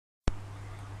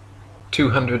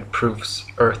200 Proofs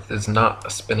Earth is Not a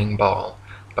Spinning Ball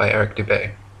by Eric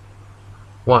Dubay.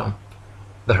 1.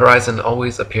 The horizon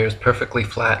always appears perfectly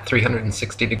flat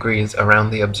 360 degrees around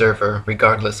the observer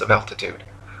regardless of altitude.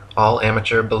 All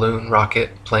amateur balloon,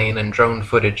 rocket, plane, and drone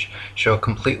footage show a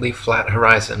completely flat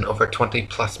horizon over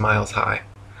 20+ miles high.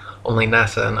 Only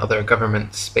NASA and other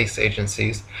government space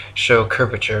agencies show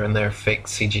curvature in their fake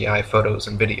CGI photos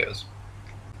and videos.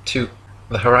 2.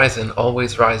 The horizon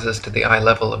always rises to the eye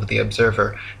level of the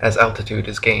observer as altitude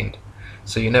is gained,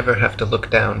 so you never have to look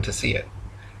down to see it.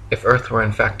 If Earth were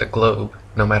in fact a globe,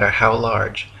 no matter how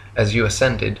large, as you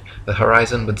ascended, the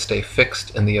horizon would stay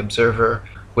fixed and the observer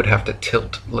would have to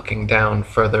tilt looking down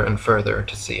further and further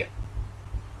to see it.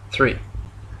 3.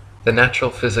 The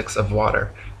natural physics of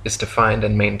water is to find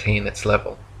and maintain its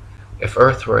level. If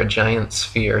Earth were a giant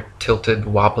sphere tilted,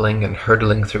 wobbling, and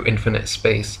hurtling through infinite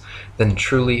space, then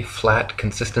truly flat,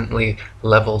 consistently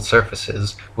level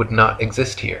surfaces would not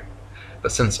exist here.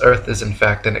 But since Earth is in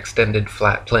fact an extended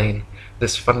flat plane,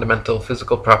 this fundamental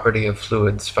physical property of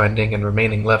fluids finding and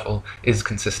remaining level is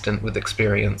consistent with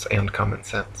experience and common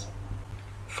sense.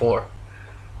 4.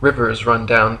 Rivers run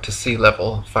down to sea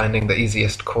level, finding the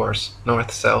easiest course,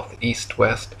 north, south, east,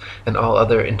 west, and all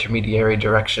other intermediary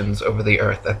directions over the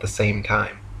Earth at the same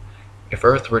time. If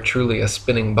Earth were truly a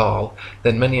spinning ball,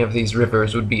 then many of these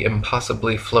rivers would be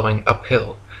impossibly flowing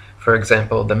uphill. For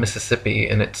example, the Mississippi,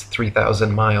 in its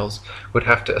 3,000 miles, would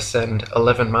have to ascend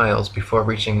 11 miles before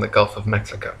reaching the Gulf of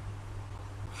Mexico.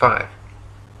 5.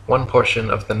 One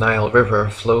portion of the Nile River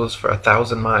flows for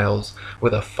 1,000 miles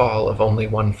with a fall of only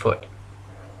 1 foot.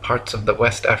 Parts of the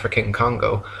West African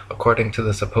Congo, according to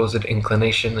the supposed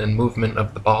inclination and movement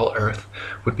of the ball Earth,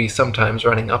 would be sometimes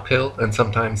running uphill and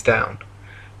sometimes down.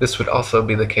 This would also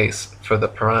be the case for the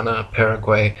Parana,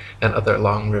 Paraguay, and other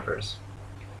long rivers.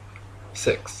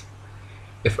 6.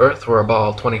 If Earth were a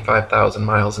ball 25,000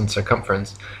 miles in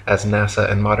circumference, as NASA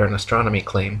and modern astronomy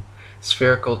claim,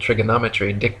 spherical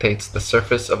trigonometry dictates the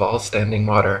surface of all standing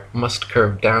water must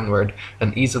curve downward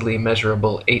an easily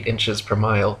measurable 8 inches per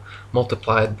mile,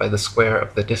 multiplied by the square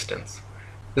of the distance.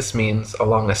 This means,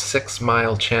 along a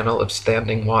 6-mile channel of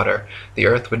standing water, the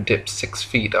Earth would dip 6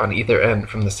 feet on either end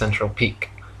from the central peak.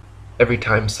 Every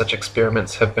time such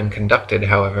experiments have been conducted,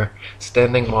 however,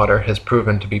 standing water has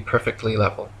proven to be perfectly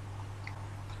level.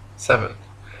 7.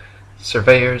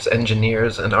 Surveyors,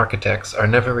 engineers, and architects are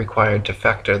never required to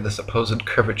factor the supposed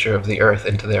curvature of the Earth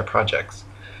into their projects.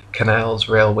 Canals,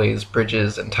 railways,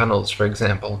 bridges, and tunnels, for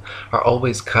example, are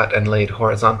always cut and laid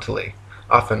horizontally,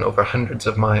 often over hundreds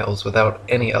of miles without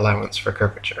any allowance for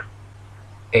curvature.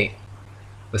 8.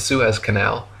 The Suez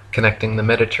Canal, connecting the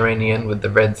Mediterranean with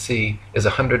the Red Sea, is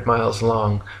 100 miles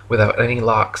long without any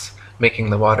locks,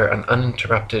 making the water an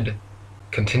uninterrupted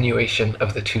continuation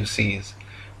of the two seas.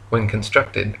 When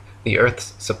constructed, the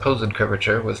Earth's supposed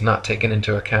curvature was not taken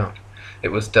into account. It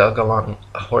was dug along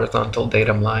a horizontal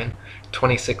datum line,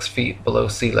 26 feet below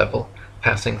sea level,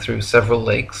 passing through several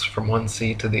lakes from one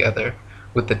sea to the other,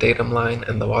 with the datum line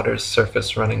and the water's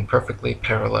surface running perfectly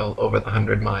parallel over the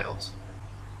 100 miles.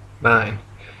 9.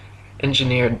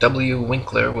 Engineer W.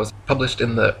 Winkler was published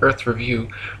in the Earth Review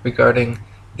regarding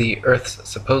the Earth's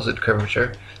supposed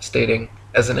curvature, stating,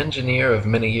 "As an engineer of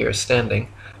many years' standing,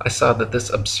 I saw that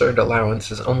this absurd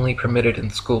allowance is only permitted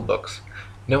in school books.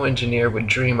 No engineer would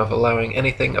dream of allowing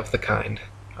anything of the kind.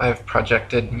 I have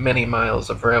projected many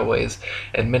miles of railways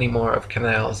and many more of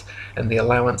canals, and the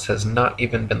allowance has not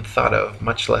even been thought of,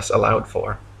 much less allowed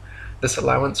for. This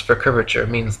allowance for curvature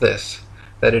means this,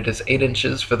 that it is 8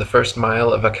 inches for the first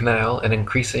mile of a canal and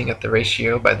increasing at the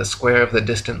ratio by the square of the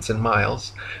distance in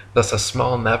miles. Thus a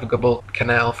small navigable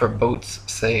canal for boats,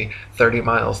 say 30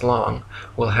 miles long,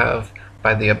 will have,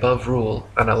 by the above rule,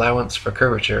 an allowance for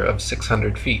curvature of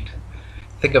 600 feet.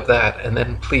 Think of that, and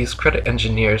then please credit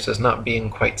engineers as not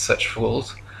being quite such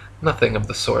fools. Nothing of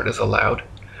the sort is allowed.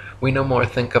 We no more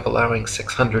think of allowing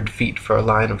 600 feet for a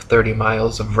line of 30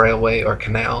 miles of railway or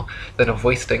canal than of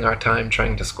wasting our time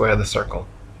trying to square the circle.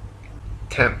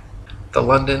 10. The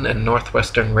London and North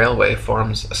Western Railway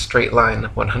forms a straight line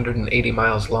 180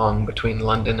 miles long between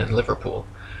London and Liverpool.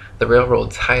 The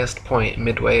railroad's highest point,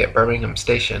 midway at Birmingham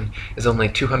Station, is only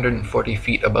 240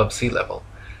 feet above sea level.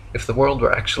 If the world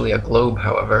were actually a globe,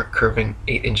 however, curving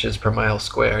 8 inches per mile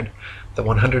squared, the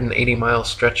 180-mile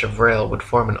stretch of rail would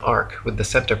form an arc with the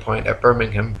center point at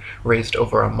Birmingham raised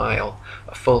over a mile,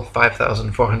 a full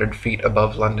 5,400 feet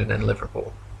above London and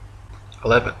Liverpool.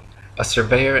 11. A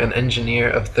surveyor and engineer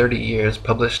of 30 years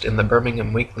published in the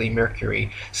Birmingham Weekly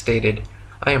Mercury stated,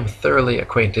 "I am thoroughly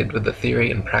acquainted with the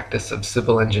theory and practice of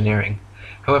civil engineering.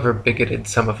 However bigoted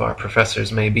some of our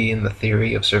professors may be in the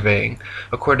theory of surveying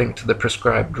according to the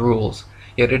prescribed rules,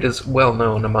 yet it is well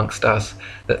known amongst us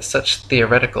that such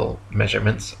theoretical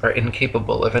measurements are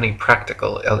incapable of any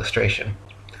practical illustration.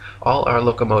 All our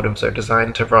locomotives are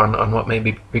designed to run on what may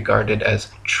be regarded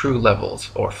as true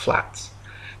levels, or flats.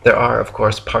 There are, of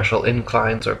course, partial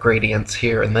inclines or gradients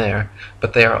here and there,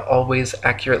 but they are always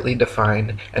accurately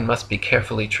defined and must be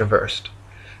carefully traversed.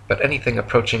 But anything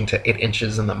approaching to 8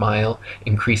 inches in the mile,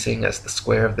 increasing as the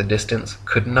square of the distance,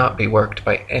 could not be worked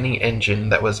by any engine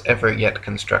that was ever yet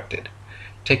constructed.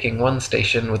 Taking one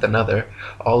station with another,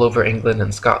 all over England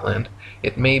and Scotland,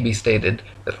 it may be stated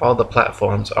that all the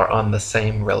platforms are on the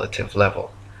same relative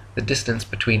level. The distance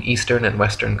between eastern and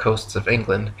western coasts of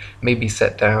England may be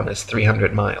set down as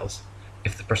 300 miles.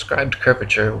 If the prescribed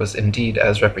curvature was indeed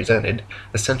as represented,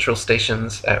 the central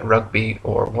stations at Rugby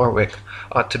or Warwick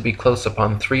ought to be close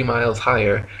upon 3 miles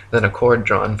higher than a cord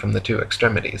drawn from the two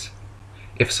extremities.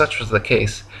 If such was the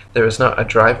case, there is not a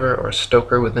driver or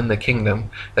stoker within the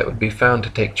kingdom that would be found to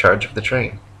take charge of the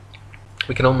train.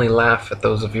 We can only laugh at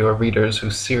those of your readers who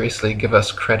seriously give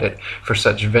us credit for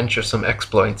such venturesome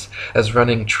exploits as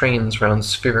running trains round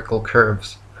spherical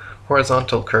curves.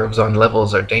 Horizontal curves on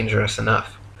levels are dangerous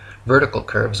enough. Vertical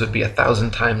curves would be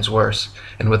 1,000 times worse,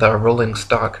 and with our rolling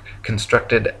stock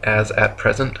constructed as at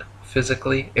present,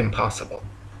 physically impossible.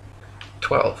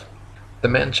 12. The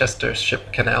Manchester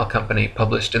Ship Canal Company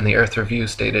published in the Earth Review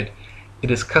stated,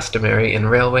 "It is customary in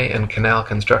railway and canal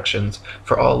constructions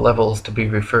for all levels to be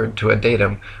referred to a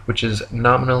datum which is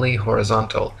nominally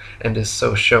horizontal and is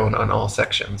so shown on all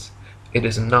sections. It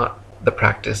is not the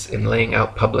practice in laying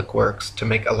out public works to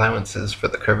make allowances for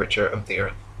the curvature of the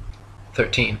earth."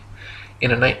 13.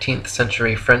 In a 19th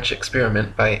century French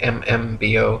experiment by M.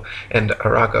 Biot and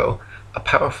Arago, a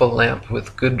powerful lamp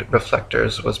with good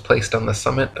reflectors was placed on the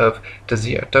summit of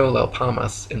Desierto las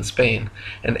Palmas in Spain,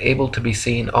 and able to be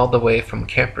seen all the way from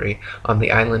Capri on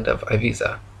the island of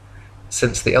Ibiza.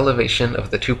 Since the elevation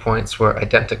of the 2 points were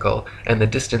identical and the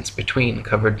distance between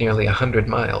covered nearly 100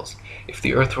 miles, if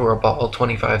the earth were a ball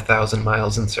 25,000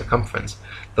 miles in circumference,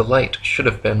 the light should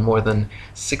have been more than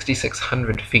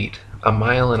 6,600 feet, a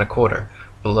mile and a quarter,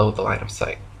 below the line of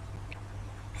sight.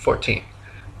 14.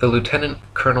 The Lieutenant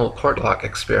Colonel Portlock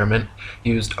experiment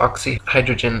used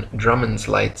oxyhydrogen Drummond's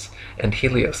lights and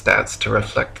heliostats to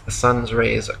reflect the sun's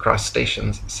rays across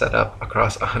stations set up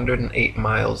across 108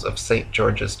 miles of St.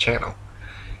 George's Channel.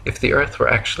 If the earth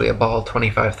were actually a ball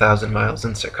 25,000 miles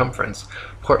in circumference,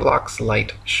 Portlock's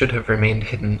light should have remained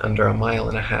hidden under a mile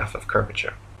and a half of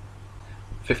curvature.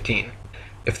 15.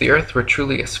 If the earth were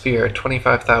truly a sphere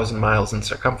 25,000 miles in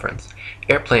circumference,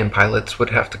 airplane pilots would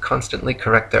have to constantly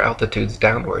correct their altitudes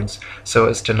downwards so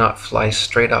as to not fly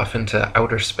straight off into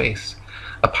outer space.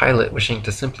 A pilot wishing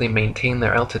to simply maintain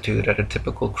their altitude at a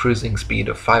typical cruising speed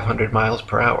of 500 miles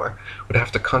per hour would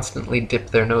have to constantly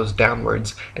dip their nose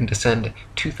downwards and descend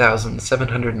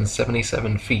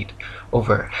 2,777 feet,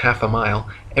 over half a mile,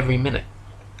 every minute.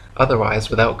 Otherwise,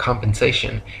 without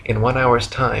compensation, in 1 hour's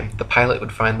time, the pilot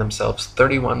would find themselves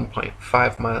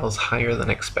 31.5 miles higher than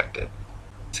expected.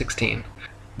 16.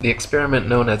 The experiment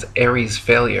known as Airy's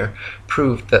failure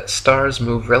proved that stars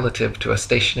move relative to a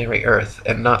stationary Earth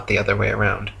and not the other way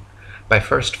around. By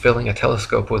first filling a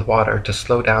telescope with water to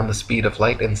slow down the speed of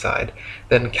light inside,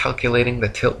 then calculating the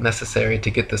tilt necessary to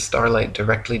get the starlight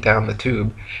directly down the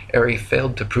tube, Airy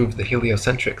failed to prove the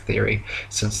heliocentric theory,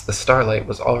 since the starlight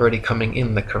was already coming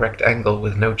in the correct angle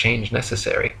with no change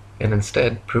necessary, and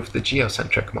instead proved the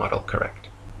geocentric model correct.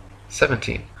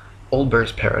 17.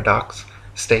 Olbers' paradox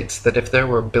states that if there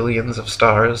were billions of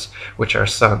stars, which are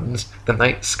suns, the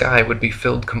night sky would be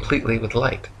filled completely with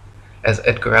light. As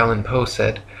Edgar Allan Poe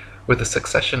said, "Were the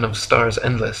succession of stars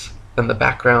endless, then the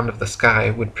background of the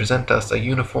sky would present us a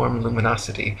uniform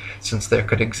luminosity, since there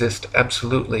could exist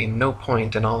absolutely no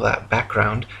point in all that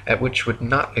background at which would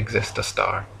not exist a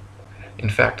star." In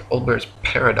fact, Olbers'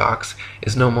 paradox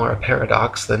is no more a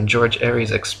paradox than George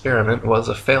Airy's experiment was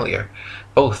a failure.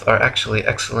 Both are actually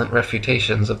excellent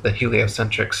refutations of the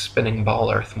heliocentric spinning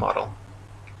ball Earth model.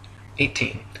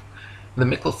 18. The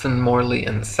Michelson, Morley,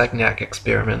 and Sagnac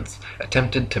experiments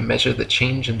attempted to measure the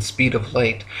change in speed of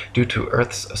light due to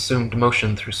Earth's assumed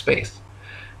motion through space.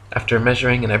 After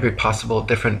measuring in every possible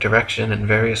different direction in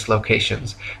various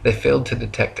locations, they failed to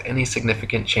detect any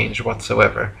significant change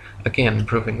whatsoever, again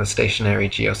proving the stationary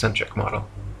geocentric model.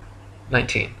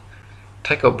 19.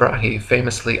 Tycho Brahe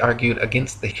famously argued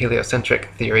against the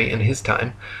heliocentric theory in his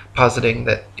time, positing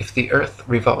that if the Earth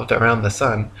revolved around the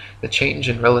Sun, the change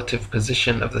in relative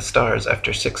position of the stars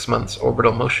after 6 months'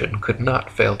 orbital motion could not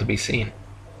fail to be seen.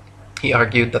 He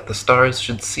argued that the stars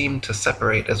should seem to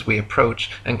separate as we approach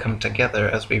and come together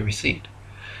as we recede.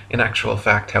 In actual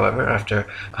fact, however, after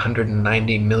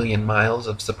 190 million miles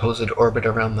of supposed orbit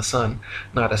around the Sun,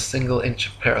 not a single inch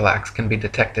of parallax can be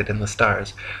detected in the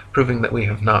stars, proving that we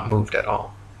have not moved at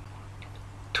all.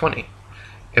 20.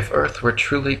 If Earth were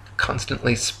truly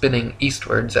constantly spinning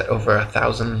eastwards at over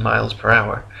 1,000 miles per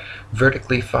hour,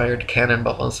 vertically fired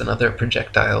cannonballs and other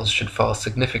projectiles should fall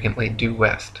significantly due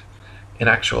west. In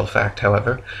actual fact,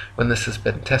 however, when this has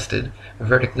been tested,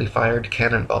 vertically fired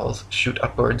cannonballs shoot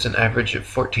upwards an average of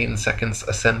 14 seconds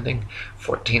ascending,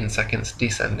 14 seconds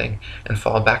descending, and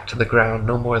fall back to the ground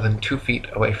no more than 2 feet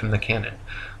away from the cannon,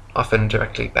 often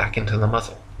directly back into the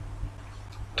muzzle.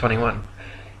 21.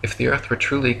 If the Earth were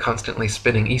truly constantly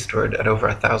spinning eastward at over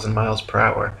 1,000 miles per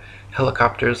hour,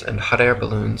 helicopters and hot air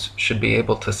balloons should be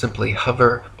able to simply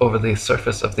hover over the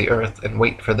surface of the Earth and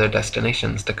wait for their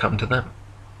destinations to come to them.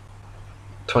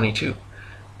 22.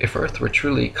 If Earth were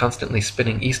truly constantly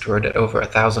spinning eastward at over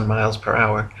 1,000 miles per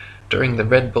hour, during the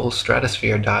Red Bull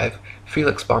stratosphere dive,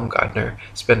 Felix Baumgartner,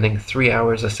 spending 3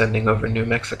 hours ascending over New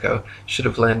Mexico, should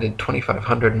have landed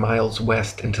 2,500 miles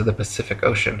west into the Pacific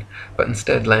Ocean, but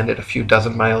instead landed a few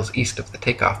dozen miles east of the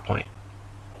takeoff point.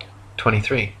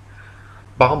 23.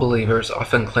 Ball believers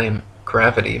often claim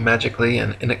gravity magically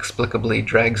and inexplicably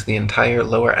drags the entire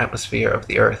lower atmosphere of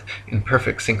the Earth in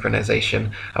perfect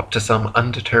synchronization up to some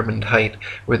undetermined height,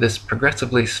 where this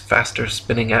progressively faster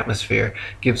spinning atmosphere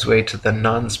gives way to the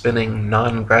non-spinning,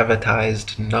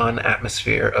 non-gravitized,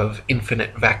 non-atmosphere of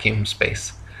infinite vacuum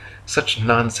space. Such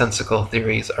nonsensical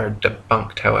theories are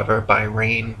debunked, however, by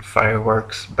rain,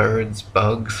 fireworks, birds,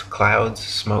 bugs, clouds,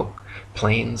 smoke,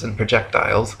 planes, and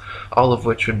projectiles, all of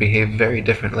which would behave very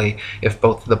differently if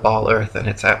both the ball Earth and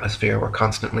its atmosphere were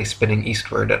constantly spinning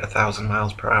eastward at 1,000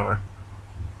 miles per hour.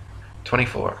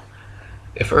 24.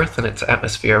 If Earth and its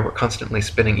atmosphere were constantly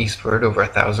spinning eastward over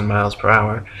 1,000 miles per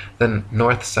hour, then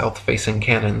north-south facing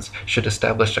cannons should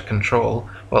establish a control,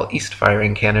 while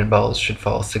east-firing cannonballs should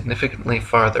fall significantly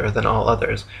farther than all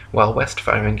others, while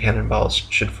west-firing cannonballs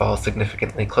should fall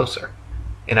significantly closer.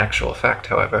 In actual fact,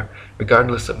 however,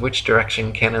 regardless of which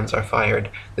direction cannons are fired,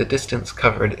 the distance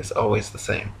covered is always the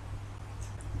same.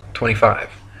 25.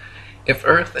 If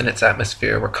Earth and its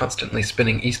atmosphere were constantly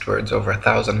spinning eastwards over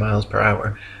 1,000 miles per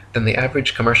hour, then the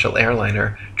average commercial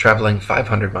airliner, traveling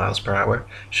 500 miles per hour,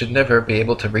 should never be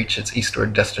able to reach its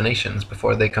eastward destinations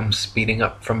before they come speeding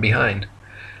up from behind.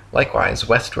 Likewise,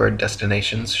 westward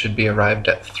destinations should be arrived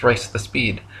at thrice the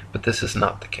speed, but this is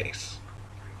not the case.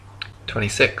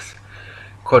 26.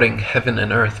 Quoting Heaven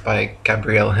and Earth by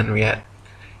Gabrielle Henriette,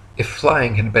 if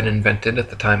flying had been invented at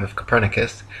the time of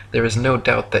Copernicus, there is no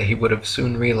doubt that he would have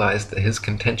soon realized that his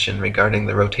contention regarding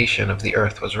the rotation of the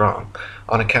Earth was wrong,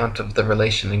 on account of the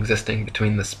relation existing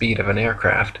between the speed of an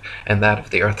aircraft and that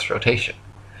of the Earth's rotation.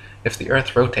 If the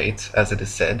Earth rotates, as it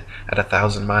is said, at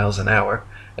 1,000 miles an hour,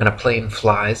 and a plane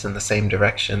flies in the same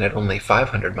direction at only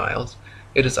 500 miles,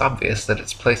 it is obvious that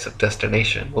its place of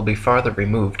destination will be farther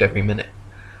removed every minute.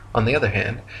 On the other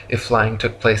hand, if flying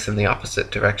took place in the opposite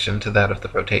direction to that of the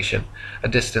rotation, a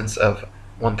distance of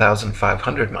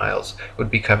 1,500 miles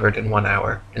would be covered in 1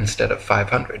 hour instead of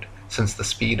 500, since the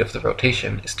speed of the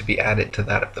rotation is to be added to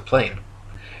that of the plane.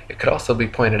 It could also be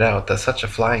pointed out that such a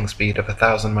flying speed of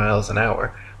 1,000 miles an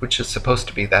hour, which is supposed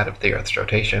to be that of the Earth's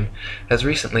rotation, has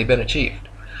recently been achieved,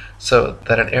 so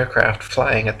that an aircraft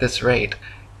flying at this rate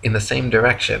in the same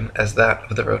direction as that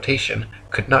of the rotation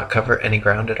could not cover any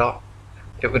ground at all.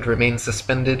 It would remain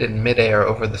suspended in mid-air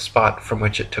over the spot from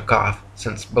which it took off,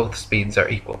 since both speeds are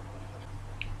equal.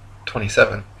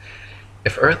 27.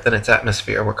 If Earth and its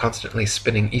atmosphere were constantly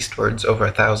spinning eastwards over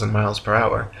 1,000 miles per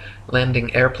hour,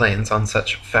 landing airplanes on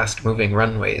such fast-moving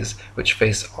runways, which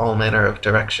face all manner of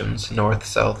directions, north,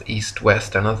 south, east,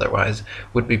 west, and otherwise,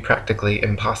 would be practically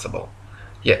impossible.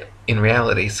 Yet, in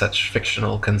reality, such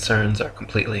fictional concerns are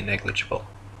completely negligible.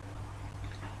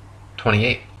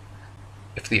 28.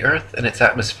 If the Earth and its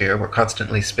atmosphere were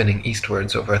constantly spinning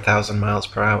eastwards over 1,000 miles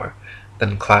per hour,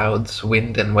 then clouds,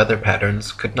 wind, and weather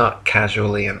patterns could not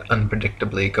casually and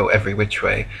unpredictably go every which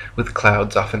way, with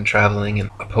clouds often traveling in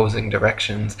opposing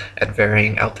directions at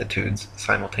varying altitudes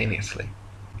simultaneously.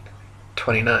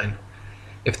 29.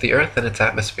 If the Earth and its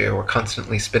atmosphere were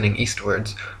constantly spinning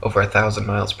eastwards over 1,000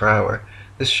 miles per hour,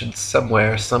 this should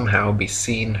somewhere, somehow be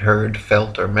seen, heard,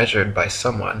 felt, or measured by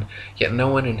someone, yet no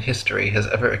one in history has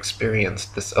ever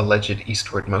experienced this alleged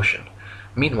eastward motion.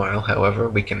 Meanwhile, however,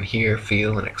 we can hear,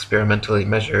 feel, and experimentally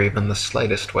measure even the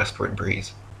slightest westward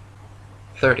breeze.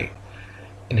 30.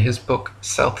 In his book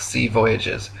South Sea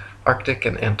Voyages, Arctic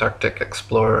and Antarctic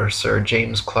explorer Sir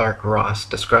James Clark Ross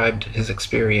described his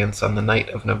experience on the night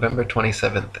of November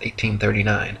 27,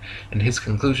 1839, and his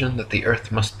conclusion that the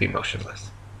Earth must be motionless.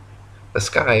 The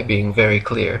sky being very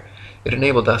clear, it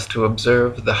enabled us to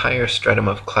observe the higher stratum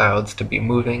of clouds to be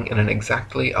moving in an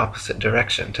exactly opposite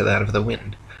direction to that of the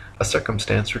wind, a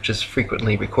circumstance which is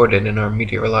frequently recorded in our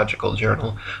meteorological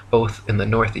journal, both in the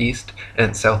northeast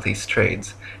and southeast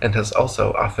trades, and has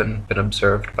also often been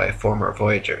observed by former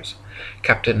voyagers.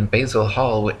 Captain Basil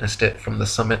Hall witnessed it from the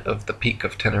summit of the Peak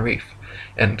of Teneriffe,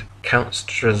 and Count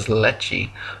Strzelecki,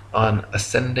 on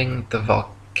ascending the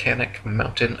volcanic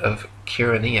mountain of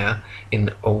Kyrenia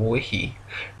in Owyhee,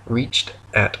 reached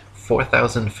at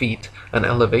 4,000 feet an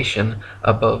elevation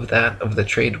above that of the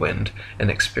trade wind, and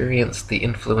experienced the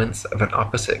influence of an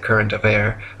opposite current of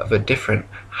air of a different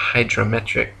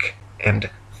hydrometric and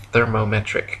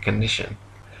thermometric condition.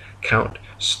 Count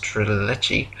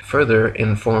Strzelecki further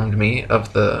informed me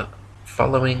of the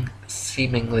following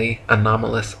seemingly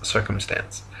anomalous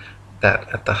circumstance: that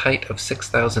at the height of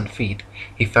 6,000 feet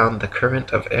he found the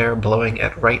current of air blowing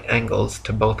at right angles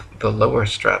to both the lower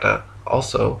strata,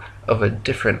 also of a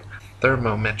different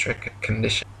thermometric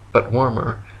condition, but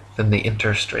warmer than the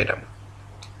interstratum.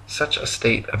 Such a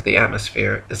state of the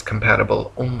atmosphere is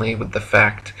compatible only with the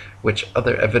fact which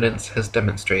other evidence has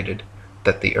demonstrated,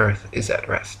 that the earth is at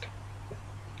rest.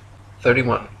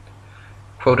 31.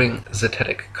 Quoting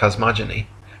Zetetic Cosmogony,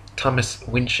 Thomas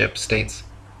Winship states,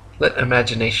 "Let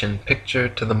imagination picture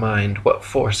to the mind what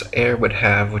force air would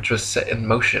have which was set in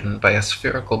motion by a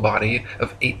spherical body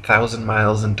of 8,000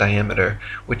 miles in diameter,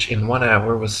 which in 1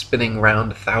 hour was spinning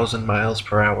round 1,000 miles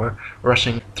per hour,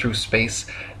 rushing through space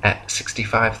at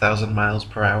 65,000 miles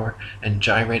per hour, and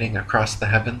gyrating across the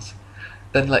heavens.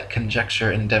 Then let conjecture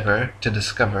endeavor to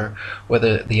discover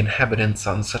whether the inhabitants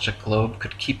on such a globe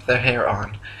could keep their hair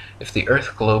on. If the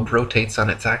earth globe rotates on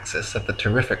its axis at the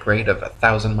terrific rate of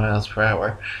 1,000 miles per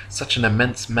hour, such an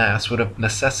immense mass would of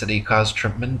necessity cause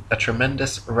a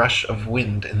tremendous rush of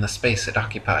wind in the space it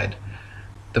occupied.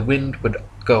 The wind would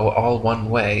go all one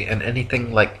way, and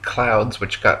anything like clouds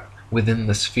which got within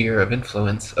the sphere of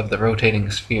influence of the rotating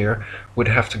sphere would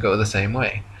have to go the same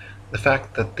way. The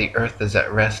fact that the earth is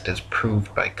at rest is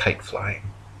proved by kite flying."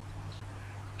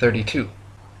 32.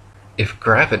 If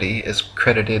gravity is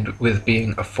credited with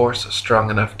being a force strong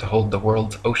enough to hold the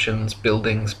world's oceans,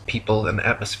 buildings, people, and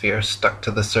atmosphere stuck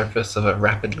to the surface of a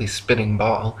rapidly spinning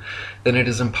ball, then it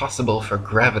is impossible for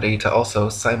gravity to also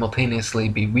simultaneously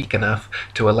be weak enough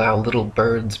to allow little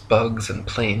birds, bugs, and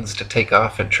planes to take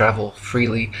off and travel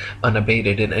freely,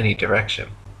 unabated in any direction.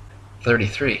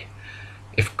 33.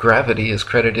 If gravity is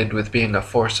credited with being a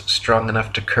force strong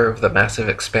enough to curve the massive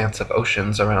expanse of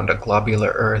oceans around a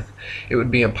globular earth, it would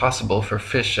be impossible for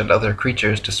fish and other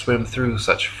creatures to swim through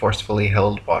such forcefully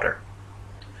held water.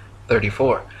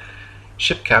 34.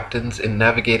 Ship captains in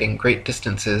navigating great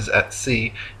distances at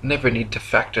sea never need to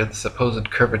factor the supposed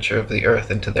curvature of the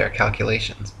earth into their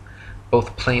calculations.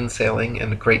 Both plain sailing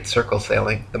and great circle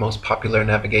sailing, the most popular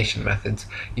navigation methods,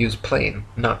 use plane,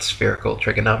 not spherical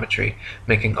trigonometry,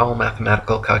 making all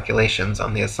mathematical calculations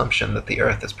on the assumption that the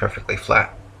earth is perfectly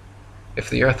flat. If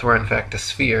the earth were in fact a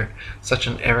sphere, such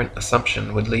an errant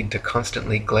assumption would lead to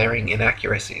constantly glaring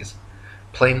inaccuracies.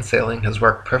 Plain sailing has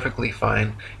worked perfectly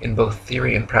fine in both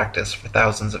theory and practice for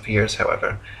thousands of years,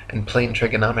 however, and plane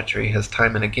trigonometry has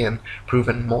time and again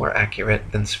proven more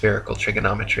accurate than spherical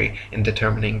trigonometry in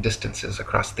determining distances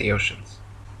across the oceans.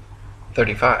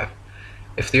 35.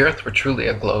 If the earth were truly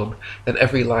a globe, then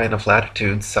every line of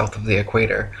latitude south of the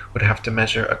equator would have to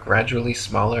measure a gradually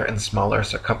smaller and smaller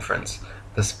circumference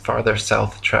the farther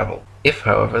south traveled. If,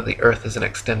 however, the earth is an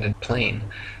extended plane,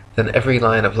 then every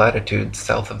line of latitude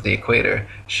south of the equator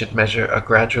should measure a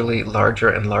gradually larger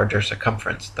and larger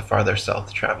circumference the farther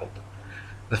south traveled.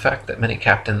 The fact that many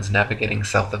captains navigating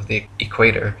south of the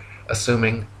equator,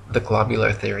 assuming the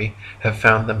globular theory, have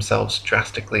found themselves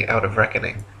drastically out of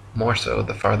reckoning, more so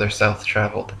the farther south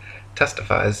traveled,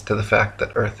 testifies to the fact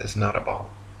that Earth is not a ball.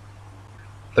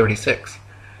 36.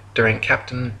 During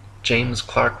Captain James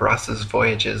Clark Ross's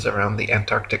voyages around the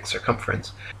Antarctic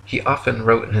circumference, he often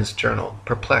wrote in his journal,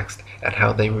 perplexed at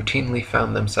how they routinely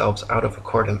found themselves out of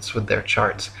accordance with their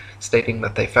charts, stating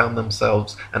that they found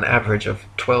themselves an average of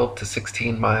 12 to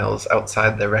 16 miles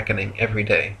outside their reckoning every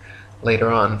day,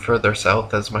 later on further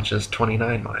south as much as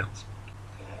 29 miles.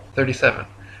 37.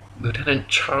 Lieutenant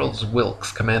Charles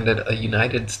Wilkes commanded a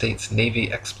United States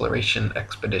Navy exploration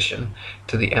expedition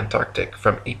to the Antarctic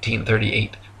from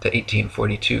 1838 to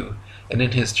 1842, and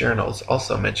in his journals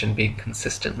also mentioned being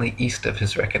consistently east of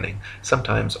his reckoning,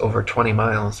 sometimes over 20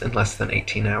 miles in less than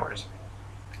 18 hours.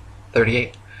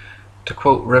 38. To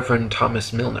quote Reverend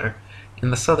Thomas Milner,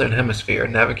 "In the southern hemisphere,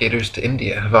 navigators to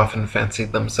India have often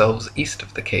fancied themselves east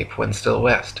of the Cape when still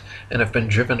west, and have been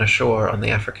driven ashore on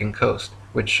the African coast,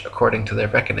 which, according to their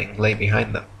reckoning, lay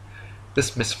behind them.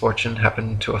 This misfortune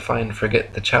happened to a fine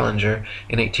frigate, the Challenger,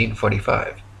 in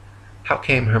 1845. How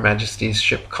came Her Majesty's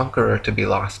ship Conqueror to be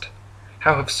lost?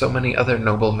 How have so many other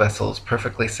noble vessels,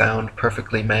 perfectly sound,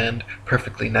 perfectly manned,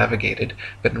 perfectly navigated,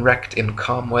 been wrecked in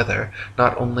calm weather,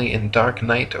 not only in dark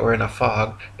night or in a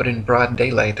fog, but in broad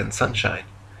daylight and sunshine?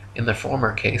 In the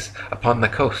former case, upon the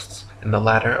coasts, in the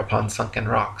latter upon sunken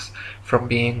rocks, from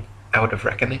being out of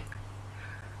reckoning?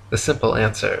 The simple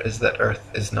answer is that Earth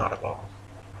is not a ball."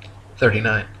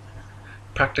 39.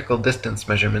 Practical distance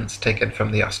measurements taken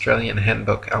from the Australian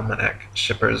Handbook Almanac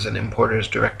Shippers and Importers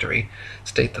Directory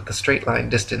state that the straight-line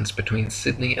distance between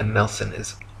Sydney and Nelson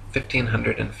is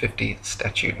 1,550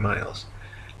 statute miles.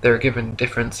 Their given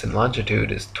difference in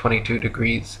longitude is 22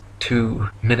 degrees 2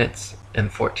 minutes and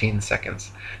 14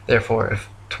 seconds. Therefore, if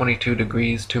 22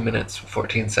 degrees 2 minutes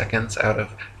 14 seconds out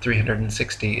of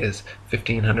 360 is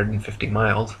 1,550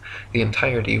 miles, the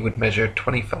entirety would measure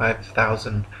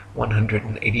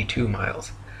 25,182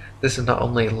 miles. This is not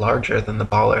only larger than the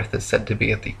ball Earth is said to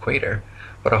be at the equator,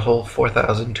 but a whole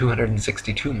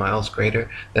 4,262 miles greater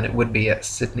than it would be at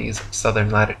Sydney's southern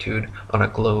latitude on a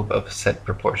globe of said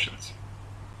proportions.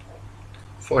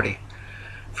 40.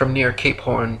 From near Cape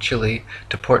Horn, Chile,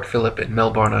 to Port Phillip in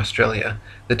Melbourne, Australia,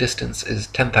 the distance is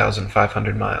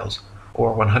 10,500 miles,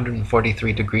 or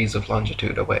 143 degrees of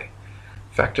longitude away.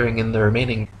 Factoring in the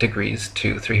remaining degrees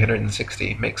to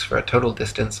 360 makes for a total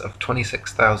distance of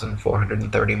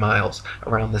 26,430 miles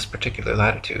around this particular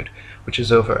latitude, which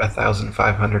is over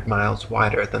 1,500 miles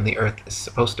wider than the Earth is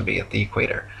supposed to be at the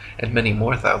equator, and many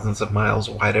more thousands of miles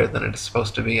wider than it is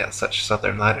supposed to be at such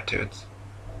southern latitudes.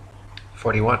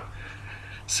 41.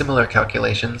 Similar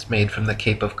calculations made from the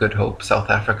Cape of Good Hope, South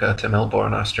Africa to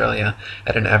Melbourne, Australia,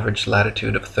 at an average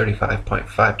latitude of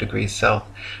 35.5 degrees south,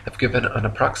 have given an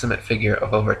approximate figure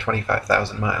of over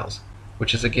 25,000 miles,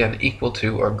 which is again equal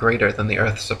to or greater than the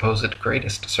Earth's supposed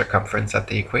greatest circumference at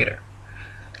the equator.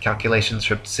 Calculations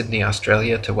from Sydney,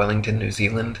 Australia to Wellington, New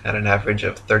Zealand, at an average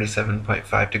of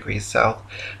 37.5 degrees south,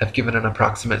 have given an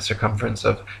approximate circumference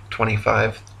of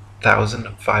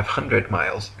 25,500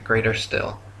 miles, greater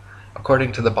still.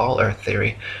 According to the ball Earth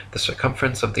theory, the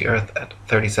circumference of the Earth at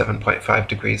 37.5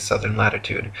 degrees southern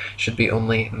latitude should be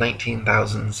only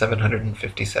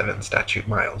 19,757 statute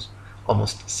miles,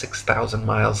 almost 6,000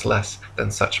 miles less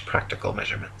than such practical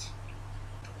measurements.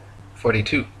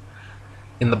 42.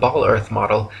 In the ball Earth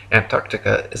model,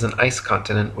 Antarctica is an ice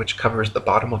continent which covers the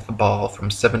bottom of the ball from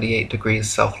 78 degrees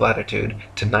south latitude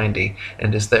to 90,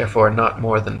 and is therefore not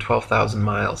more than 12,000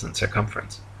 miles in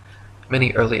circumference.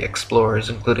 Many early explorers,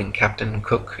 including Captain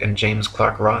Cook and James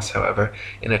Clark Ross, however,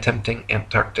 in attempting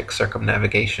Antarctic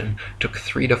circumnavigation, took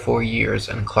 3 to 4 years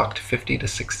and clocked 50 to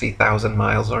 60,000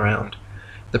 miles around.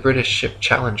 The British ship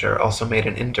Challenger also made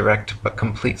an indirect but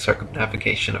complete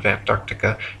circumnavigation of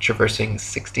Antarctica, traversing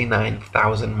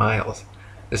 69,000 miles.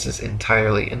 This is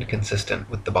entirely inconsistent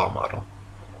with the ball model.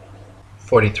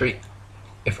 43.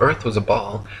 If Earth was a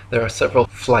ball, there are several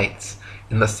flights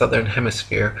in the southern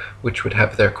hemisphere which would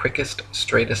have their quickest,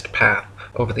 straightest path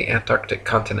over the Antarctic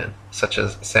continent, such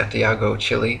as Santiago,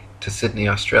 Chile, to Sydney,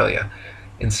 Australia.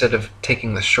 Instead of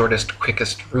taking the shortest,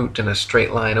 quickest route in a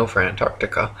straight line over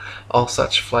Antarctica, all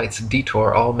such flights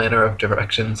detour all manner of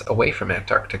directions away from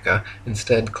Antarctica,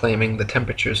 instead claiming the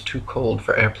temperatures too cold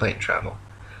for airplane travel.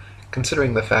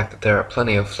 Considering the fact that there are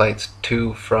plenty of flights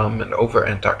to, from, and over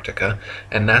Antarctica,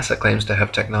 and NASA claims to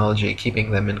have technology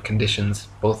keeping them in conditions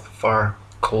both far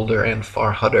colder and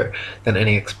far hotter than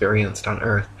any experienced on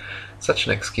Earth, such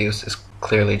an excuse is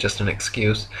clearly just an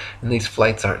excuse, and these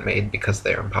flights aren't made because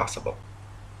they are impossible.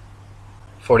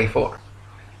 44.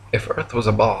 If Earth was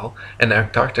a ball, and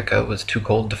Antarctica was too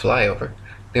cold to fly over,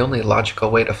 the only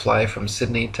logical way to fly from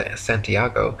Sydney to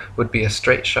Santiago would be a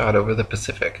straight shot over the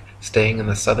Pacific, staying in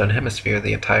the southern hemisphere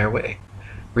the entire way.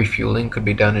 Refueling could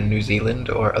be done in New Zealand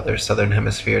or other southern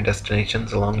hemisphere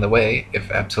destinations along the way,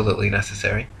 if absolutely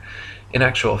necessary. In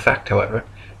actual fact, however,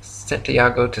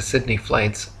 Santiago to Sydney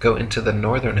flights go into the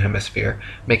northern hemisphere,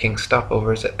 making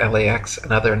stopovers at LAX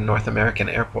and other North American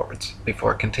airports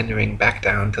before continuing back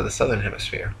down to the southern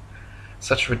hemisphere.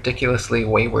 Such ridiculously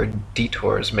wayward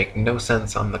detours make no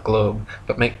sense on the globe,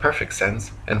 but make perfect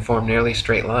sense and form nearly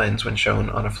straight lines when shown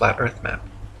on a flat Earth map.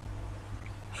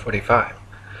 45.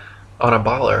 On a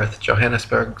ball Earth,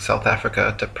 Johannesburg, South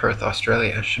Africa to Perth,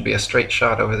 Australia should be a straight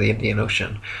shot over the Indian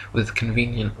Ocean, with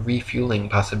convenient refueling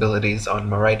possibilities on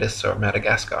Mauritius or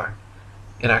Madagascar.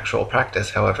 In actual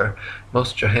practice, however,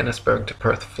 most Johannesburg to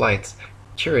Perth flights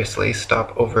curiously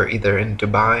stop over either in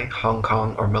Dubai, Hong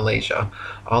Kong, or Malaysia,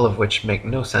 all of which make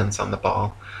no sense on the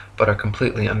ball, but are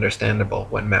completely understandable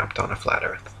when mapped on a flat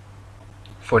Earth.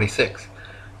 46.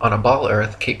 On a ball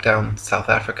Earth, Cape Town, South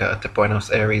Africa to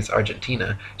Buenos Aires,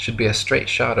 Argentina should be a straight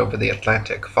shot over the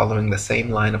Atlantic following the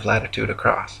same line of latitude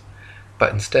across.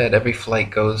 But instead, every flight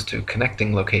goes to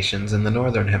connecting locations in the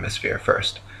northern hemisphere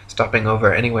first, stopping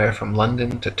over anywhere from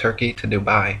London to Turkey to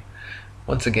Dubai.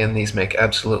 Once again, these make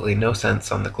absolutely no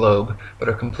sense on the globe, but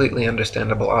are completely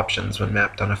understandable options when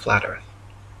mapped on a flat Earth.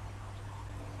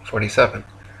 47.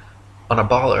 On a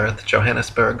ball Earth,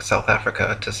 Johannesburg, South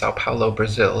Africa to Sao Paulo,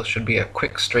 Brazil should be a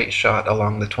quick straight shot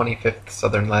along the 25th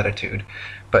southern latitude,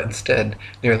 but instead,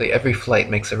 nearly every flight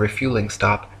makes a refueling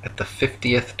stop at the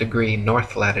 50th degree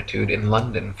north latitude in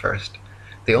London first.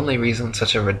 The only reason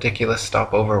such a ridiculous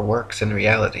stopover works in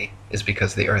reality is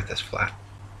because the Earth is flat.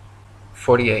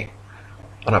 48.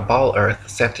 On a ball Earth,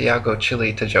 Santiago,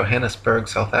 Chile to Johannesburg,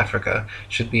 South Africa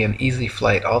should be an easy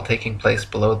flight, all taking place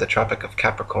below the Tropic of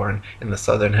Capricorn in the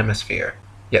southern hemisphere.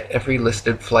 Yet every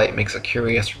listed flight makes a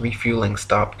curious refueling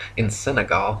stop in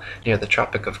Senegal near the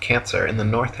Tropic of Cancer in the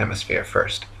north hemisphere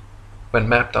first. When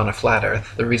mapped on a flat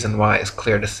Earth, the reason why is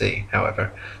clear to see,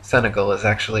 however. Senegal is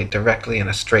actually directly in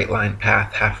a straight line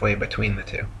path halfway between the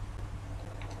two.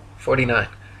 49.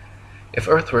 If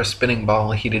Earth were a spinning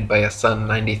ball heated by a sun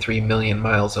 93 million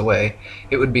miles away,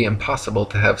 it would be impossible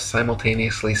to have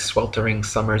simultaneously sweltering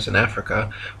summers in Africa,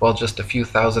 while just a few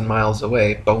thousand miles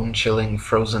away, bone-chilling,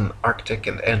 frozen Arctic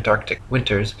and Antarctic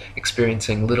winters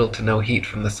experiencing little to no heat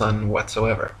from the sun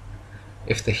whatsoever.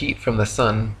 If the heat from the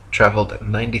sun traveled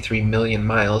 93 million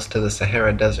miles to the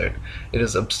Sahara Desert, it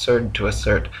is absurd to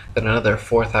assert that another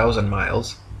 4,000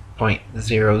 miles,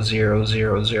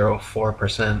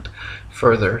 0.00004%,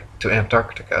 further to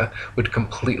Antarctica would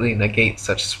completely negate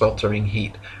such sweltering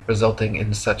heat, resulting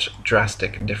in such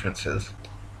drastic differences.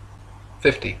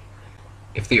 50.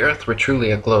 If the Earth were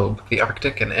truly a globe, the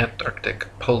Arctic and Antarctic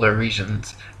polar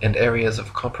regions and areas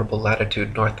of comparable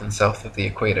latitude north and south of the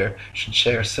equator should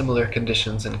share similar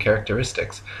conditions and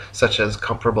characteristics, such as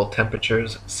comparable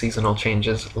temperatures, seasonal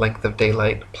changes, length of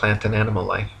daylight, plant and animal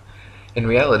life. In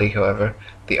reality, however,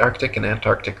 the Arctic and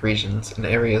Antarctic regions and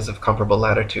areas of comparable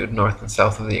latitude north and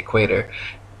south of the equator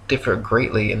differ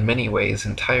greatly in many ways,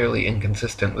 entirely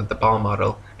inconsistent with the ball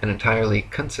model and entirely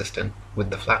consistent with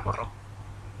the flat model.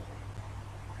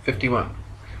 51.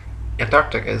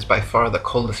 Antarctica is by far the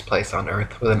coldest place on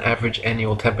Earth, with an average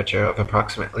annual temperature of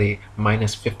approximately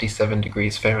minus 57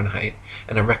 degrees Fahrenheit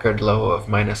and a record low of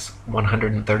minus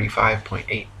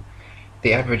 135.8.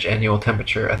 The average annual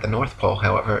temperature at the North Pole,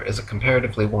 however, is a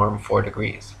comparatively warm 4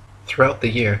 degrees. Throughout the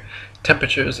year,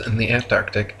 temperatures in the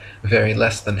Antarctic vary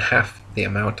less than half the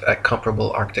amount at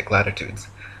comparable Arctic latitudes.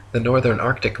 The northern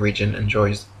Arctic region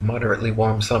enjoys moderately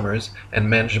warm summers and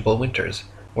manageable winters,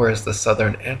 whereas the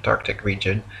southern Antarctic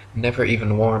region never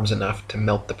even warms enough to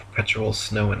melt the perpetual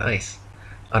snow and ice.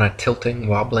 On a tilting,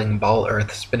 wobbling ball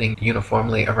Earth spinning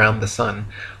uniformly around the sun,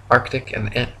 Arctic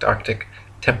and Antarctic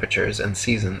temperatures and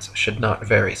seasons should not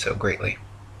vary so greatly.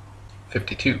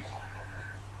 52.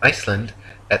 Iceland,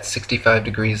 at 65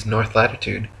 degrees north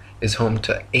latitude, is home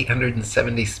to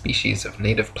 870 species of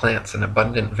native plants and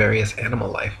abundant various animal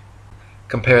life.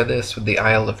 Compare this with the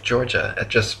Isle of Georgia at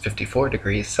just 54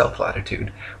 degrees south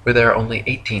latitude, where there are only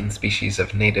 18 species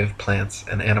of native plants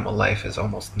and animal life is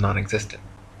almost non-existent.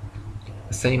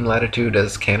 The same latitude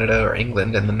as Canada or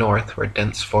England in the north, where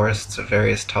dense forests of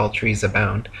various tall trees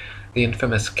abound, the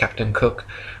infamous Captain Cook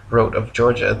wrote of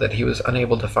Georgia that he was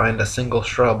unable to find a single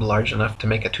shrub large enough to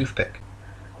make a toothpick.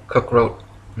 Cook wrote,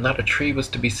 "Not a tree was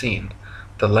to be seen.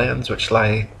 The lands which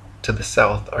lie to the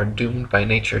south are doomed by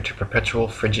nature to perpetual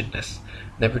frigidness,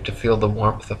 never to feel the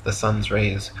warmth of the sun's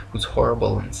rays, whose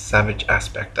horrible and savage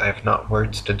aspect I have not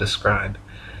words to describe.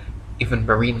 Even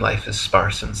marine life is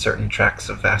sparse in certain tracts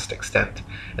of vast extent,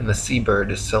 and the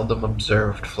sea-bird is seldom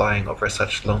observed flying over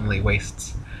such lonely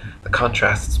wastes. The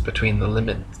contrasts between the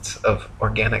limits of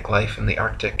organic life in the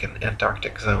Arctic and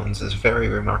Antarctic zones is very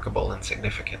remarkable and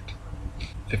significant."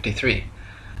 53.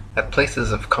 At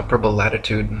places of comparable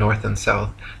latitude north and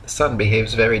south, the sun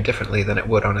behaves very differently than it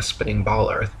would on a spinning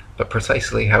ball Earth, but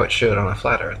precisely how it should on a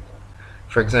flat Earth.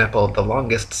 For example, the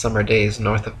longest summer days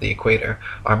north of the equator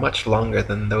are much longer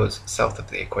than those south of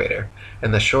the equator,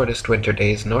 and the shortest winter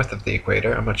days north of the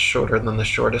equator are much shorter than the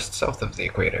shortest south of the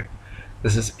equator.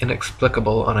 This is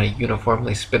inexplicable on a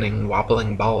uniformly spinning,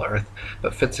 wobbling ball Earth,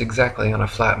 but fits exactly on a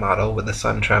flat model with the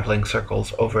sun traveling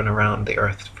circles over and around the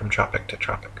Earth from tropic to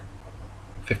tropic.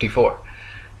 54.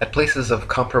 At places of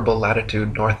comparable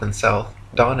latitude north and south,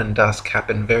 Dawn and dusk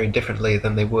happen very differently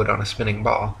than they would on a spinning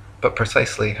ball, but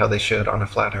precisely how they should on a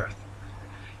flat Earth.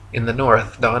 In the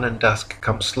north, dawn and dusk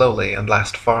come slowly and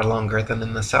last far longer than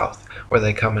in the south, where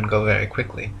they come and go very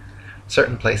quickly.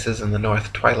 Certain places in the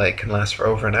north twilight can last for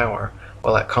over an hour,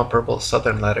 while at comparable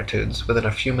southern latitudes, within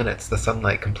a few minutes the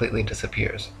sunlight completely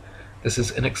disappears. This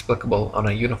is inexplicable on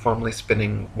a uniformly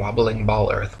spinning, wobbling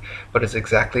ball Earth, but is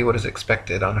exactly what is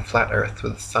expected on a flat Earth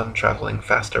with the sun traveling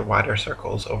faster, wider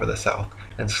circles over the south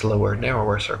and slower,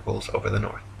 narrower circles over the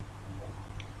north.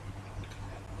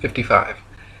 55.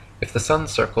 If the sun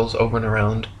circles over and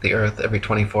around the Earth every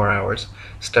 24 hours,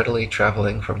 steadily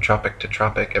traveling from tropic to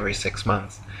tropic every 6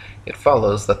 months, it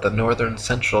follows that the northern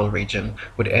central region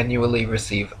would annually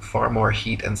receive far more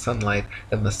heat and sunlight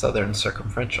than the southern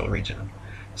circumferential region.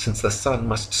 Since the sun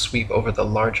must sweep over the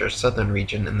larger southern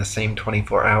region in the same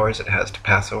 24 hours it has to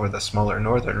pass over the smaller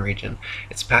northern region,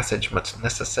 its passage must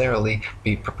necessarily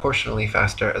be proportionally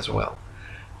faster as well.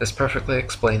 This perfectly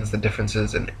explains the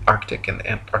differences in Arctic and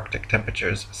Antarctic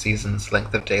temperatures, seasons,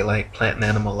 length of daylight, plant and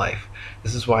animal life.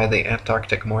 This is why the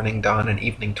Antarctic morning dawn and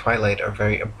evening twilight are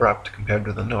very abrupt compared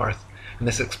to the north, and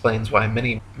this explains why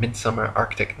many midsummer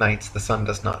Arctic nights the sun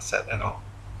does not set at all.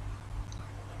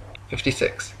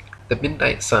 56. The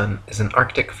midnight sun is an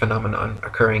Arctic phenomenon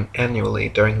occurring annually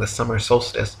during the summer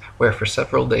solstice, where for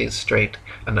several days straight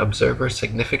an observer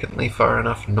significantly far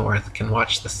enough north can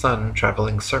watch the sun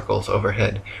traveling circles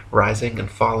overhead, rising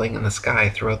and falling in the sky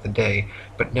throughout the day,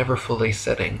 but never fully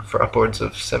setting for upwards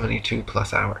of 72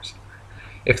 plus hours.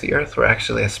 If the Earth were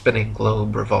actually a spinning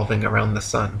globe revolving around the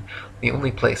sun, the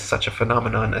only place such a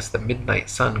phenomenon as the midnight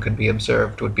sun could be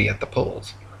observed would be at the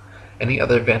poles. Any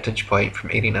other vantage point from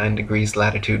 89 degrees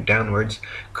latitude downwards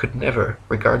could never,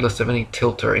 regardless of any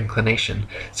tilt or inclination,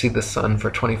 see the sun for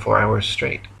 24 hours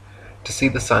straight. To see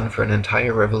the sun for an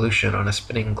entire revolution on a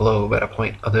spinning globe at a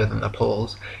point other than the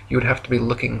poles, you would have to be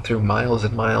looking through miles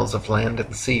and miles of land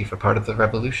and sea for part of the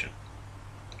revolution.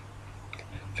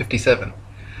 57.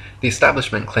 The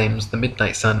establishment claims the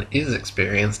midnight sun is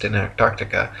experienced in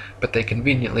Antarctica, but they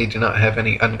conveniently do not have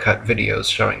any uncut videos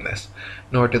showing this,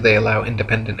 nor do they allow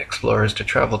independent explorers to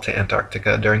travel to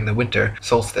Antarctica during the winter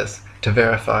solstice to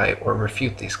verify or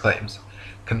refute these claims.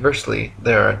 Conversely,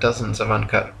 there are dozens of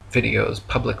uncut videos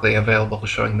publicly available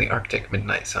showing the Arctic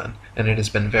midnight sun, and it has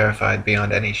been verified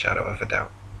beyond any shadow of a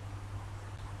doubt.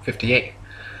 58.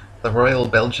 The Royal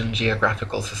Belgian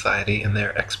Geographical Society, in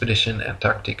their Expedition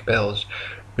Antarctique Belge,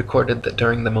 recorded that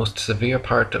during the most severe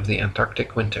part of the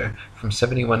Antarctic winter, from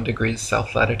 71 degrees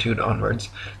south latitude onwards,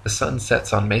 the sun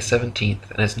sets on May 17th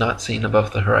and is not seen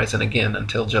above the horizon again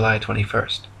until July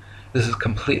 21st. This is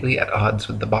completely at odds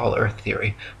with the ball Earth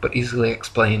theory, but easily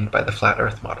explained by the flat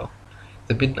Earth model.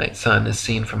 The midnight sun is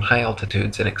seen from high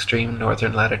altitudes in extreme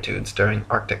northern latitudes during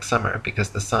Arctic summer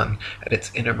because the sun, at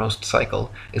its innermost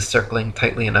cycle, is circling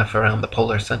tightly enough around the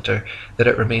polar center that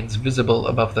it remains visible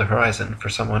above the horizon for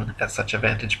someone at such a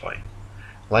vantage point.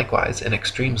 Likewise, in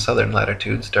extreme southern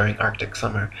latitudes during Arctic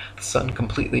summer, the sun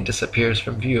completely disappears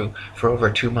from view for over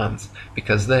 2 months,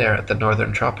 because there, at the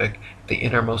northern tropic, the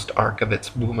innermost arc of its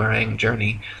boomerang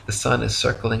journey, the sun is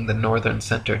circling the northern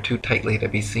center too tightly to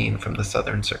be seen from the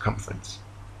southern circumference.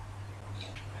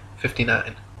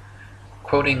 59.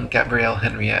 Quoting Gabrielle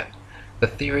Henriette, "The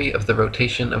theory of the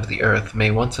rotation of the Earth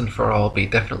may once and for all be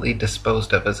definitely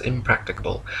disposed of as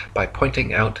impracticable by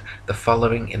pointing out the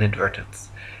following inadvertence.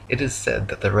 It is said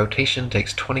that the rotation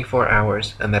takes 24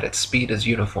 hours and that its speed is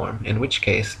uniform, in which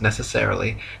case,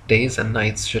 necessarily, days and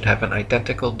nights should have an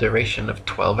identical duration of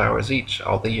 12 hours each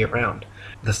all the year round.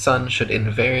 The sun should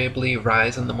invariably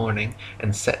rise in the morning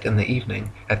and set in the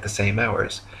evening at the same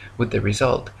hours, with the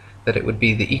result that it would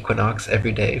be the equinox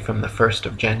every day from the 1st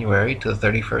of January to the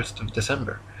 31st of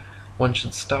December. One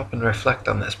should stop and reflect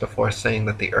on this before saying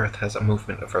that the Earth has a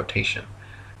movement of rotation.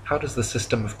 How does the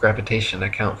system of gravitation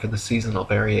account for the seasonal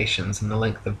variations in the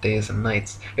length of days and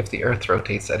nights if the Earth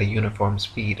rotates at a uniform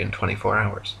speed in 24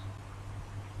 hours?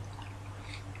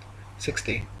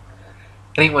 60.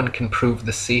 Anyone can prove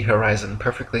the sea horizon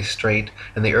perfectly straight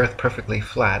and the Earth perfectly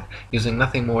flat using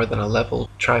nothing more than a level,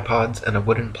 tripods, and a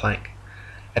wooden plank.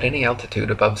 At any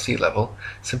altitude above sea level,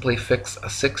 simply fix a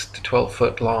 6 to 12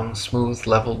 foot long smooth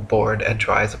leveled board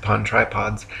edgewise upon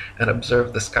tripods and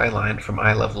observe the skyline from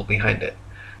eye level behind it.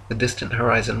 The distant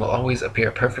horizon will always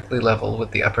appear perfectly level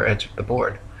with the upper edge of the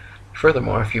board.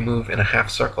 Furthermore, if you move in a half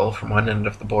circle from one end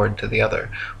of the board to the other,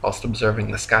 whilst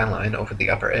observing the skyline over the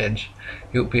upper edge,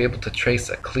 you will be able to trace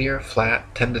a clear,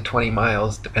 flat 10 to 20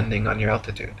 miles depending on your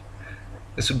altitude.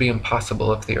 This would be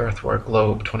impossible if the Earth were a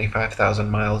globe 25,000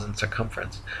 miles in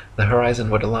circumference. The horizon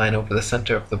would align over the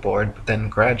center of the board, but then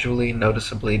gradually,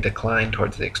 noticeably decline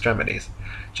towards the extremities.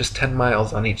 Just 10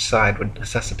 miles on each side would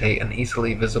necessitate an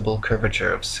easily visible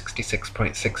curvature of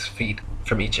 66.6 feet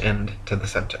from each end to the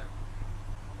center.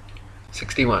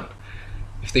 61.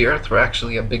 If the Earth were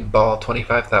actually a big ball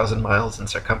 25,000 miles in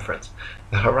circumference,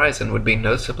 the horizon would be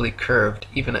noticeably curved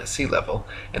even at sea level,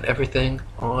 and everything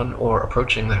on or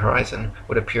approaching the horizon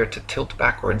would appear to tilt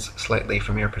backwards slightly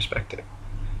from your perspective.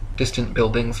 Distant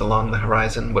buildings along the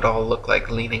horizon would all look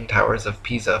like leaning towers of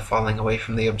Pisa falling away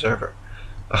from the observer.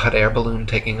 A hot air balloon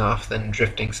taking off, then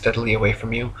drifting steadily away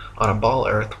from you on a ball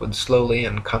Earth would slowly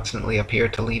and constantly appear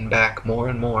to lean back more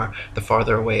and more the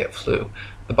farther away it flew,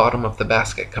 the bottom of the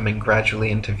basket coming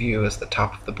gradually into view as the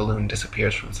top of the balloon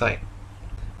disappears from sight.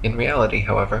 In reality,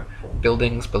 however,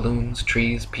 buildings, balloons,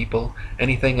 trees, people,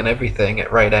 anything and everything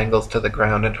at right angles to the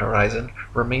ground and horizon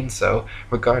remain so,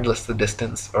 regardless the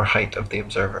distance or height of the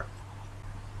observer.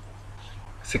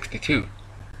 62.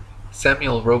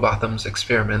 Samuel Rowbotham's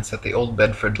experiments at the Old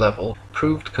Bedford level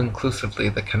proved conclusively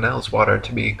the canal's water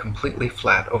to be completely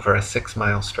flat over a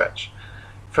 6-mile stretch.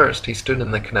 First, he stood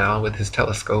in the canal with his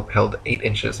telescope held 8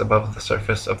 inches above the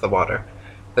surface of the water.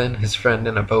 Then his friend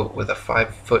in a boat with a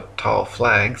 5-foot-tall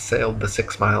flag sailed the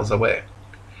 6 miles away.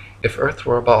 If Earth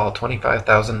were a ball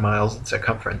 25,000 miles in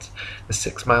circumference, the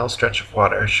 6-mile stretch of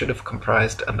water should have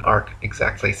comprised an arc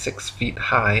exactly 6 feet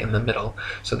high in the middle,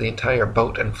 so the entire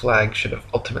boat and flag should have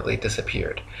ultimately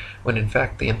disappeared, when in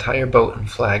fact the entire boat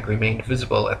and flag remained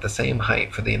visible at the same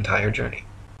height for the entire journey.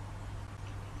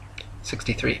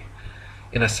 63.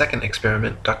 In a second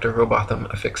experiment, Dr. Rowbotham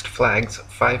affixed flags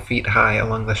 5 feet high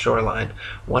along the shoreline,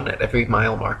 one at every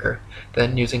mile marker,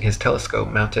 then using his telescope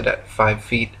mounted at 5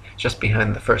 feet just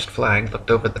behind the first flag,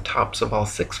 looked over the tops of all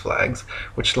 6 flags,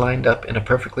 which lined up in a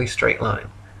perfectly straight line.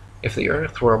 If the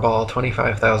Earth were a ball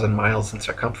 25,000 miles in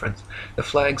circumference, the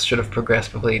flags should have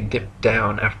progressively dipped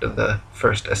down after the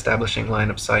first establishing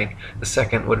line of sight. The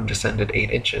second would have descended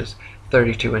 8 inches,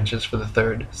 32 inches for the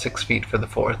third, 6 feet for the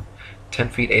fourth, 10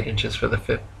 feet 8 inches for the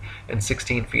fifth, and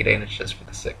 16 feet 8 inches for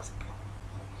the sixth.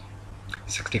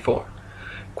 64.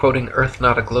 Quoting Earth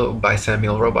Not a Globe by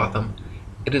Samuel Rowbotham,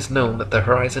 "It is known that the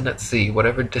horizon at sea,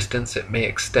 whatever distance it may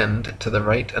extend to the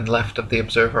right and left of the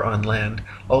observer on land,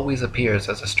 always appears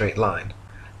as a straight line.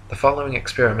 The following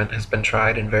experiment has been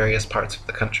tried in various parts of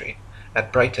the country.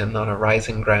 At Brighton, on a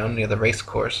rising ground near the race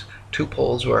course, 2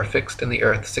 poles were affixed in the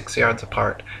earth 6 yards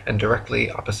apart and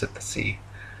directly opposite the sea.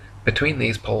 Between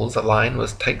these poles a line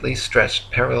was tightly stretched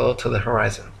parallel to the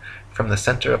horizon. From the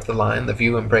center of the line the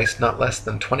view embraced not less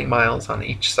than 20 miles on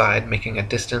each side, making a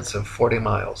distance of 40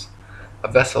 miles.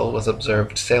 A vessel was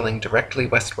observed sailing directly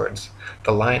westwards.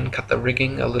 The line cut the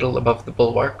rigging a little above the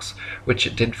bulwarks, which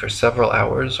it did for several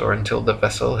hours, or until the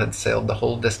vessel had sailed the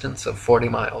whole distance of 40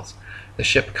 miles. The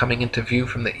ship coming into view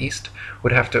from the east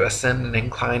would have to ascend an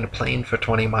inclined plane for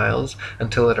 20 miles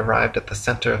until it arrived at the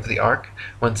center of the arc,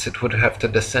 whence it would have to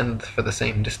descend for the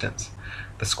same distance.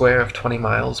 The square of 20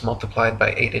 miles multiplied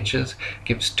by 8 inches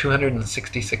gives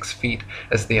 266 feet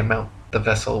as the amount the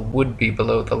vessel would be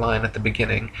below the line at the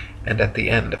beginning and at the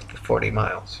end of the 40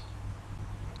 miles.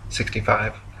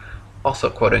 65. Also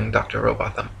quoting Dr.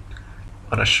 Rowbotham,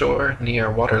 "On a shore near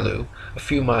Waterloo, a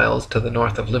few miles to the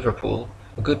north of Liverpool,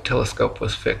 a good telescope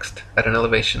was fixed at an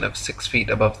elevation of 6 feet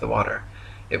above the water.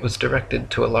 It was directed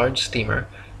to a large steamer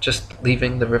just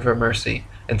leaving the River Mersey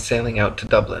and sailing out to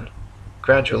Dublin.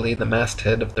 Gradually the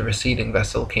masthead of the receding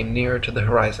vessel came nearer to the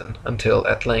horizon, until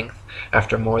at length,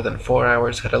 after more than 4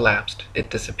 hours had elapsed, it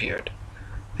disappeared.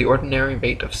 The ordinary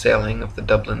rate of sailing of the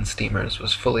Dublin steamers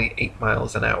was fully 8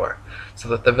 miles an hour, so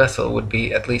that the vessel would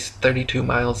be at least 32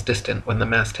 miles distant when the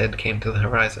masthead came to the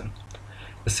horizon.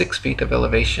 The 6 feet of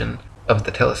elevation of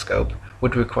the telescope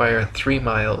would require 3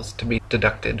 miles to be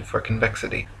deducted for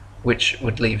convexity, which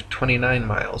would leave 29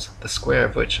 miles, the square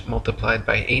of which, multiplied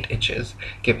by 8 inches,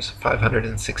 gives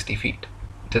 560 feet,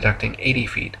 deducting 80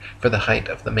 feet for the height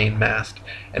of the main mast,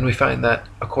 and we find that,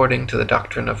 according to the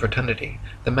doctrine of rotundity,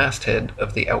 the masthead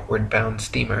of the outward-bound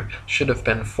steamer should have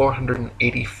been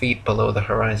 480 feet below the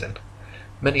horizon.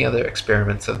 Many other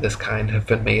experiments of this kind have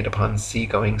been made upon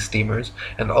sea-going steamers,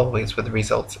 and always with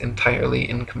results entirely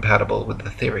incompatible with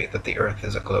the theory that the earth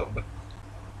is a globe."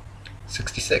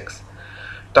 66.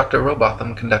 Dr.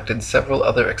 Rowbotham conducted several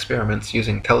other experiments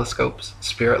using telescopes,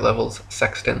 spirit levels,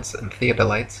 sextants, and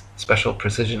theodolites, special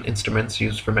precision instruments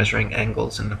used for measuring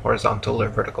angles in horizontal or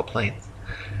vertical planes.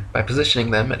 By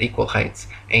positioning them at equal heights,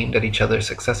 aimed at each other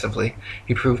successively,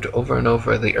 he proved over and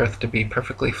over the earth to be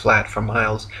perfectly flat for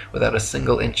miles without a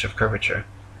single inch of curvature.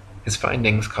 His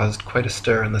findings caused quite a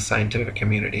stir in the scientific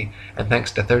community, and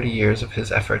thanks to 30 years of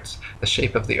his efforts, the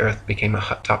shape of the Earth became a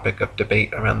hot topic of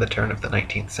debate around the turn of the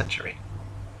 19th century.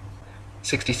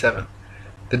 67.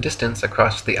 The distance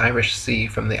across the Irish Sea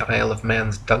from the Isle of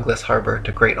Man's Douglas Harbour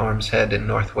to Great Orme's Head in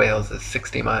North Wales is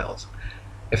 60 miles.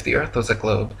 If the Earth was a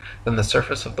globe, then the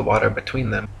surface of the water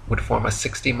between them would form a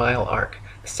 60-mile arc,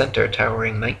 the center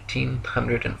towering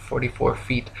 1,944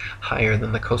 feet higher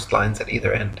than the coastlines at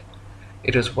either end.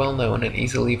 It is well known and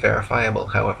easily verifiable,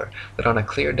 however, that on a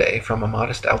clear day from a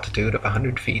modest altitude of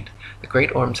 100 feet, the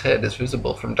Great Orme's Head is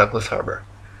visible from Douglas Harbor.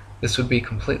 This would be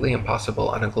completely impossible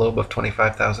on a globe of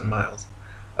 25,000 miles.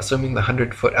 Assuming the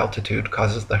 100-foot altitude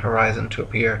causes the horizon to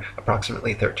appear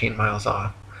approximately 13 miles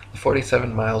off, the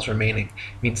 47 miles remaining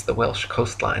means the Welsh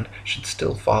coastline should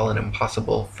still fall an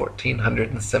impossible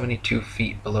 1,472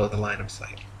 feet below the line of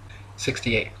sight.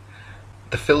 68.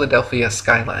 The Philadelphia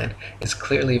skyline is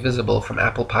clearly visible from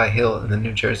Apple Pie Hill in the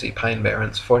New Jersey Pine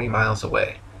Barrens 40 miles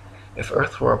away. If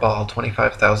Earth were a ball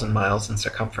 25,000 miles in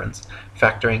circumference,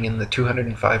 factoring in the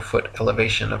 205-foot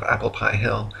elevation of Apple Pie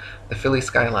Hill, the Philly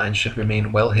skyline should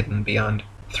remain well hidden beyond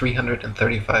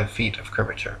 335 feet of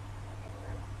curvature.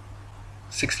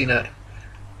 69.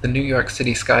 The New York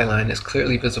City skyline is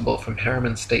clearly visible from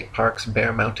Harriman State Park's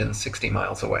Bear Mountain 60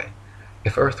 miles away.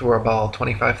 If Earth were a ball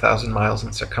 25,000 miles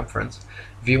in circumference,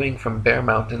 viewing from Bear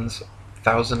Mountain's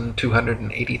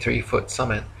 1,283-foot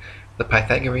summit, the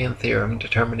Pythagorean theorem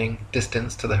determining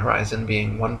distance to the horizon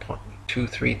being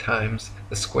 1.23 times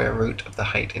the square root of the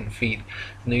height in feet,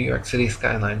 the New York City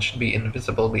skyline should be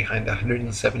invisible behind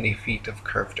 170 feet of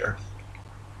curved Earth.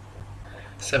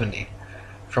 70.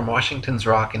 From Washington's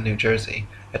Rock in New Jersey,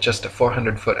 at just a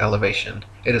 400-foot elevation,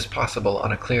 it is possible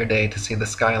on a clear day to see the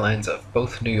skylines of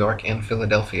both New York and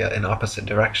Philadelphia in opposite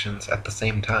directions at the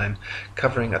same time,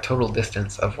 covering a total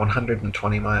distance of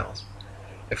 120 miles.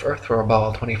 If Earth were a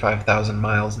ball 25,000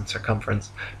 miles in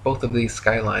circumference, both of these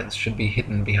skylines should be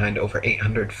hidden behind over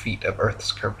 800 feet of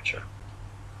Earth's curvature.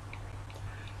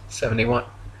 71.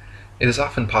 It is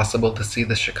often possible to see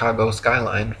the Chicago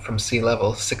skyline from sea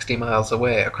level 60 miles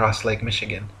away across Lake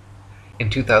Michigan. In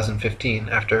 2015,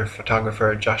 after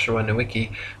photographer Joshua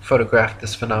Nowicki photographed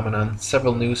this phenomenon,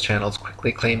 several news channels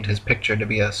quickly claimed his picture to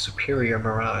be a superior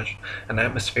mirage, an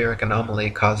atmospheric anomaly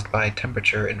caused by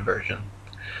temperature inversion.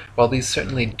 While these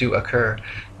certainly do occur,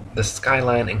 the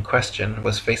skyline in question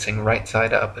was facing right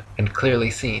side up and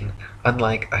clearly seen,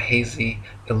 unlike a hazy,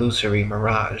 illusory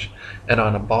mirage, and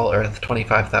on a ball Earth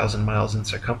 25,000 miles in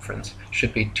circumference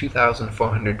should be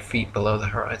 2,400 feet below the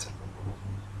horizon.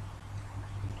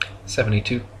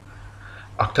 72.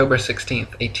 October 16,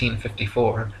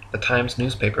 1854, the Times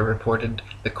newspaper reported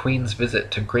the Queen's visit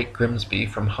to Great Grimsby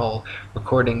from Hull,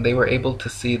 recording they were able to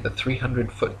see the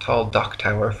 300-foot-tall dock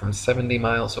tower from 70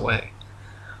 miles away.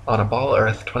 On a ball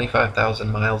Earth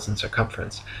 25,000 miles in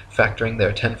circumference, factoring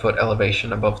their 10-foot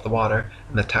elevation above the water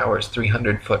and the tower's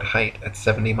 300-foot height at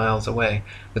 70 miles away,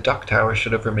 the dock tower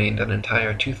should have remained an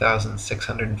entire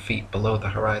 2,600 feet below the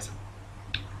horizon.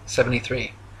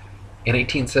 73. In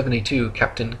 1872,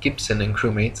 Captain Gibson and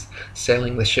crewmates,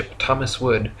 sailing the ship Thomas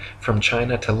Wood from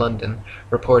China to London,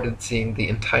 reported seeing the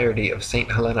entirety of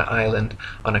St. Helena Island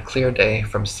on a clear day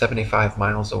from 75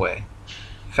 miles away.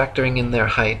 Factoring in their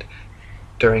height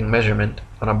during measurement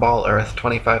on a ball Earth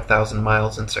 25,000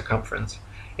 miles in circumference,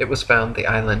 it was found the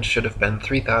island should have been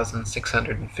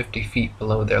 3,650 feet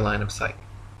below their line of sight.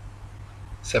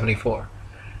 74.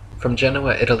 From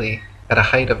Genoa, Italy, at a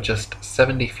height of just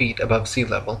 70 feet above sea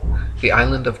level, the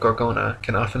island of Gorgona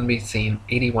can often be seen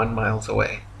 81 miles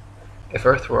away. If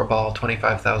Earth were a ball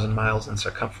 25,000 miles in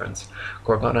circumference,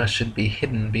 Gorgona should be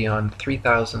hidden beyond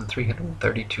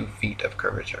 3,332 feet of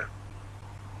curvature.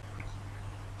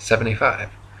 75.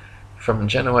 From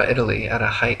Genoa, Italy, at a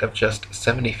height of just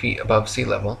 70 feet above sea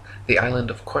level, the island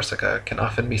of Corsica can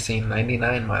often be seen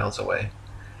 99 miles away.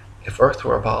 If Earth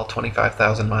were a ball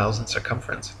 25,000 miles in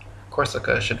circumference,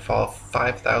 Corsica should fall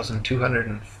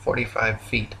 5,245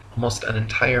 feet, almost an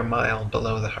entire mile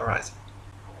below the horizon.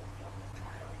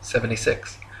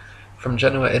 76. From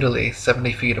Genoa, Italy,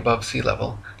 70 feet above sea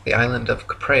level, the island of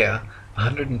Caprea,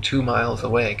 102 miles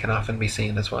away, can often be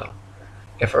seen as well.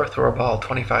 If Earth were a ball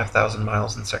 25,000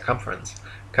 miles in circumference,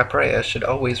 Caprea should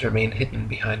always remain hidden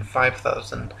behind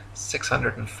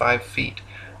 5,605 feet,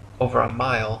 over a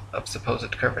mile of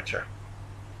supposed curvature.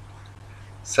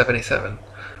 77.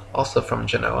 Also from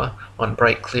Genoa, on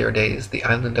bright clear days, the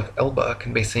island of Elba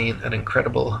can be seen an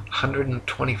incredible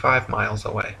 125 miles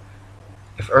away.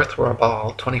 If Earth were a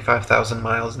ball 25,000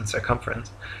 miles in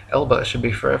circumference, Elba should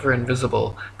be forever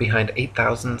invisible behind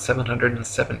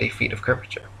 8,770 feet of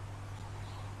curvature.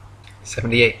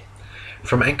 78.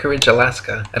 From Anchorage,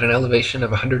 Alaska, at an elevation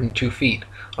of 102 feet,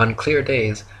 on clear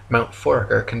days, Mount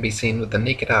Foraker can be seen with the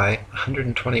naked eye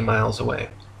 120 miles away.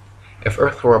 If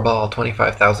Earth were a ball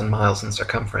 25,000 miles in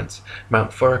circumference,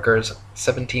 Mount Foraker's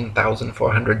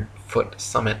 17,400-foot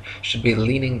summit should be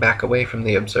leaning back away from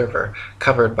the observer,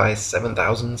 covered by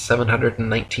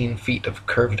 7,719 feet of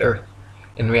curved earth.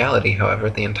 In reality,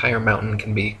 however, the entire mountain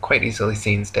can be quite easily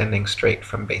seen standing straight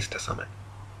from base to summit.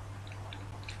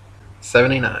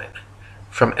 79.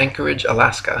 From Anchorage,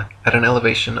 Alaska, at an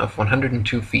elevation of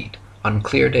 102 feet, on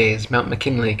clear days Mount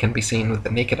McKinley can be seen with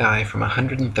the naked eye from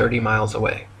 130 miles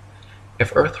away.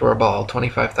 If Earth were a ball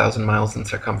 25,000 miles in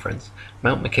circumference,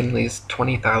 Mount McKinley's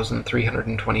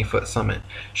 20,320-foot summit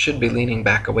should be leaning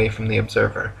back away from the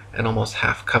observer and almost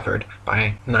half covered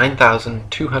by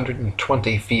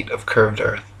 9,220 feet of curved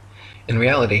earth. In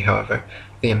reality, however,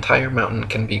 the entire mountain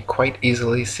can be quite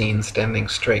easily seen standing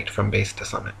straight from base to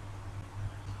summit.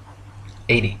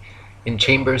 80. In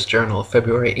Chambers' Journal,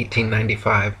 February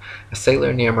 1895, a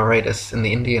sailor near Mauritius in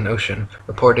the Indian Ocean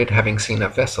reported having seen a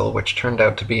vessel which turned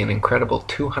out to be an incredible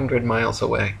 200 miles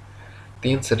away.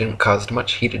 The incident caused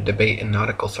much heated debate in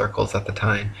nautical circles at the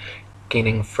time,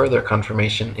 gaining further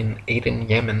confirmation in Aden,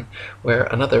 Yemen, where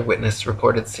another witness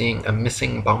reported seeing a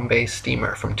missing Bombay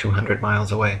steamer from 200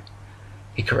 miles away.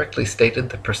 He correctly stated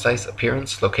the precise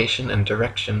appearance, location, and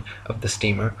direction of the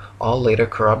steamer, all later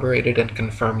corroborated and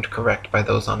confirmed correct by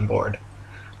those on board.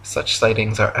 Such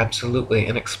sightings are absolutely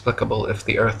inexplicable if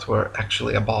the Earth were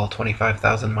actually a ball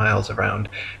 25,000 miles around,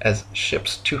 as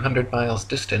ships 200 miles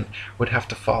distant would have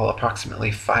to fall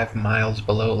approximately 5 miles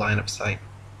below line of sight.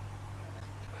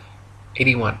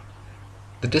 81.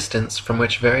 The distance from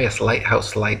which various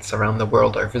lighthouse lights around the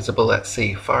world are visible at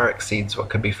sea far exceeds what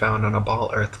could be found on a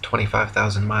ball Earth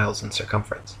 25,000 miles in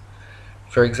circumference.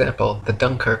 For example, the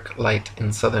Dunkirk light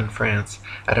in southern France,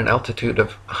 at an altitude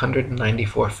of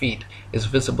 194 feet, is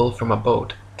visible from a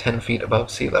boat 10 feet above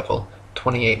sea level,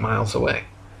 28 miles away.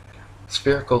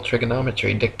 Spherical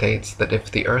trigonometry dictates that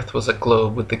if the Earth was a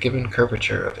globe with the given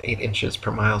curvature of 8 inches per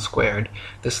mile squared,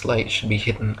 this light should be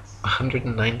hidden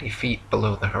 190 feet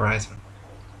below the horizon.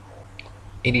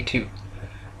 82.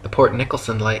 The Port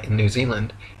Nicholson light in New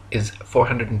Zealand is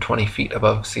 420 feet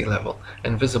above sea level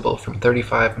and visible from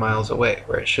 35 miles away,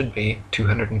 where it should be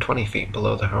 220 feet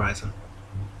below the horizon.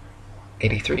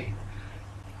 83.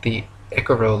 The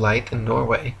Icaro light in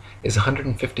Norway is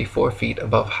 154 feet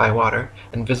above high water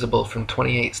and visible from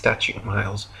 28 statute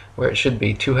miles, where it should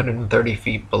be 230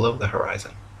 feet below the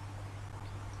horizon.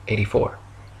 84.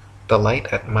 The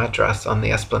light at Madras on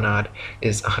the Esplanade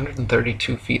is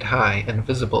 132 feet high and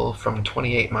visible from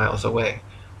 28 miles away,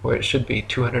 where it should be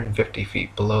 250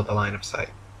 feet below the line of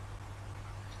sight.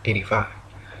 85.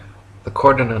 The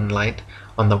Cordonan light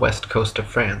on the west coast of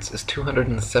France is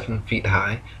 207 feet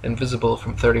high and visible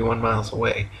from 31 miles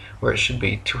away, where it should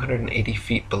be 280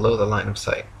 feet below the line of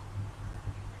sight.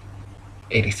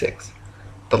 86.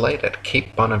 The light at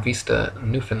Cape Bonavista,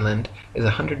 Newfoundland, is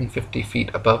 150 feet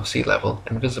above sea level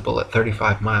and visible at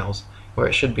 35 miles, where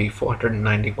it should be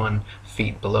 491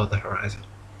 feet below the horizon.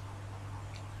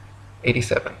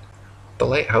 87. The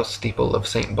lighthouse steeple of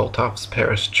St. Botolph's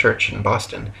Parish Church in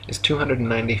Boston is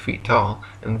 290 feet tall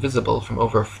and visible from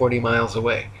over 40 miles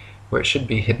away, where it should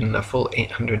be hidden a full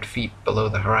 800 feet below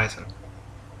the horizon.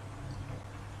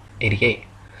 88.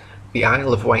 The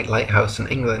Isle of Wight Lighthouse in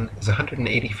England is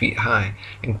 180 feet high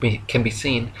and can be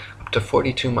seen up to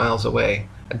 42 miles away,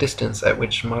 a distance at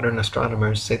which modern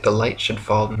astronomers say the light should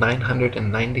fall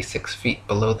 996 feet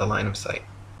below the line of sight.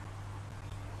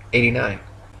 89.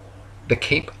 The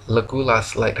Cape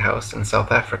Legolas Lighthouse in South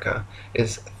Africa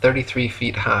is 33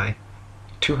 feet high,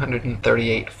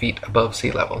 238 feet above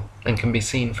sea level, and can be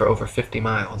seen for over 50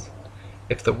 miles.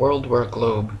 If the world were a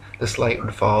globe, this light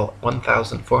would fall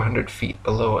 1,400 feet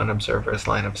below an observer's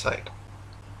line of sight.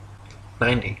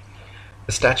 90.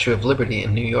 The Statue of Liberty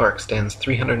in New York stands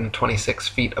 326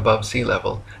 feet above sea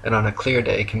level, and on a clear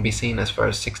day can be seen as far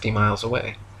as 60 miles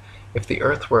away. If the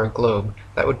Earth were a globe,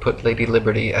 that would put Lady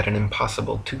Liberty at an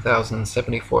impossible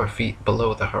 2,074 feet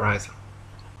below the horizon.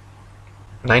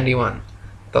 91.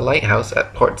 The lighthouse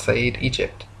at Port Said,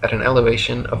 Egypt, at an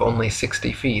elevation of only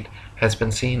 60 feet, has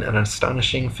been seen an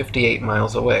astonishing 58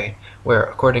 miles away, where,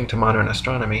 according to modern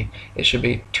astronomy, it should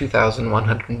be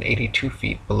 2,182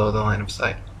 feet below the line of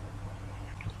sight.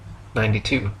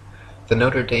 92. The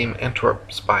Notre Dame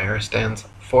Antwerp spire stands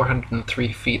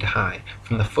 403 feet high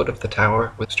from the foot of the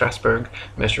tower, with Strasbourg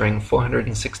measuring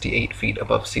 468 feet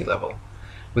above sea level.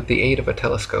 With the aid of a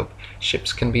telescope,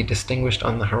 ships can be distinguished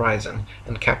on the horizon,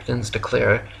 and captains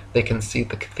declare they can see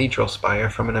the cathedral spire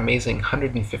from an amazing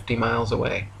 150 miles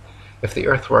away. If the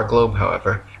Earth were a globe,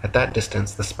 however, at that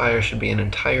distance the spire should be an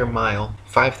entire mile,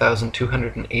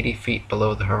 5,280 feet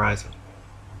below the horizon.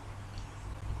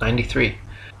 93.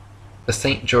 The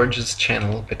St. George's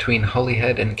Channel between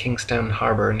Holyhead and Kingstown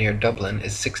Harbour near Dublin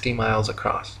is 60 miles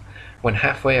across. When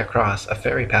halfway across, a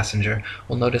ferry passenger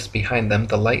will notice behind them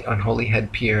the light on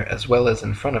Holyhead Pier as well as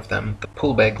in front of them the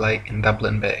Poolbeg light in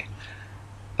Dublin Bay.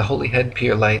 The Holyhead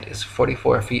Pier light is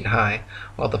 44 feet high,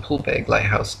 while the Poolbeg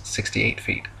lighthouse 68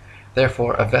 feet.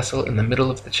 Therefore, a vessel in the middle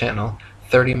of the channel,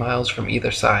 30 miles from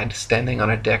either side, standing on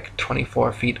a deck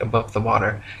 24 feet above the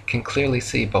water, can clearly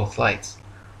see both lights.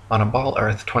 On a ball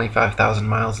Earth 25,000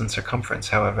 miles in circumference,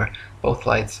 however, both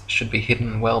lights should be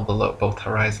hidden well below both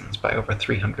horizons by over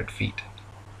 300 feet.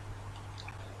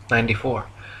 94.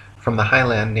 From the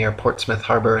highland near Portsmouth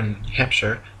Harbour in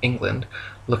Hampshire, England,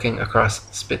 looking across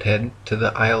Spithead to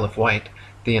the Isle of Wight,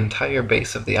 the entire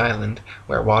base of the island,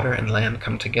 where water and land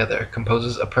come together,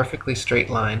 composes a perfectly straight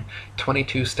line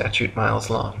 22 statute miles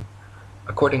long.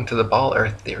 According to the ball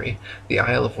Earth theory, the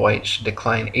Isle of Wight should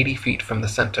decline 80 feet from the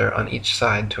center on each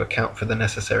side to account for the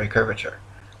necessary curvature.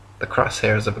 The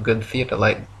crosshairs of a good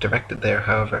theodolite directed there,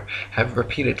 however, have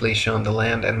repeatedly shown the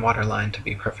land and water line to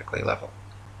be perfectly level.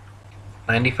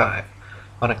 95.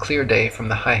 On a clear day from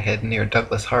the High Head near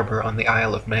Douglas Harbour on the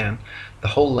Isle of Man, the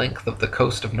whole length of the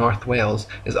coast of North Wales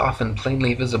is often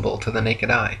plainly visible to the naked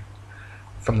eye.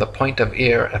 From the Point of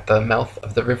Ayr at the mouth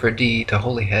of the River Dee to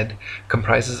Holyhead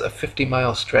comprises a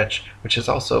 50-mile stretch which has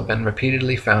also been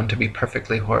repeatedly found to be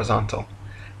perfectly horizontal.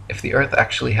 If the Earth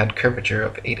actually had curvature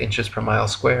of 8 inches per mile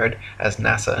squared, as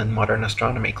NASA and modern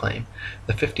astronomy claim,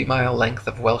 the 50-mile length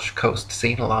of Welsh coast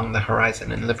seen along the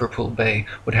horizon in Liverpool Bay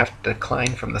would have to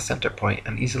decline from the center point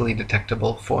an easily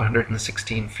detectable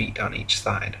 416 feet on each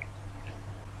side.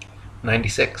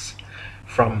 96.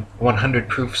 From 100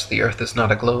 Proofs the Earth is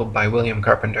Not a Globe by William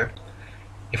Carpenter.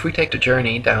 If we take a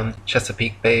journey down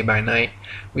Chesapeake Bay by night,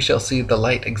 we shall see the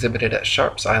light exhibited at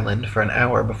Sharp's Island for an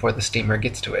hour before the steamer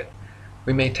gets to it.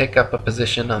 We may take up a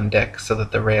position on deck so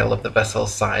that the rail of the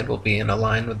vessel's side will be in a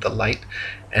line with the light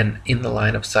and in the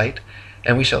line of sight,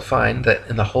 and we shall find that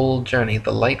in the whole journey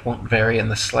the light won't vary in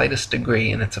the slightest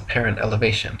degree in its apparent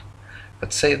elevation.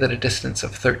 But say that a distance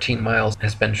of 13 miles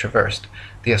has been traversed,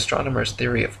 the astronomer's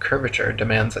theory of curvature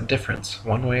demands a difference,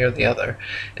 one way or the other,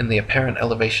 in the apparent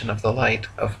elevation of the light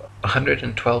of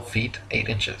 112 feet 8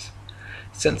 inches.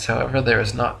 Since, however, there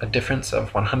is not a difference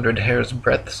of 100 hair's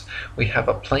breadths, we have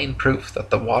a plain proof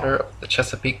that the water of the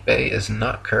Chesapeake Bay is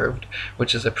not curved,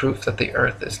 which is a proof that the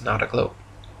Earth is not a globe.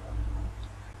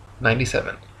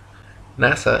 97.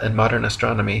 NASA and modern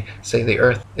astronomy say the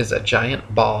Earth is a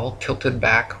giant ball tilted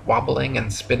back, wobbling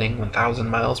and spinning 1,000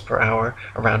 miles per hour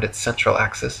around its central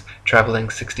axis, traveling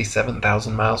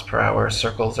 67,000 miles per hour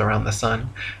circles around the Sun,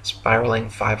 spiraling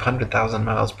 500,000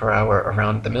 miles per hour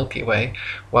around the Milky Way,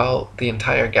 while the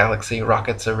entire galaxy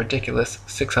rockets a ridiculous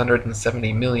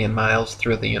 670 million miles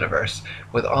through the universe,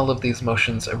 with all of these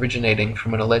motions originating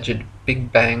from an alleged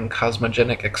Big Bang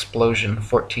cosmogenic explosion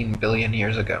 14 billion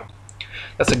years ago.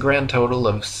 That's a grand total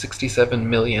of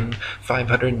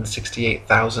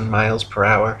 67,568,000 miles per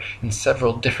hour in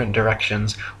several different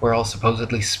directions we're all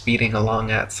supposedly speeding along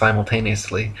at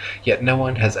simultaneously, yet no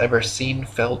one has ever seen,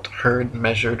 felt, heard,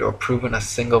 measured, or proven a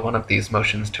single one of these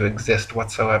motions to exist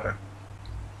whatsoever.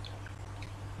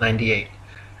 98.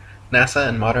 NASA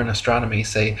and modern astronomy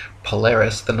say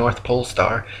Polaris, the North Pole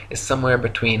star, is somewhere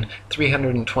between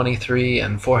 323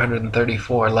 and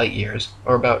 434 light-years,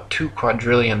 or about 2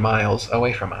 quadrillion miles,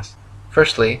 away from us.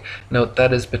 Firstly, note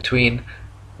that is between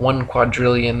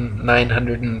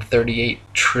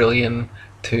 1,938,000,000,000,000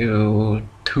 to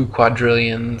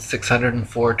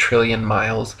 2,604,000,000,000,000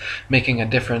 miles, making a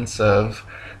difference of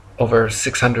over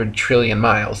 600 trillion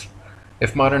miles.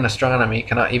 If modern astronomy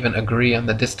cannot even agree on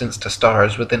the distance to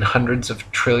stars within hundreds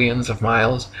of trillions of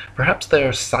miles, perhaps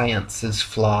their science is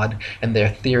flawed and their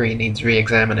theory needs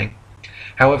re-examining.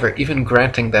 However, even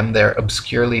granting them their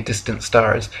obscurely distant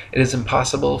stars, it is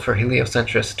impossible for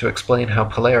heliocentrists to explain how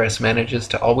Polaris manages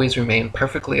to always remain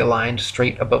perfectly aligned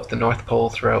straight above the North Pole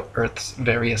throughout Earth's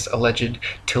various alleged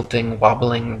tilting,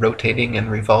 wobbling, rotating, and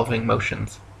revolving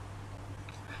motions.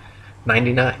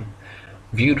 99.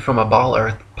 Viewed from a ball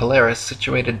Earth, Polaris,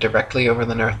 situated directly over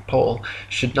the North Pole,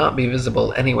 should not be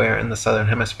visible anywhere in the southern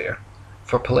hemisphere.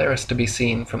 For Polaris to be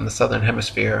seen from the southern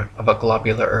hemisphere of a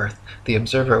globular Earth, the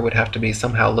observer would have to be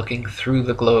somehow looking through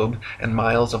the globe, and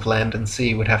miles of land and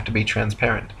sea would have to be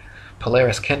transparent.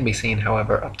 Polaris can be seen,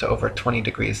 however, up to over 20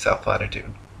 degrees south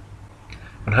latitude.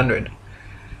 100.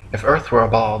 If Earth were a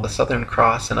ball, the Southern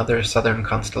Cross and other southern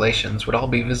constellations would all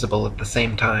be visible at the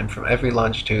same time from every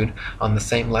longitude on the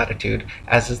same latitude,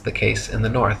 as is the case in the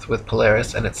north with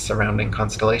Polaris and its surrounding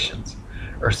constellations.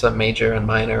 Ursa Major and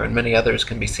Minor and many others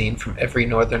can be seen from every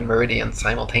northern meridian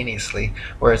simultaneously,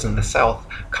 whereas in the south,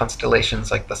 constellations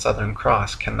like the Southern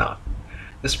Cross cannot.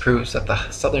 This proves that the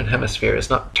southern hemisphere is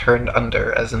not turned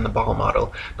under as in the ball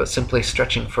model, but simply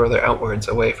stretching further outwards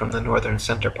away from the northern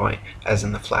center point as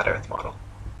in the flat Earth model.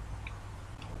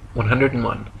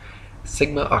 101.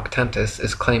 Sigma Octantis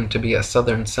is claimed to be a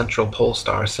southern central pole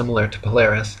star similar to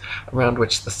Polaris, around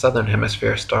which the southern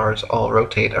hemisphere stars all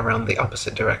rotate around the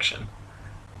opposite direction.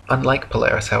 Unlike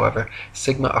Polaris, however,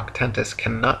 Sigma Octantis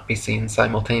cannot be seen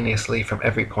simultaneously from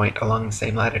every point along the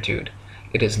same latitude.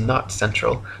 It is not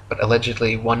central, but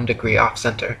allegedly 1 degree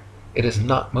off-center. It is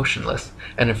not motionless,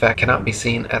 and in fact cannot be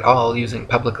seen at all using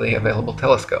publicly available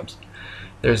telescopes.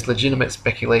 There is legitimate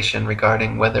speculation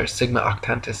regarding whether Sigma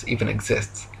Octantis even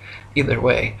exists. Either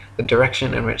way, the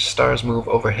direction in which stars move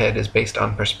overhead is based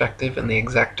on perspective and the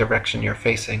exact direction you're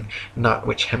facing, not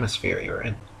which hemisphere you're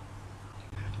in.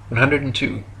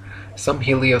 102. Some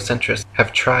heliocentrists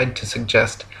have tried to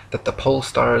suggest that the pole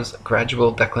star's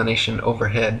gradual declination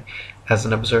overhead as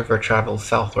an observer travels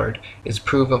southward is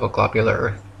proof of a globular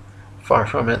Earth. Far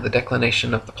from it, the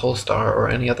declination of the pole star or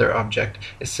any other object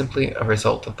is simply a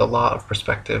result of the law of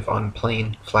perspective on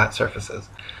plane, flat surfaces.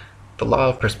 The law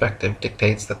of perspective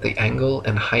dictates that the angle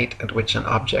and height at which an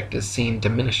object is seen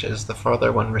diminishes the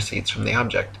farther one recedes from the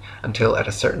object, until at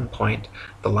a certain point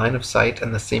the line of sight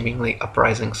and the seemingly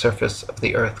uprising surface of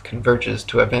the Earth converges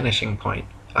to a vanishing point,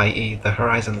 i.e. the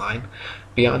horizon line,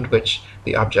 beyond which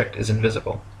the object is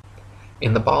invisible.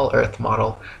 In the ball Earth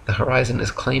model, the horizon is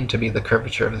claimed to be the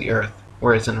curvature of the Earth,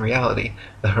 whereas in reality,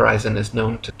 the horizon is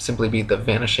known to simply be the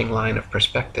vanishing line of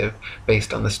perspective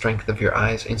based on the strength of your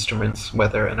eye's instruments,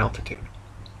 weather, and altitude.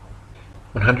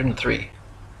 103.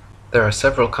 There are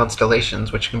several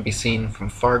constellations which can be seen from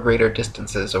far greater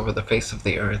distances over the face of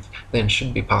the Earth than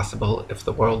should be possible if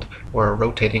the world were a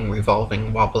rotating,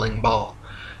 revolving, wobbling ball.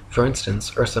 For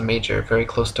instance, Ursa Major, very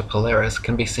close to Polaris,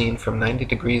 can be seen from 90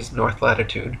 degrees north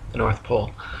latitude, the North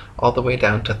Pole, all the way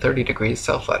down to 30 degrees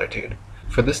south latitude.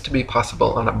 For this to be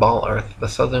possible on a ball Earth, the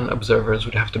southern observers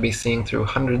would have to be seeing through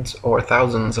hundreds or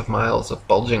thousands of miles of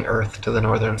bulging Earth to the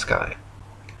northern sky.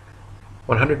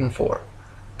 104.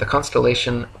 The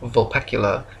constellation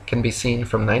Vulpecula can be seen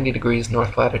from 90 degrees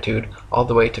north latitude all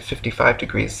the way to 55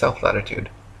 degrees south latitude.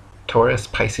 Taurus,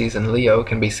 Pisces, and Leo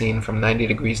can be seen from 90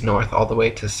 degrees north all the way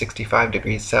to 65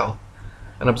 degrees south.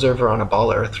 An observer on a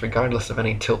ball Earth, regardless of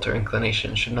any tilt or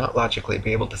inclination, should not logically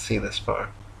be able to see this far.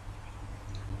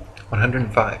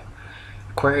 105.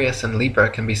 Aquarius and Libra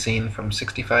can be seen from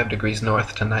 65 degrees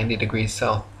north to 90 degrees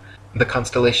south. The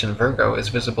constellation Virgo is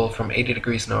visible from 80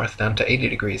 degrees north down to 80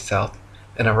 degrees south,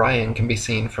 and Orion can be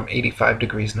seen from 85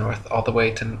 degrees north all the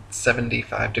way to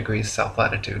 75 degrees south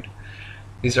latitude.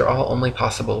 These are all only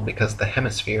possible because the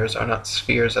hemispheres are not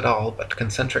spheres at all, but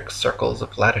concentric circles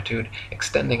of latitude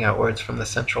extending outwards from the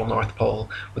central North Pole,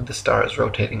 with the stars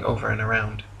rotating over and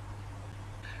around.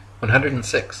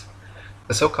 106.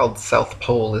 The so-called South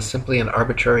Pole is simply an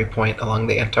arbitrary point along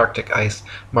the Antarctic ice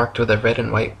marked with a red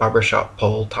and white barbershop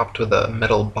pole topped with a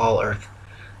metal ball Earth.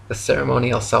 The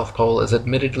ceremonial South Pole is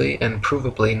admittedly and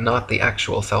provably not the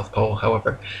actual South Pole,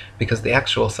 however, because the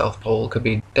actual South Pole could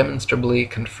be demonstrably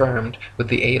confirmed with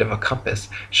the aid of a compass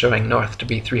showing north to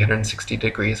be 360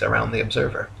 degrees around the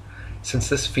observer. Since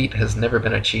this feat has never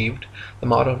been achieved, the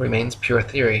model remains pure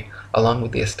theory, along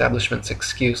with the establishment's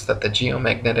excuse that the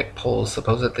geomagnetic poles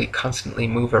supposedly constantly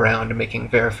move around, making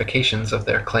verifications of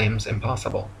their claims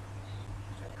impossible.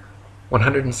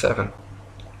 107.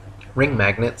 Ring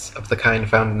magnets, of the kind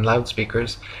found in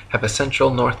loudspeakers, have a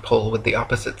central North Pole with the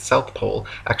opposite South Pole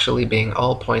actually being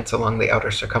all points along the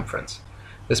outer circumference.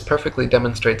 This perfectly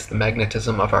demonstrates the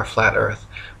magnetism of our flat Earth,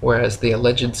 whereas the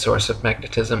alleged source of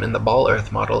magnetism in the ball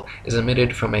Earth model is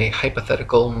emitted from a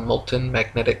hypothetical molten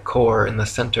magnetic core in the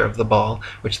center of the ball,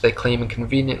 which they claim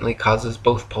conveniently causes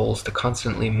both poles to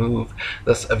constantly move,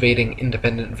 thus evading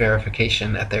independent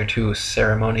verification at their two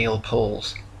ceremonial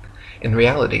poles. In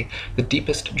reality, the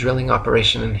deepest drilling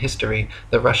operation in history,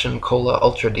 the Russian Kola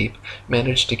Ultradeep,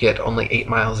 managed to get only 8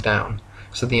 miles down.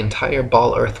 So the entire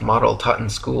ball Earth model taught in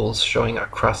schools showing a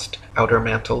crust, outer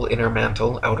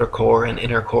mantle, outer core, and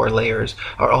inner core layers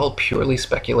are all purely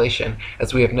speculation,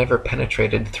 as we have never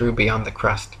penetrated through beyond the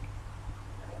crust.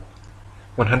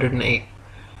 108.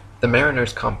 The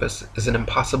mariner's compass is an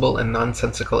impossible and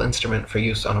nonsensical instrument for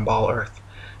use on a ball Earth.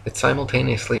 It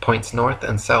simultaneously points north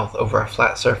and south over a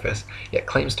flat surface, yet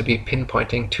claims to be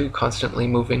pinpointing two constantly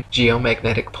moving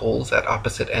geomagnetic poles at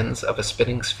opposite ends of a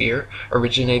spinning sphere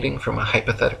originating from a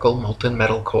hypothetical molten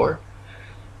metal core?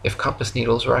 If compass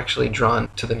needles were actually drawn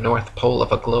to the north pole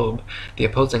of a globe, the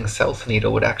opposing south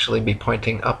needle would actually be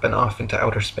pointing up and off into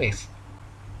outer space.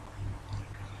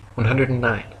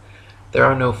 109. There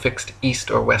are no fixed east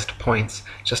or west points,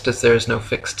 just as there is no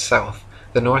fixed south.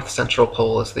 The north central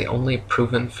pole is the only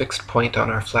proven fixed point on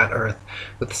our flat Earth,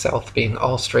 with south being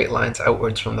all straight lines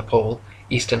outwards from the pole,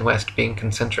 east and west being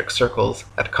concentric circles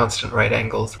at constant right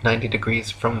angles 90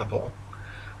 degrees from the pole.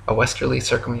 A westerly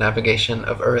circumnavigation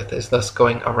of Earth is thus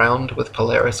going around with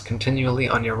Polaris continually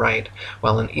on your right,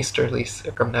 while an easterly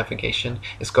circumnavigation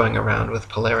is going around with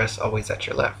Polaris always at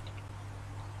your left.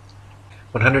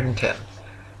 110.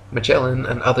 Magellan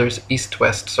and others'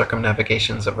 east-west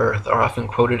circumnavigations of Earth are often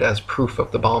quoted as proof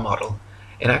of the Ball model.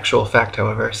 In actual fact,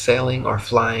 however, sailing or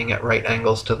flying at right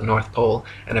angles to the North Pole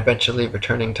and eventually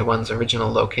returning to one's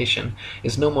original location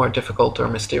is no more difficult or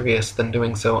mysterious than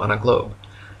doing so on a globe.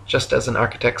 Just as an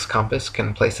architect's compass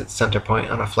can place its center point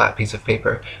on a flat piece of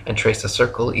paper and trace a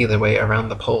circle either way around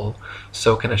the pole,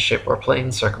 so can a ship or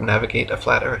plane circumnavigate a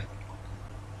flat Earth.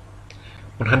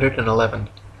 111.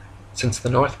 Since the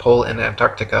North Pole and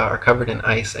Antarctica are covered in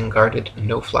ice and guarded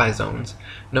no-fly zones,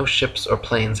 no ships or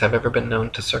planes have ever been known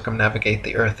to circumnavigate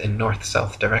the Earth in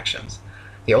north-south directions.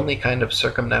 The only kind of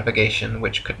circumnavigation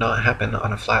which could not happen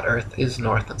on a flat Earth is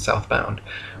north and southbound,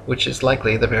 which is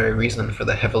likely the very reason for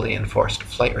the heavily enforced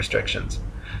flight restrictions.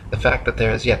 The fact that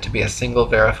there is yet to be a single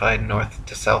verified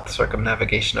north-to-south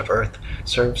circumnavigation of Earth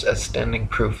serves as standing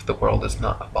proof the world is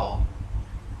not a ball.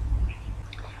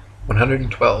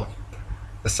 112.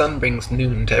 The sun brings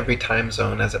noon to every time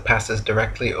zone as it passes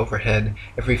directly overhead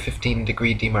every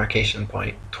 15-degree demarcation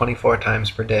point, 24 times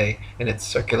per day, in its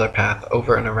circular path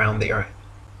over and around the Earth.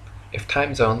 If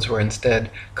time zones were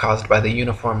instead caused by the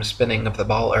uniform spinning of the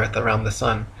ball Earth around the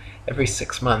sun, every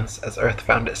 6 months, as Earth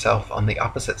found itself on the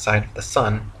opposite side of the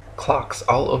sun, clocks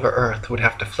all over Earth would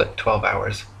have to flip 12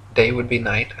 hours. Day would be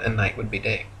night, and night would be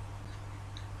day.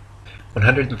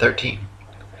 113.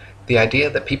 The idea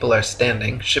that people are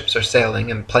standing, ships are sailing,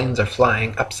 and planes are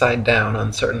flying upside down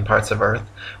on certain parts of Earth,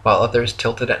 while others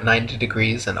tilted at 90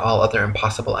 degrees and all other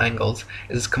impossible angles,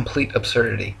 is complete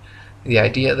absurdity. The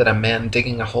idea that a man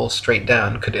digging a hole straight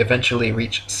down could eventually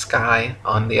reach sky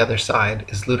on the other side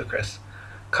is ludicrous.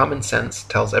 Common sense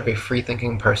tells every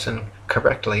free-thinking person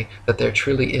correctly that there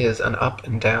truly is an up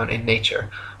and down in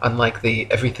nature, unlike the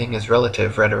everything is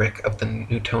relative rhetoric of the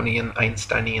Newtonian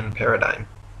Einsteinian paradigm.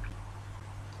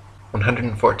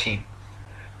 114.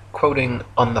 Quoting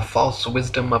On the False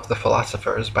Wisdom of the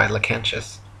Philosophers by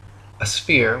Lactantius, a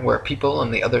sphere where people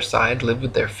on the other side live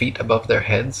with their feet above their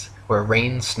heads, where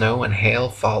rain, snow, and hail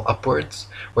fall upwards,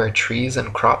 where trees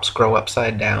and crops grow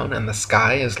upside down, and the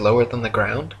sky is lower than the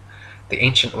ground, the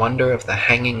ancient wonder of the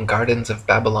hanging gardens of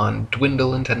Babylon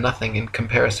dwindle into nothing in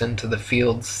comparison to the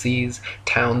fields, seas,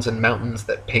 towns, and mountains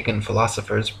that pagan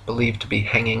philosophers believe to be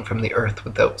hanging from the earth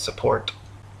without support.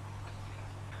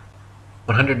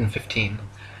 115.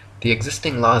 The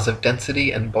existing laws of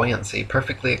density and buoyancy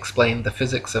perfectly explained the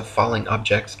physics of falling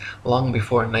objects long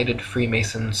before knighted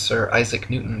Freemason Sir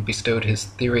Isaac Newton bestowed his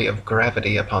theory of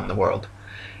gravity upon the world.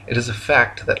 It is a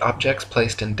fact that objects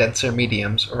placed in denser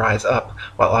mediums rise up,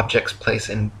 while objects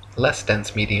placed in less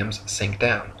dense mediums sink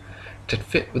down. To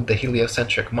fit with the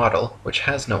heliocentric model, which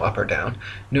has no up or down,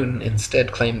 Newton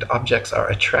instead claimed objects are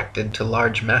attracted to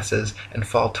large masses and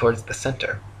fall towards the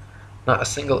center. Not a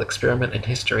single experiment in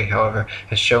history, however,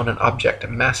 has shown an object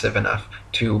massive enough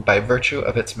to, by virtue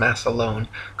of its mass alone,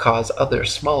 cause other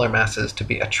smaller masses to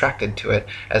be attracted to it,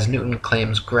 as Newton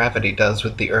claims gravity does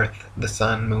with the Earth, the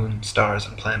Sun, Moon, stars,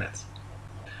 and planets.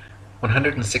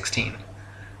 116.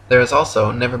 There has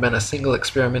also never been a single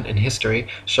experiment in history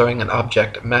showing an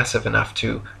object massive enough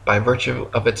to, by virtue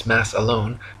of its mass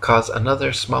alone, cause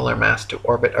another smaller mass to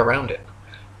orbit around it.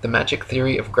 The magic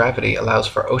theory of gravity allows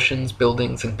for oceans,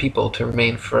 buildings, and people to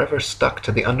remain forever stuck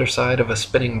to the underside of a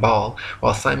spinning ball,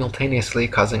 while simultaneously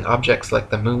causing objects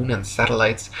like the moon and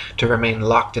satellites to remain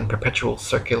locked in perpetual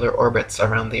circular orbits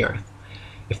around the Earth.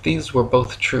 If these were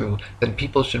both true, then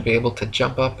people should be able to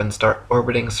jump up and start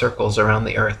orbiting circles around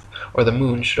the Earth, or the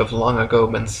moon should have long ago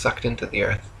been sucked into the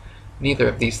Earth. Neither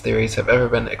of these theories have ever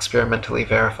been experimentally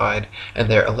verified, and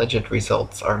their alleged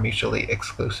results are mutually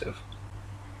exclusive.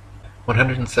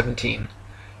 117.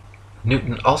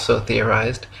 Newton also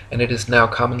theorized, and it is now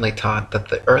commonly taught, that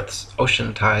the Earth's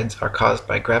ocean tides are caused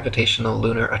by gravitational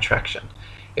lunar attraction.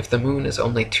 If the moon is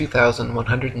only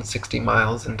 2,160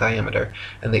 miles in diameter,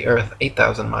 and the Earth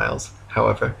 8,000 miles,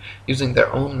 However, using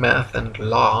their own math and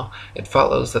law, it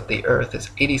follows that the Earth is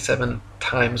 87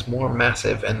 times more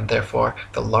massive, and therefore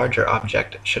the larger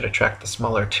object should attract the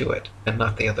smaller to it, and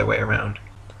not the other way around.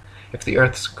 If the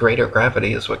Earth's greater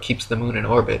gravity is what keeps the Moon in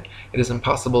orbit, it is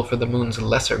impossible for the Moon's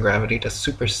lesser gravity to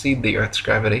supersede the Earth's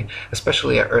gravity,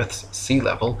 especially at Earth's sea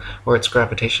level, where its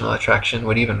gravitational attraction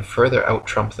would even further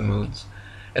out-trump the Moon's.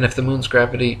 And if the Moon's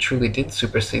gravity truly did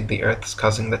supersede the Earth's,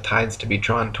 causing the tides to be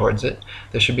drawn towards it,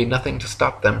 there should be nothing to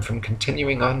stop them from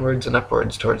continuing onwards and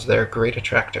upwards towards their great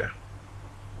attractor.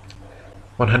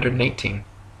 118.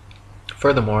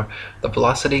 Furthermore, the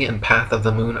velocity and path of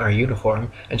the Moon are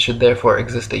uniform, and should therefore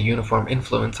exist a uniform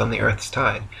influence on the Earth's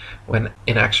tide, when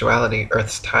in actuality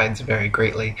Earth's tides vary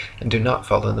greatly and do not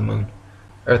follow the Moon.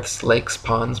 Earth's lakes,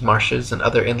 ponds, marshes, and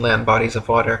other inland bodies of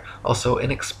water also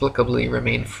inexplicably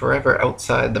remain forever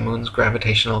outside the Moon's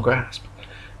gravitational grasp.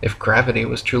 If gravity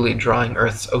was truly drawing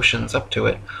Earth's oceans up to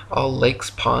it, all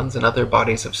lakes, ponds, and other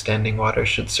bodies of standing water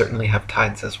should certainly have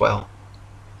tides as well.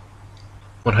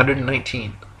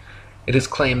 119. It is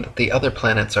claimed that the other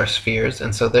planets are spheres,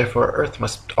 and so therefore Earth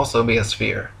must also be a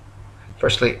sphere.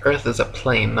 Firstly, Earth is a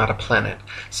plane, not a planet,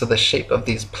 so the shape of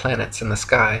these planets in the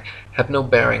sky have no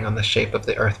bearing on the shape of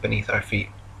the Earth beneath our feet.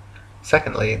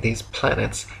 Secondly, these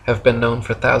planets have been known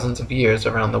for thousands of years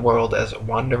around the world as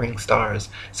wandering stars,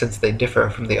 since they differ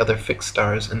from the other fixed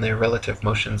stars in their relative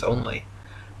motions only.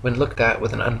 When looked at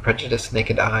with an unprejudiced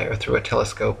naked eye or through a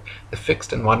telescope, the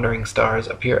fixed and wandering stars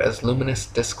appear as luminous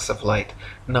disks of light,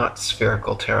 not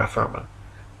spherical terra firma.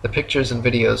 The pictures and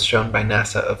videos shown by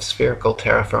NASA of spherical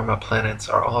terra firma planets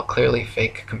are all clearly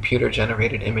fake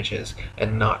computer-generated images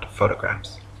and not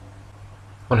photographs.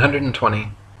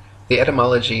 120. The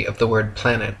etymology of the word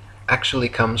planet actually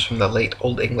comes from the late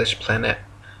Old English planet,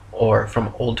 or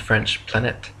from Old French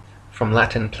planet, from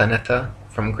Latin planeta,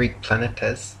 from Greek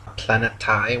planetes,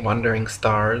 planetae, wandering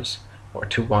stars, or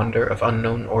to wander of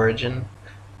unknown origin,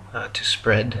 to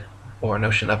spread, or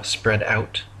notion of spread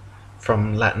out,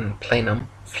 from Latin planum,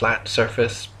 flat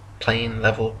surface, plane,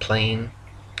 level, plane.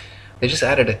 They just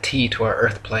added a T to our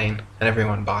Earth plane, and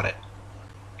everyone bought it.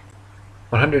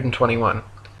 121.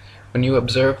 When you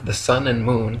observe the Sun and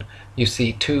Moon, you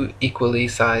see two equally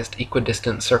sized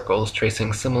equidistant circles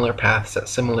tracing similar paths at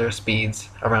similar speeds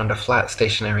around a flat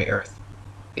stationary Earth.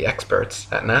 The experts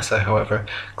at NASA, however,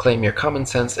 claim your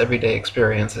common-sense everyday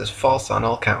experience is false on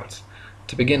all counts.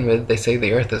 To begin with, they say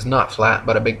the Earth is not flat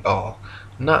but a big ball,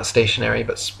 not stationary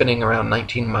but spinning around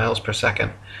 19 miles per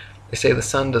second. They say the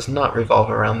Sun does not revolve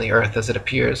around the Earth as it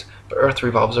appears, but Earth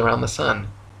revolves around the Sun.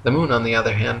 The Moon, on the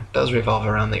other hand, does revolve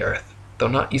around the Earth, though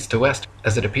not east to west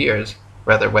as it appears,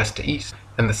 rather west to east,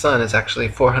 and the Sun is actually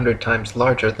 400 times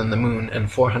larger than the Moon and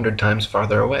 400 times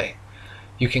farther away.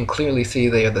 You can clearly see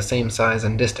they are the same size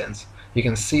and distance. You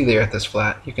can see the Earth is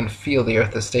flat, you can feel the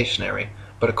Earth is stationary,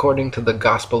 but according to the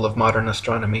gospel of modern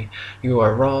astronomy, you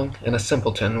are wrong and a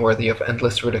simpleton worthy of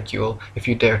endless ridicule if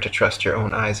you dare to trust your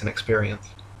own eyes and experience.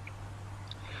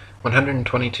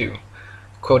 122.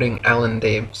 Quoting Alan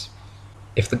Daves,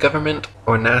 "If the government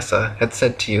or NASA had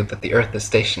said to you that the Earth is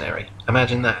stationary,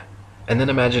 imagine that. And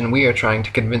then imagine we are trying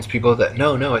to convince people that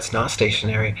no, it's not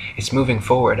stationary, it's moving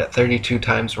forward at 32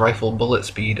 times rifle bullet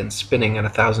speed and spinning at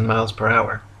 1,000 miles per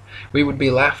hour. We would be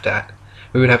laughed at.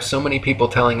 We would have so many people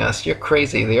telling us, you're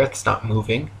crazy, the Earth's not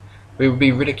moving. We would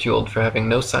be ridiculed for having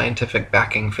no scientific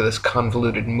backing for this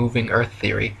convoluted moving Earth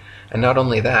theory. And not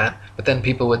only that, but then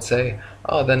people would say,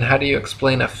 oh, then how do you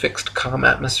explain a fixed calm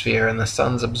atmosphere and the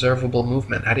Sun's observable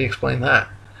movement? How do you explain that?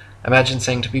 Imagine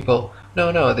saying to people,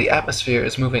 no, the atmosphere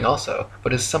is moving also,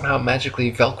 but is somehow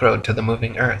magically velcroed to the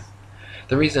moving Earth.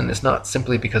 The reason is not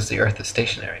simply because the Earth is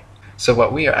stationary. So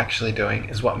what we are actually doing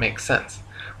is what makes sense.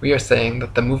 We are saying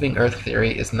that the moving Earth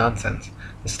theory is nonsense.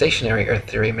 The stationary Earth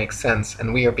theory makes sense,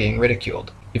 and we are being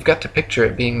ridiculed. You've got to picture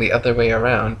it being the other way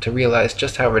around to realize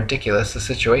just how ridiculous the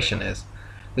situation is.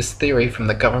 This theory from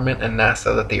the government and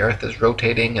NASA that the Earth is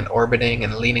rotating and orbiting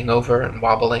and leaning over and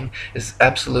wobbling is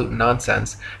absolute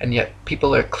nonsense, and yet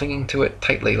people are clinging to it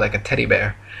tightly like a teddy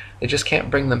bear. They just can't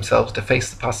bring themselves to face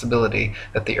the possibility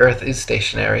that the Earth is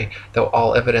stationary, though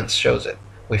all evidence shows it.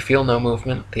 We feel no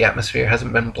movement, the atmosphere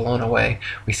hasn't been blown away,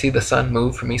 we see the Sun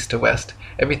move from east to west.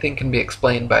 Everything can be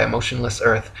explained by a motionless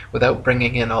Earth without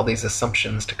bringing in all these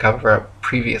assumptions to cover up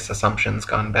previous assumptions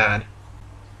gone bad.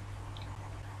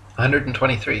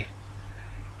 123.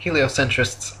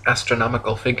 Heliocentrists'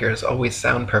 astronomical figures always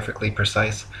sound perfectly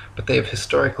precise, but they have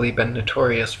historically been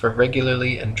notorious for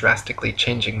regularly and drastically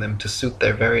changing them to suit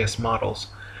their various models.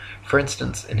 For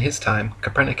instance, in his time,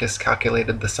 Copernicus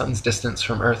calculated the Sun's distance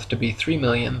from Earth to be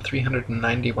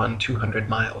 3,391,200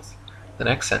 miles. The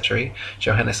next century,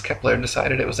 Johannes Kepler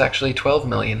decided it was actually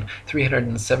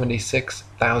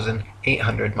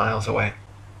 12,376,800 miles away.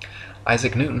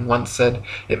 Isaac Newton once said,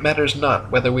 "It matters not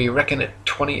whether we reckon it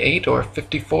 28 or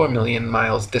 54 million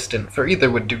miles distant, for either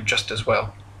would do just as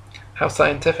well." How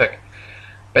scientific!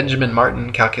 Benjamin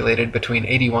Martin calculated between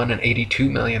 81 and 82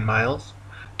 million miles.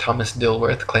 Thomas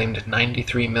Dilworth claimed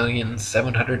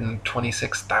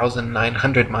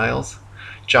 93,726,900 miles.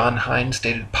 John Hine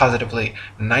stated positively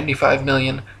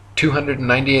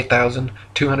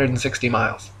 95,298,260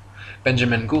 miles.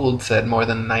 Benjamin Gould said more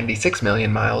than 96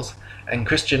 million miles, and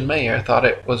Christian Mayer thought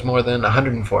it was more than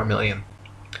 104 million.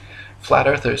 Flat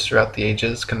earthers throughout the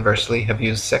ages, conversely, have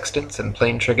used sextants and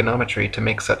plane trigonometry to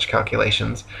make such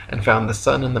calculations, and found the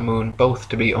sun and the moon both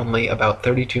to be only about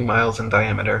 32 miles in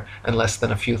diameter and less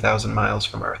than a few thousand miles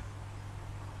from Earth.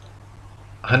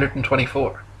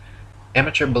 124.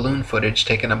 Amateur balloon footage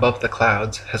taken above the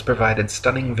clouds has provided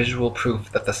stunning visual proof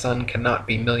that the sun cannot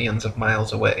be millions of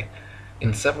miles away.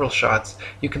 In several shots,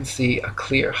 you can see a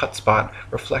clear hotspot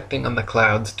reflecting on the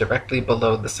clouds directly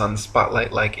below the sun's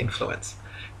spotlight-like influence.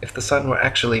 If the sun were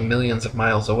actually millions of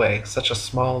miles away, such a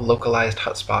small localized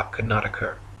hotspot could not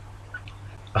occur.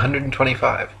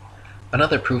 125.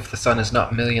 Another proof the sun is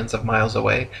not millions of miles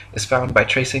away is found by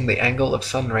tracing the angle of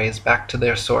sun rays back to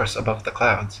their source above the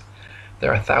clouds.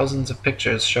 There are thousands of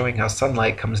pictures showing how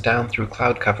sunlight comes down through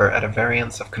cloud cover at a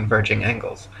variance of converging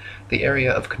angles. The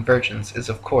area of convergence is,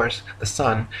 of course, the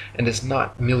sun, and is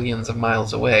not millions of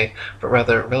miles away, but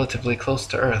rather relatively close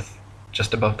to Earth,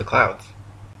 just above the clouds.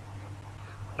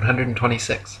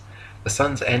 126. The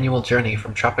sun's annual journey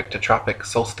from tropic to tropic,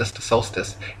 solstice to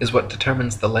solstice, is what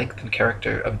determines the length and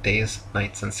character of days,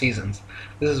 nights, and seasons.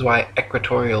 This is why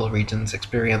equatorial regions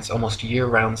experience almost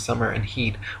year-round summer and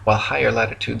heat, while higher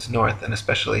latitudes north, and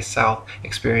especially south,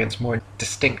 experience more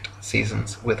distinct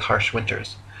seasons with harsh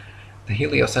winters. The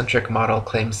heliocentric model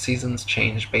claims seasons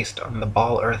change based on the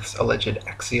ball Earth's alleged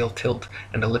axial tilt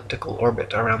and elliptical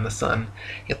orbit around the sun,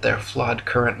 yet their flawed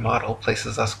current model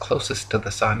places us closest to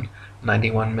the sun,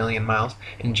 91 million miles,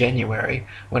 in January,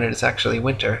 when it is actually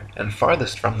winter, and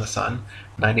farthest from the sun,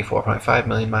 94.5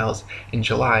 million miles, in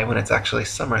July, when it's actually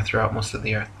summer throughout most of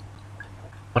the Earth.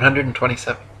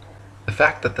 127. The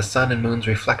fact that the sun and moon's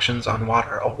reflections on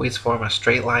water always form a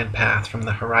straight-line path from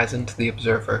the horizon to the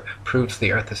observer proves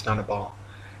the Earth is not a ball.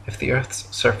 If the Earth's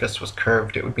surface was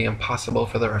curved, it would be impossible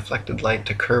for the reflected light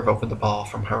to curve over the ball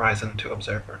from horizon to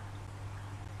observer.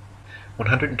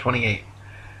 128.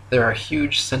 There are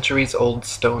huge centuries-old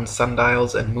stone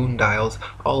sundials and moondials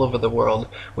all over the world,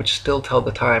 which still tell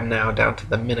the time now down to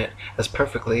the minute as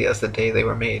perfectly as the day they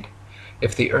were made.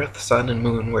 If the Earth, Sun, and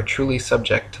Moon were truly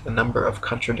subject to the number of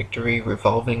contradictory,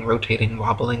 revolving, rotating,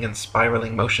 wobbling, and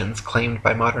spiraling motions claimed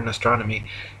by modern astronomy,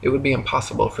 it would be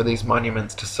impossible for these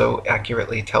monuments to so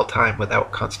accurately tell time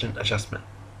without constant adjustment.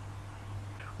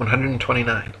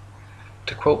 129.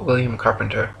 To quote William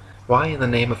Carpenter, "Why in the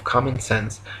name of common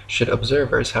sense should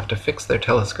observers have to fix their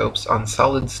telescopes on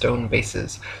solid stone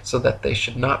bases so that they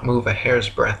should not move a hair's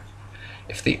breadth,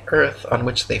 if the earth on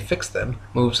which they fix them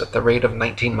moves at the rate of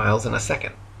 19 miles in a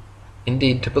second?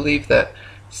 Indeed, to believe that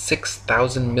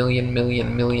 6,000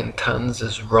 million tons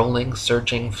is rolling,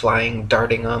 surging, flying,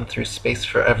 darting on through space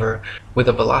forever, with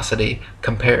a velocity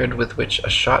compared with which a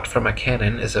shot from a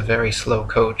cannon is a very slow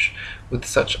coach, with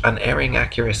such unerring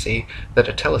accuracy that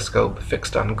a telescope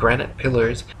fixed on granite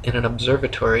pillars in an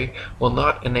observatory will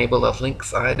not enable a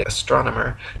lynx-eyed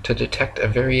astronomer to detect a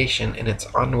variation in its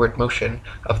onward motion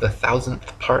of the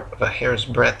thousandth part of a hair's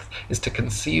breadth, is to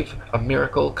conceive a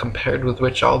miracle compared with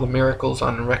which all the miracles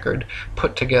on record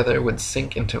put together would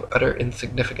sink into utter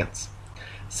insignificance.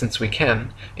 Since we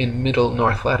can, in middle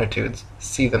north latitudes,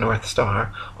 see the North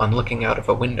Star, on looking out of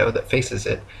a window that faces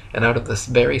it, and out of this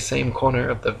very same corner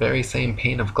of the very same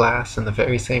pane of glass in the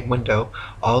very same window,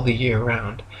 all the year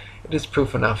round, it is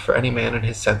proof enough for any man in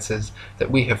his senses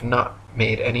that we have not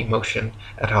made any motion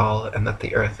at all, and that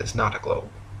the earth is not a globe.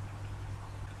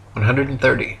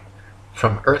 130.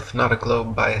 From Earth Not a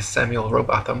Globe by Samuel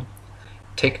Rowbotham.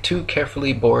 Take 2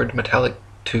 carefully bored metallic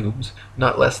tubes,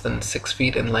 not less than 6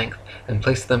 feet in length, and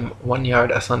place them 1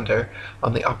 yard asunder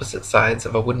on the opposite sides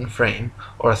of a wooden frame,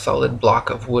 or a solid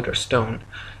block of wood or stone,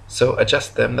 so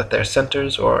adjust them that their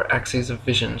centers or axes of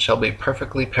vision shall be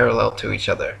perfectly parallel to each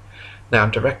other. Now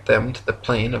direct them to the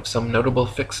plane of some notable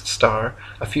fixed star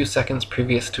a few seconds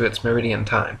previous to its meridian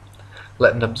time.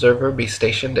 Let an observer be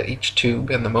stationed at each tube,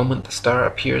 and the moment the star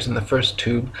appears in the first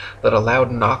tube, let a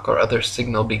loud knock or other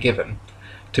signal be given,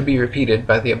 to be repeated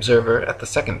by the observer at the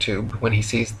second tube when he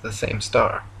sees the same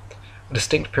star. A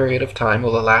distinct period of time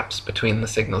will elapse between the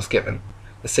signals given.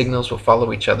 The signals will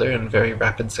follow each other in very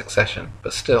rapid succession,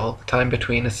 but still, the time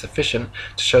between is sufficient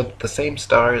to show that the same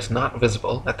star is not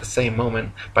visible at the same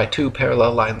moment by two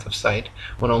parallel lines of sight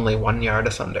when only 1 yard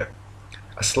asunder.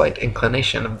 A slight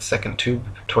inclination of the second tube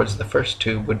towards the first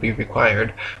tube would be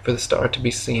required for the star to be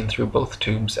seen through both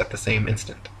tubes at the same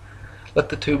instant. Let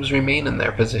the tubes remain in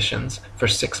their positions for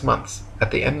 6 months, at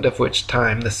the end of which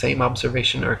time the same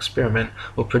observation or experiment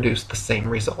will produce the same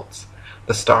results.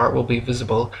 The star will be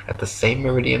visible at the same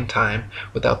meridian time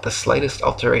without the slightest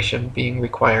alteration being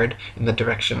required in the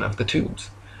direction of the tubes,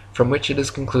 from which it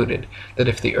is concluded that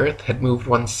if the earth had moved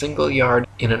 1 single yard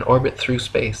in an orbit through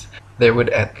space, there would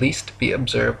at least be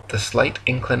observed the slight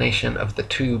inclination of the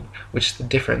tube which the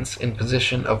difference in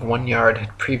position of 1 yard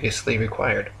had previously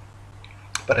required.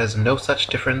 But as no such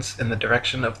difference in the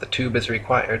direction of the tube is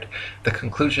required, the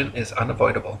conclusion is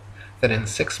unavoidable that in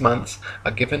 6 months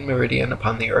a given meridian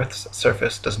upon the earth's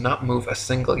surface does not move a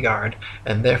single yard,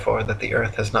 and therefore that the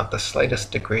earth has not the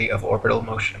slightest degree of orbital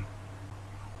motion.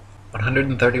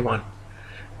 131.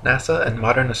 NASA and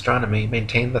modern astronomy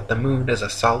maintain that the moon is a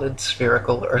solid,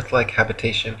 spherical, Earth-like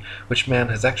habitation which man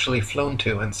has actually flown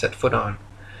to and set foot on.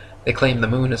 They claim the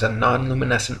moon is a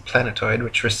non-luminescent planetoid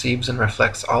which receives and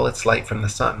reflects all its light from the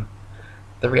sun.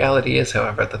 The reality is,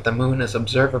 however, that the moon is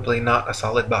observably not a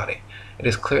solid body. It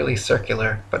is clearly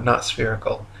circular, but not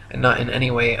spherical, and not in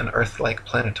any way an Earth-like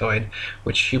planetoid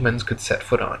which humans could set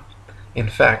foot on. In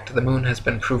fact, the moon has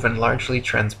been proven largely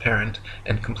transparent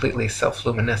and completely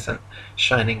self-luminescent,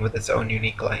 shining with its own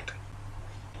unique light.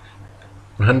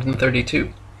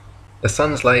 132. The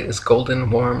sun's light is golden,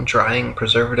 warm, drying,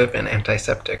 preservative, and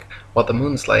antiseptic, while the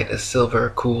moon's light is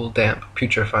silver, cool, damp,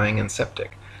 putrefying, and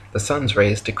septic. The sun's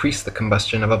rays decrease the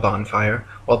combustion of a bonfire,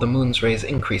 while the moon's rays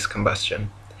increase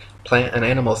combustion. Plant and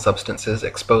animal substances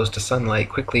exposed to sunlight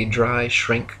quickly dry,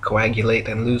 shrink, coagulate,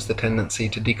 and lose the tendency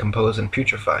to decompose and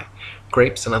putrefy.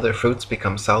 Grapes and other fruits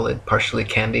become solid, partially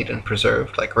candied and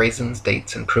preserved, like raisins,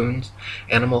 dates, and prunes.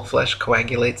 Animal flesh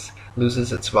coagulates,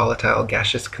 loses its volatile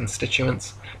gaseous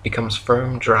constituents, becomes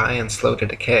firm, dry, and slow to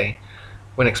decay.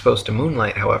 When exposed to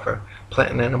moonlight, however,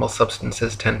 plant and animal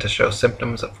substances tend to show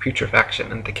symptoms of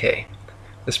putrefaction and decay.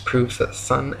 This proves that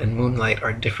sun and moonlight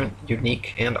are different,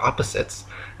 unique, and opposites,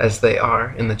 as they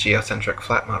are in the geocentric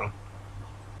flat model.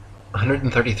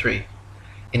 133.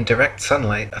 In direct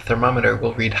sunlight, a thermometer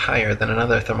will read higher than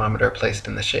another thermometer placed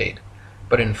in the shade,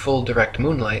 but in full direct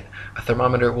moonlight, a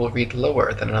thermometer will read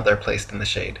lower than another placed in the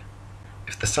shade.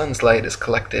 If the sun's light is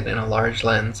collected in a large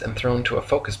lens and thrown to a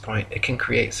focus point, it can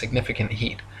create significant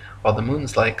heat, while the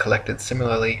moon's light collected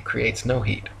similarly creates no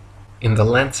heat. In the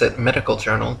Lancet Medical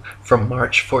Journal from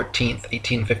March 14,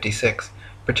 1856,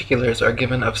 particulars are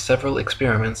given of several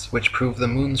experiments which prove the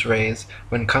moon's rays,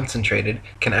 when concentrated,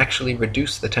 can actually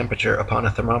reduce the temperature upon a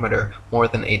thermometer more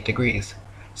than 8 degrees.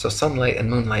 So sunlight and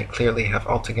moonlight clearly have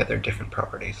altogether different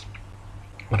properties.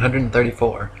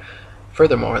 134.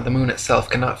 Furthermore, the moon itself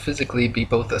cannot physically be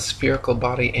both a spherical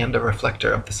body and a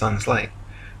reflector of the sun's light.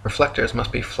 Reflectors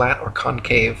must be flat or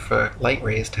concave for light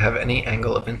rays to have any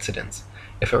angle of incidence.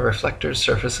 If a reflector's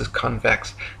surface is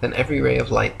convex, then every ray of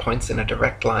light points in a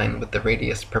direct line with the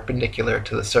radius perpendicular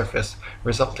to the surface,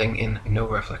 resulting in no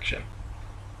reflection.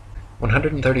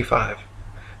 135.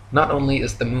 Not only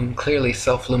is the moon clearly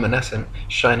self-luminescent,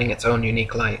 shining its own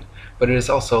unique light, but it is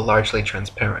also largely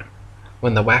transparent.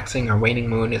 When the waxing or waning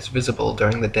moon is visible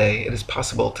during the day, it is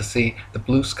possible to see the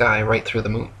blue sky right through the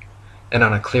moon. And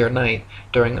on a clear night,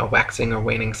 during a waxing or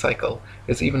waning cycle,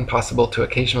 it is even possible to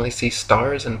occasionally see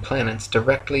stars and planets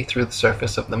directly through the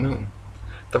surface of the moon.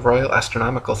 The Royal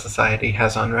Astronomical Society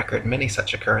has on record many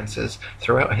such occurrences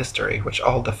throughout history which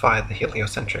all defy the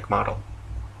heliocentric model.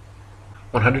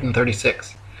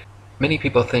 136. Many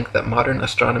people think that modern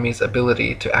astronomy's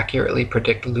ability to accurately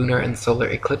predict lunar and solar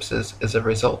eclipses is a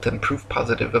result and proof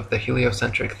positive of the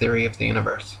heliocentric theory of the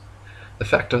universe. The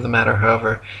fact of the matter,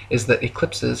 however, is that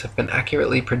eclipses have been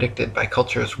accurately predicted by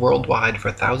cultures worldwide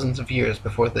for thousands of years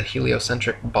before the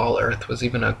heliocentric ball Earth was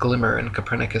even a glimmer in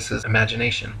Copernicus's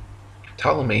imagination.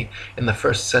 Ptolemy, in the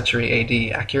 1st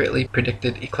century AD, accurately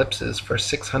predicted eclipses for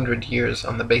 600 years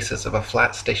on the basis of a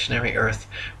flat stationary Earth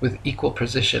with equal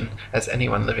precision as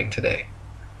anyone living today.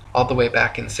 All the way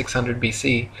back in 600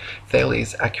 BC,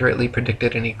 Thales accurately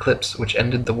predicted an eclipse which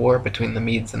ended the war between the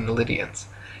Medes and the Lydians.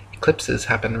 Eclipses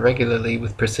happen regularly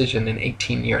with precision in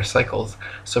 18-year cycles,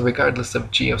 so regardless of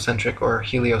geocentric or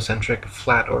heliocentric,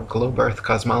 flat or globe Earth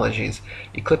cosmologies,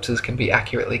 eclipses can be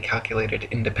accurately calculated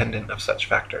independent of such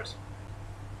factors.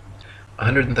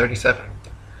 137.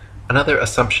 Another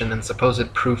assumption and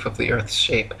supposed proof of the Earth's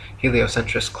shape,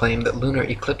 heliocentrists claim that lunar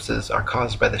eclipses are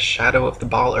caused by the shadow of the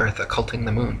ball Earth occulting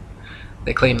the moon.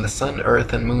 They claim the Sun,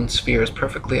 Earth, and Moon spheres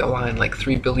perfectly align like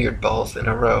 3 billiard balls in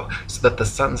a row, so that the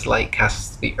Sun's light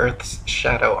casts the Earth's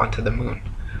shadow onto the Moon.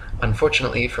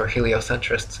 Unfortunately for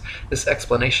heliocentrists, this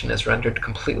explanation is rendered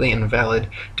completely invalid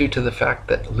due to the fact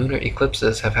that lunar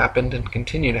eclipses have happened and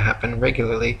continue to happen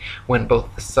regularly when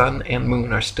both the Sun and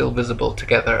Moon are still visible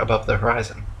together above the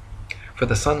horizon. For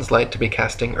the Sun's light to be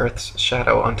casting Earth's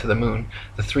shadow onto the Moon,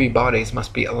 the three bodies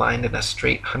must be aligned in a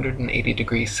straight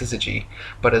 180-degree syzygy,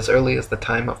 but as early as the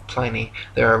time of Pliny,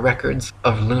 there are records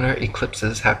of lunar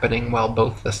eclipses happening while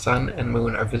both the Sun and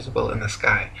Moon are visible in the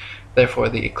sky. Therefore,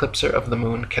 the eclipser of the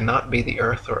Moon cannot be the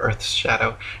Earth or Earth's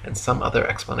shadow, and some other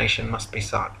explanation must be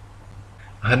sought.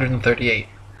 138.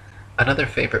 Another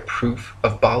favorite proof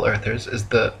of ball earthers is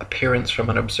the appearance from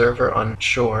an observer on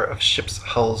shore of ships'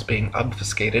 hulls being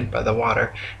obfuscated by the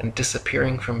water and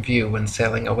disappearing from view when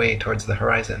sailing away towards the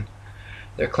horizon.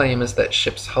 Their claim is that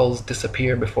ships' hulls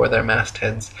disappear before their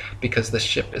mastheads because the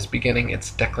ship is beginning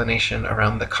its declination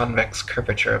around the convex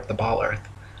curvature of the ball earth.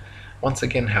 Once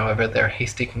again, however, their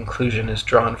hasty conclusion is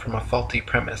drawn from a faulty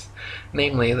premise,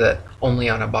 namely that only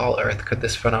on a ball earth could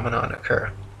this phenomenon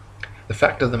occur. The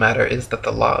fact of the matter is that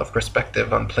the law of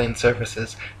perspective on plane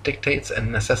surfaces dictates and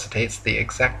necessitates the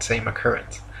exact same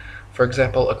occurrence. For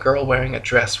example, a girl wearing a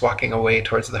dress walking away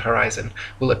towards the horizon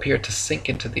will appear to sink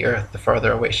into the earth the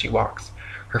farther away she walks.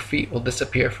 Her feet will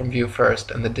disappear from view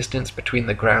first, and the distance between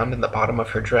the ground and the bottom of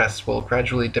her dress will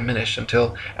gradually diminish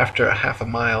until, after a half a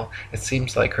mile, it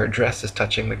seems like her dress is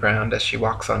touching the ground as she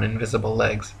walks on invisible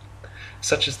legs.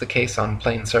 Such is the case on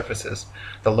plane surfaces.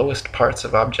 The lowest parts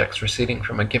of objects receding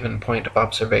from a given point of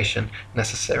observation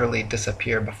necessarily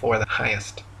disappear before the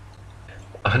highest.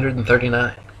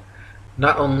 139.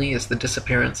 Not only is the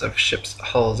disappearance of ships'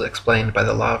 hulls explained by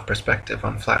the law of perspective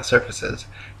on flat surfaces,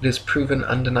 it is proven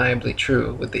undeniably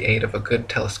true with the aid of a good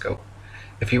telescope.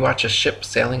 If you watch a ship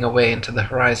sailing away into the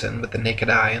horizon with the naked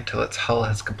eye until its hull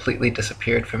has completely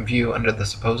disappeared from view under the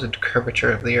supposed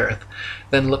curvature of the earth,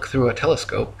 then look through a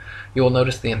telescope, you will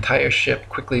notice the entire ship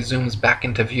quickly zooms back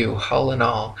into view, hull and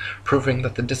all, proving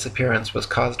that the disappearance was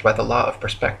caused by the law of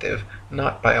perspective,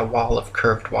 not by a wall of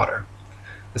curved water.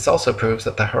 This also proves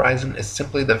that the horizon is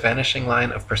simply the vanishing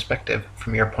line of perspective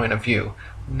from your point of view,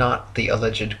 not the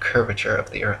alleged curvature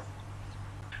of the earth.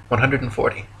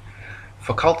 140.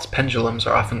 Foucault's pendulums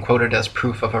are often quoted as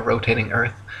proof of a rotating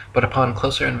earth, but upon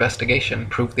closer investigation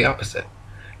prove the opposite.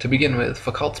 To begin with,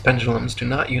 Foucault's pendulums do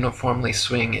not uniformly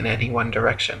swing in any one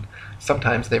direction.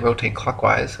 Sometimes they rotate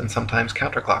clockwise and sometimes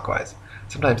counterclockwise.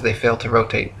 Sometimes they fail to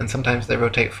rotate, and sometimes they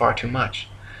rotate far too much.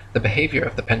 The behavior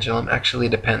of the pendulum actually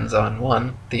depends on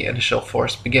 1. The initial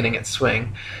force beginning its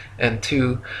swing, and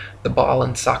 2. The ball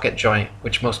and socket joint,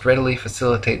 which most readily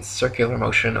facilitates circular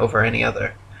motion over any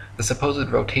other. The supposed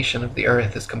rotation of the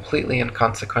earth is completely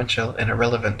inconsequential and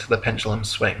irrelevant to the pendulum's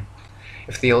swing.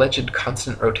 If the alleged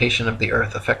constant rotation of the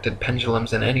earth affected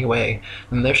pendulums in any way,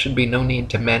 then there should be no need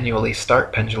to manually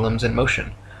start pendulums in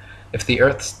motion. If the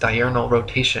Earth's diurnal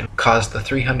rotation caused the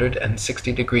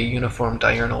 360-degree uniform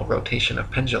diurnal rotation of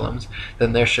pendulums,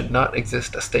 then there should not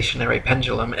exist a stationary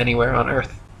pendulum anywhere on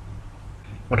Earth.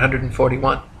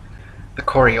 141. The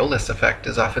Coriolis effect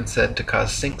is often said to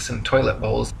cause sinks in toilet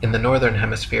bowls in the northern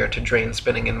hemisphere to drain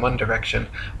spinning in one direction,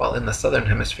 while in the southern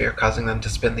hemisphere causing them to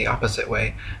spin the opposite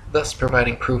way, thus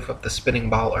providing proof of the spinning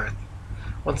ball Earth.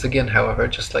 Once again, however,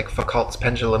 just like Foucault's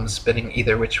pendulums spinning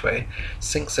either which way,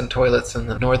 sinks and toilets in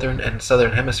the northern and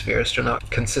southern hemispheres do not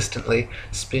consistently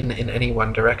spin in any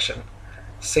one direction.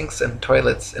 Sinks and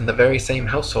toilets in the very same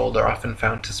household are often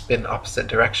found to spin opposite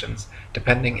directions,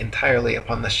 depending entirely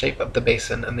upon the shape of the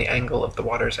basin and the angle of the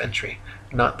water's entry,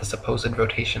 not the supposed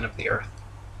rotation of the earth.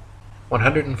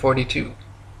 142.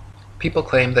 People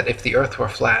claim that if the earth were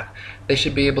flat, they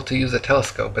should be able to use a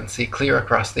telescope and see clear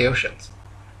across the oceans.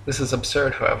 This is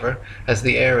absurd, however, as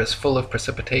the air is full of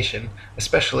precipitation,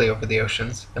 especially over the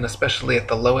oceans, and especially at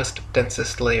the lowest,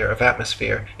 densest layer of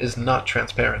atmosphere, is not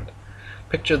transparent.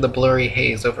 Picture the blurry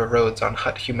haze over roads on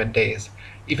hot, humid days.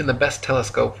 Even the best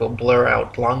telescope will blur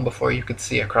out long before you could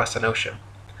see across an ocean.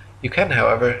 You can,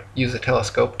 however, use a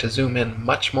telescope to zoom in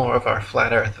much more of our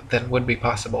flat Earth than would be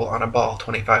possible on a ball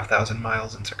 25,000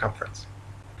 miles in circumference.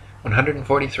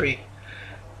 143.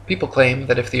 People claim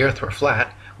that if the Earth were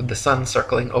flat, with the sun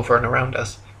circling over and around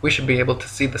us, we should be able to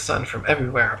see the sun from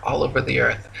everywhere, all over the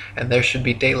earth, and there should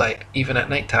be daylight, even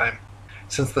at night time.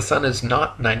 Since the sun is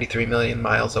not 93 million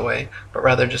miles away, but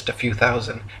rather just a few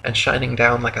thousand, and shining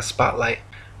down like a spotlight,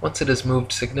 once it is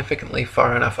moved significantly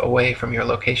far enough away from your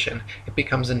location, it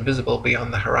becomes invisible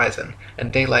beyond the horizon,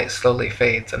 and daylight slowly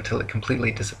fades until it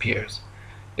completely disappears.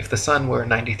 If the Sun were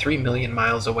 93 million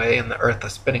miles away and the Earth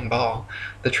a spinning ball,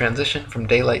 the transition from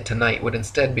daylight to night would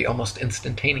instead be almost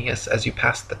instantaneous as you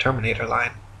passed the terminator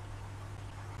line.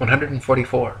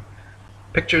 144.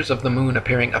 Pictures of the Moon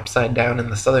appearing upside down in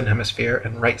the southern hemisphere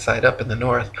and right side up in the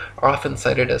north are often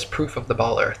cited as proof of the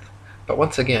ball Earth, but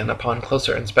once again, upon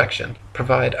closer inspection,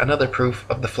 provide another proof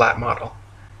of the flat model.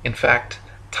 In fact,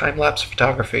 time-lapse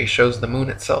photography shows the Moon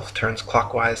itself turns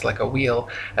clockwise like a wheel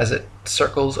as it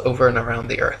circles over and around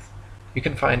the Earth. You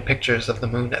can find pictures of the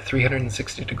Moon at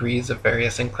 360 degrees of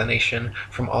various inclination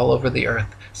from all over the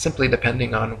Earth, simply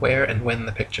depending on where and when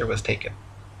the picture was taken.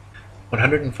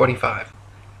 145.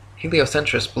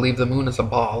 Heliocentrists believe the Moon is a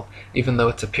ball, even though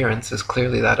its appearance is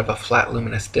clearly that of a flat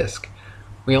luminous disk.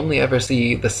 We only ever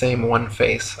see the same one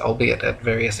face, albeit at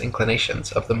various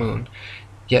inclinations, of the Moon,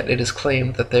 yet it is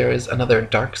claimed that there is another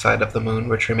dark side of the Moon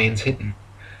which remains hidden.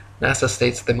 NASA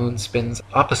states the Moon spins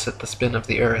opposite the spin of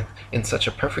the Earth in such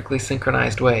a perfectly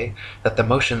synchronized way that the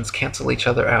motions cancel each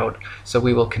other out, so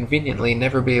we will conveniently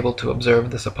never be able to observe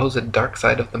the supposed dark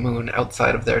side of the Moon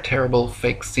outside of their terrible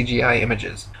fake CGI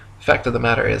images. Fact of the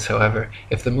matter is, however,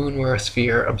 if the Moon were a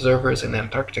sphere, observers in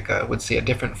Antarctica would see a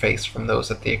different face from those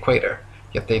at the equator,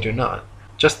 yet they do not.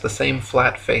 Just the same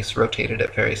flat face rotated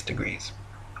at various degrees.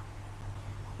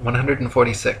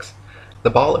 146. The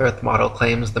ball Earth model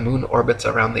claims the Moon orbits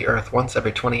around the Earth once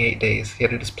every 28 days,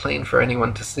 yet it is plain for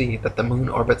anyone to see that the Moon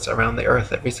orbits around the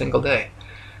Earth every single day.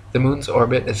 The Moon's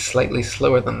orbit is slightly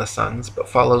slower than the Sun's, but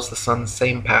follows the Sun's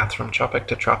same path from tropic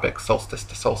to tropic, solstice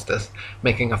to solstice,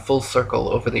 making a full circle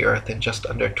over the Earth in just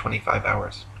under 25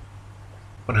 hours.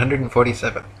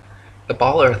 147. The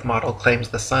ball Earth model claims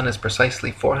the Sun is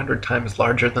precisely 400 times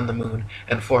larger than the Moon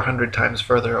and 400 times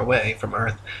further away from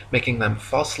Earth, making them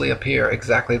falsely appear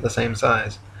exactly the same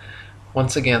size.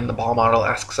 Once again, the ball model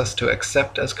asks us to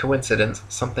accept as coincidence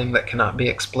something that cannot be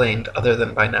explained other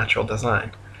than by natural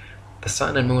design. The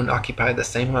Sun and Moon occupy the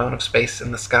same amount of space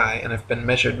in the sky and have been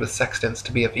measured with sextants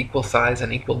to be of equal size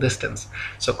and equal distance,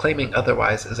 so claiming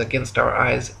otherwise is against our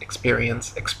eyes,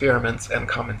 experience, experiments, and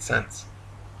common sense.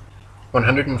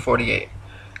 148.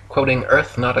 Quoting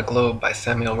Earth Not a Globe by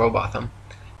Samuel Rowbotham,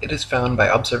 it is found by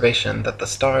observation that the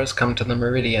stars come to the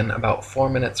meridian about 4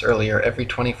 minutes earlier every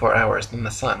 24 hours than the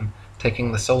Sun,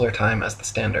 taking the solar time as the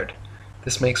standard.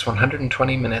 This makes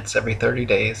 120 minutes every 30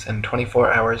 days and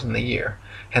 24 hours in the year,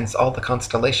 hence all the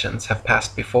constellations have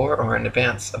passed before or in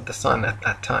advance of the Sun at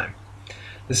that time.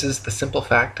 This is the simple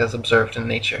fact as observed in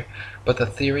nature, but the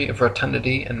theory of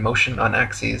rotundity and motion on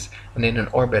axes and in an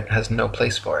orbit has no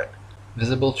place for it.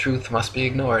 Visible truth must be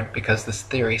ignored because this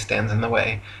theory stands in the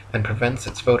way and prevents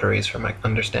its votaries from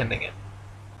understanding it.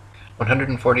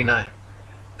 149.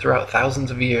 Throughout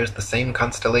thousands of years, the same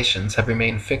constellations have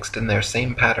remained fixed in their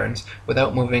same patterns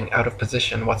without moving out of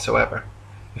position whatsoever.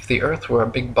 If the Earth were a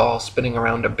big ball spinning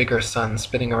around a bigger sun,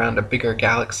 spinning around a bigger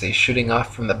galaxy, shooting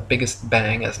off from the biggest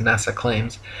bang, as NASA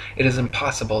claims, it is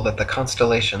impossible that the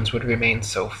constellations would remain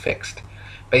so fixed.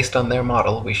 Based on their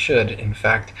model, we should, in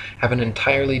fact, have an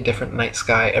entirely different night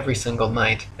sky every single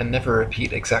night and never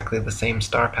repeat exactly the same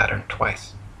star pattern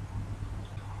twice.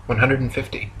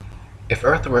 150. If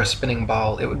Earth were a spinning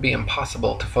ball, it would be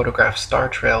impossible to photograph star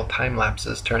trail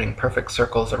time-lapses turning perfect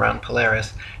circles around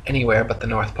Polaris anywhere but the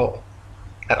North Pole.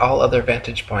 At all other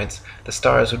vantage points, the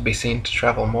stars would be seen to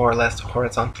travel more or less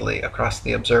horizontally across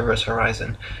the observer's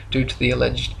horizon due to the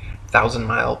alleged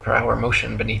 1,000-mile-per-hour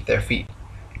motion beneath their feet.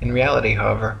 In reality,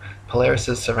 however,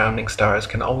 Polaris's surrounding stars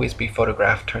can always be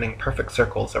photographed turning perfect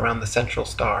circles around the central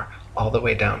star all the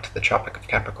way down to the Tropic of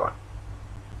Capricorn.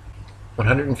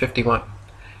 151.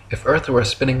 If Earth were a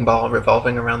spinning ball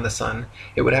revolving around the Sun,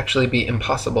 it would actually be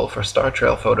impossible for star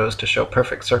trail photos to show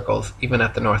perfect circles even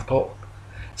at the North Pole.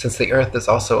 Since the Earth is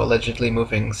also allegedly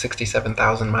moving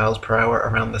 67,000 miles per hour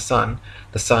around the Sun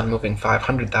moving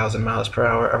 500,000 miles per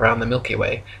hour around the Milky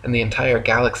Way, and the entire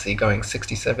galaxy going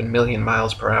 67 million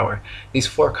miles per hour, these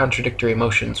four contradictory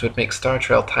motions would make star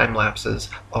trail time-lapses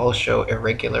all show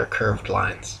irregular curved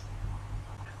lines.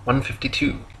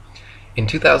 152. In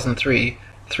 2003,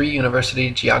 3 university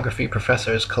geography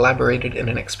professors collaborated in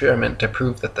an experiment to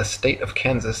prove that the state of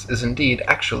Kansas is indeed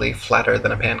actually flatter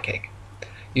than a pancake.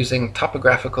 Using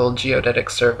topographical geodetic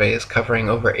surveys covering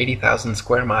over 80,000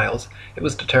 square miles, it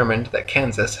was determined that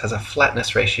Kansas has a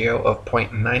flatness ratio of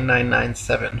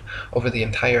 0.9997 over the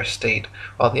entire state,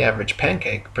 while the average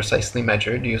pancake, precisely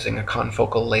measured using a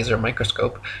confocal laser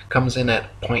microscope, comes in at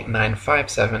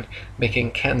 0.957,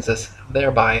 making Kansas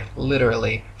thereby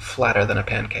literally flatter than a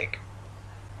pancake.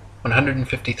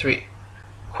 153.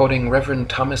 Quoting Reverend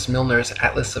Thomas Milner's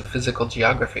Atlas of Physical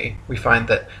Geography, we find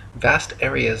that vast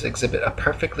areas exhibit a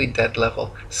perfectly dead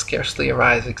level, scarcely a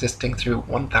rise existing through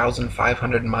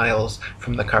 1,500 miles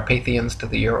from the Carpathians to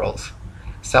the Urals.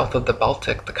 South of the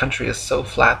Baltic, the country is so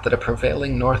flat that a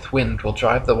prevailing north wind will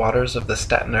drive the waters of the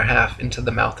Stettiner Half into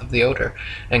the mouth of the Oder,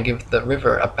 and give the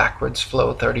river a backwards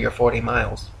flow 30 or 40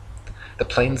 miles. The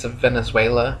plains of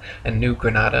Venezuela and New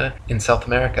Granada in South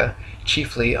America,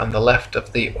 chiefly on the left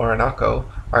of the Orinoco,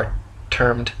 are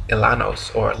termed llanos,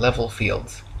 or level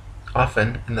fields.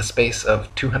 Often, in the space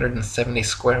of 270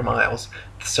 square miles,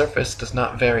 the surface does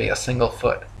not vary a single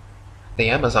foot. The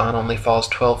Amazon only falls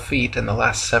 12 feet in the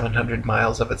last 700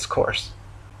 miles of its course.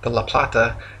 The La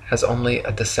Plata has only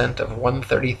a descent of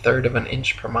 1/33 of an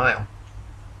inch per mile.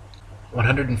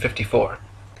 154.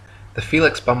 The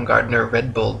Felix Baumgartner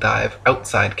Red Bull Dive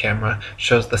outside camera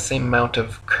shows the same amount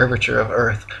of curvature of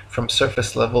Earth from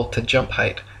surface level to jump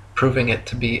height, proving it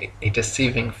to be a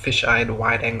deceiving fish-eyed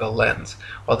wide-angle lens,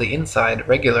 while the inside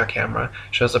regular camera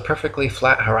shows a perfectly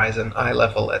flat horizon eye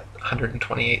level at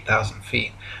 128,000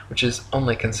 feet, which is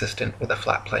only consistent with a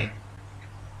flat plane.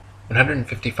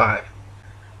 155.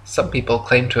 Some people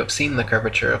claim to have seen the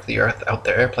curvature of the Earth out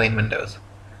their airplane windows.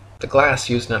 The glass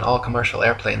used in all commercial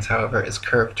airplanes, however, is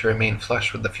curved to remain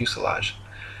flush with the fuselage.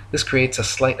 This creates a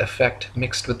slight effect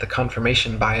mixed with the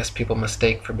confirmation bias people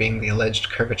mistake for being the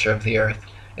alleged curvature of the Earth.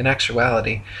 In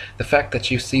actuality, the fact that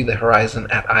you see the horizon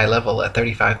at eye level at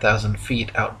 35,000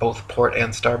 feet out both port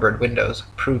and starboard windows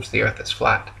proves the Earth is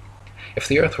flat. If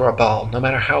the Earth were a ball, no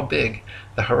matter how big,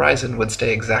 the horizon would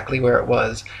stay exactly where it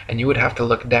was, and you would have to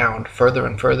look down further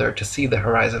and further to see the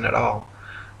horizon at all.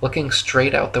 Looking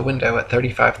straight out the window at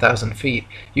 35,000 feet,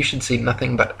 you should see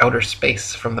nothing but outer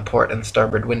space from the port and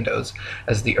starboard windows,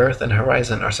 as the Earth and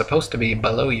horizon are supposed to be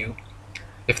below you.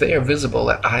 If they are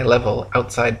visible at eye level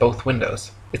outside both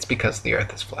windows, it's because the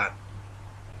Earth is flat.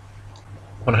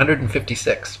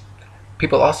 156.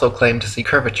 People also claim to see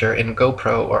curvature in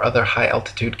GoPro or other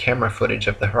high-altitude camera footage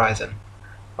of the horizon.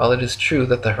 While it is true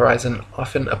that the horizon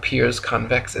often appears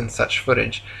convex in such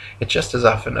footage, it just as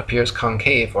often appears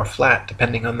concave or flat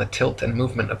depending on the tilt and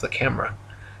movement of the camera.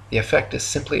 The effect is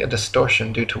simply a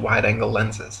distortion due to wide-angle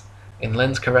lenses. In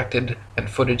lens-corrected and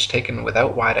footage taken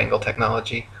without wide-angle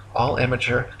technology, all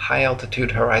amateur,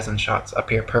 high-altitude horizon shots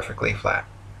appear perfectly flat.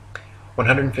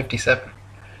 157.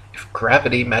 If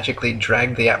gravity magically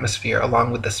dragged the atmosphere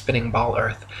along with the spinning ball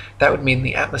Earth, that would mean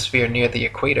the atmosphere near the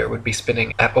equator would be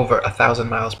spinning at over 1,000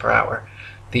 miles per hour.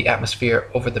 The atmosphere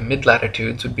over the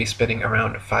mid-latitudes would be spinning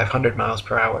around 500 miles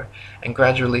per hour, and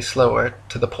gradually slower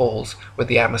to the poles, where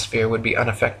the atmosphere would be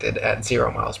unaffected at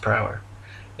 0 miles per hour.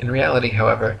 In reality,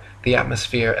 however, the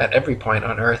atmosphere at every point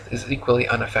on Earth is equally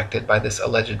unaffected by this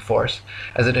alleged force,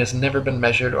 as it has never been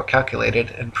measured or calculated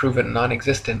and proven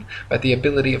non-existent by the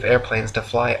ability of airplanes to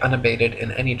fly unabated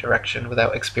in any direction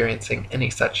without experiencing any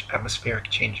such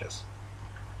atmospheric changes.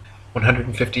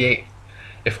 158.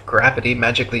 If gravity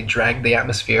magically dragged the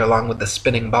atmosphere along with the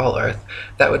spinning ball Earth,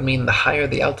 that would mean the higher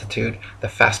the altitude, the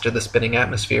faster the spinning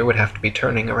atmosphere would have to be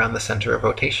turning around the center of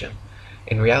rotation.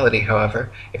 In reality,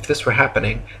 however, if this were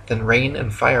happening, then rain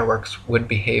and fireworks would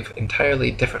behave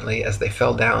entirely differently as they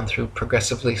fell down through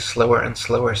progressively slower and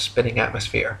slower spinning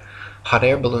atmosphere. Hot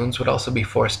air balloons would also be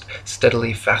forced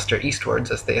steadily faster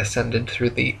eastwards as they ascended through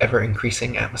the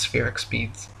ever-increasing atmospheric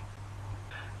speeds.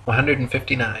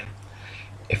 159.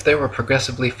 If there were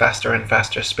progressively faster and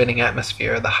faster spinning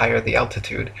atmosphere the higher the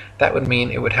altitude, that would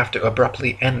mean it would have to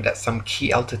abruptly end at some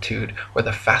key altitude where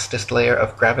the fastest layer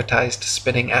of gravitized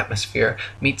spinning atmosphere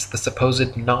meets the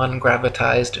supposed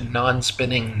non-gravitized,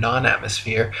 non-spinning,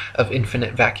 non-atmosphere of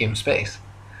infinite vacuum space.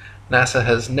 NASA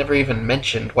has never even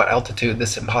mentioned what altitude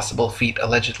this impossible feat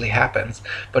allegedly happens,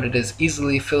 but it is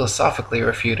easily philosophically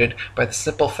refuted by the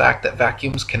simple fact that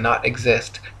vacuums cannot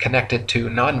exist connected to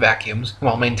non-vacuums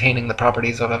while maintaining the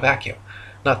properties of a vacuum.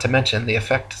 Not to mention, the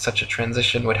effect such a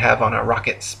transition would have on a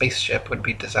rocket spaceship would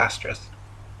be disastrous.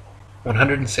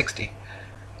 160.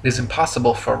 It is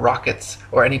impossible for rockets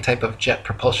or any type of jet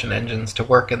propulsion engines to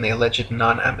work in the alleged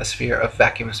non-atmosphere of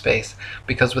vacuum space,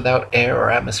 because without air or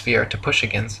atmosphere to push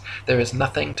against, there is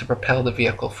nothing to propel the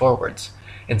vehicle forwards.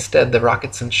 Instead, the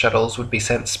rockets and shuttles would be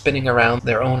sent spinning around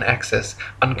their own axis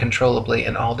uncontrollably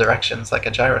in all directions like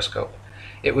a gyroscope.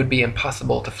 It would be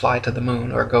impossible to fly to the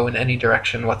moon or go in any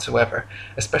direction whatsoever,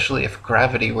 especially if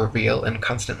gravity were real and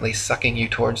constantly sucking you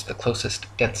towards the closest,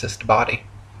 densest body.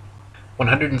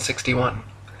 161.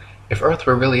 If Earth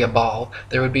were really a ball,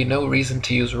 there would be no reason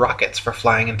to use rockets for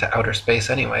flying into outer space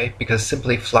anyway, because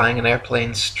simply flying an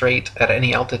airplane straight at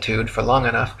any altitude for long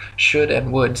enough should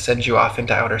and would send you off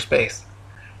into outer space.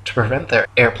 To prevent their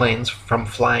airplanes from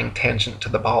flying tangent to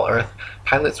the ball Earth,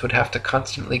 pilots would have to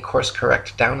constantly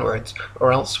course-correct downwards,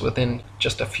 or else within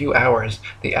just a few hours,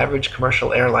 the average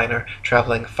commercial airliner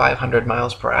traveling 500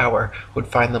 miles per hour would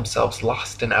find themselves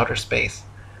lost in outer space.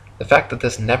 The fact that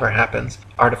this never happens,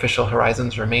 artificial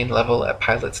horizons remain level at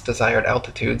pilots' desired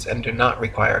altitudes and do not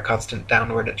require constant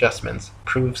downward adjustments,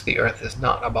 proves the Earth is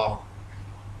not a ball.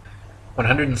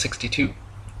 162.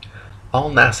 All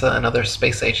NASA and other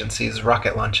space agencies'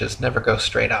 rocket launches never go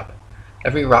straight up.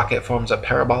 Every rocket forms a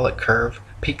parabolic curve,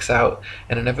 peaks out,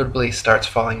 and inevitably starts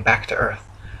falling back to Earth.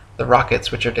 The rockets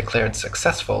which are declared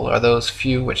successful are those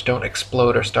few which don't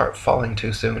explode or start falling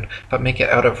too soon, but make it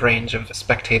out of range of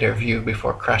spectator view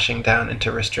before crashing down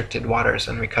into restricted waters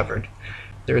and recovered.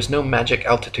 There is no magic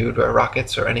altitude where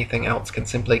rockets or anything else can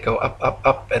simply go up, up,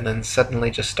 up, and then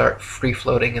suddenly just start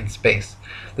free-floating in space.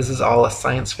 This is all a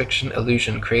science fiction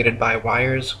illusion created by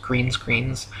wires, green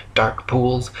screens, dark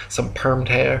pools, some permed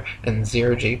hair, and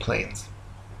zero-G planes.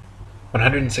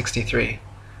 163.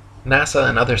 NASA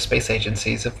and other space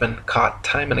agencies have been caught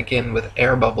time and again with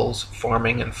air bubbles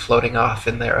forming and floating off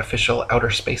in their official outer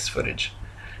space footage.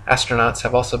 Astronauts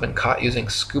have also been caught using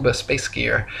scuba space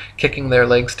gear, kicking their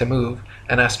legs to move,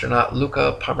 and astronaut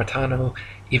Luca Parmitano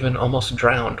even almost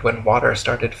drowned when water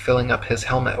started filling up his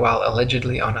helmet while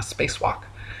allegedly on a spacewalk.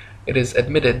 It is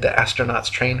admitted that astronauts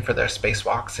train for their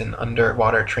spacewalks in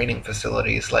underwater training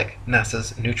facilities like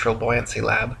NASA's Neutral Buoyancy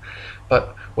Lab,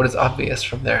 but what is obvious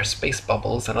from their space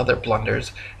bubbles and other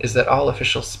blunders is that all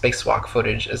official spacewalk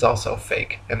footage is also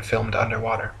fake and filmed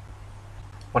underwater.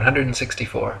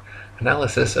 164.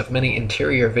 Analysis of many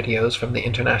interior videos from the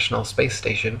International Space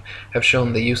Station have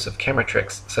shown the use of camera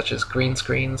tricks such as green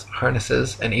screens,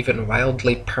 harnesses, and even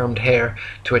wildly permed hair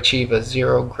to achieve a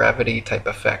zero-gravity type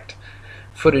effect.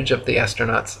 Footage of the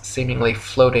astronauts seemingly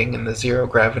floating in the zero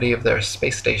gravity of their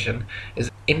space station is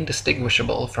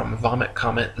indistinguishable from Vomit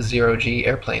Comet zero-G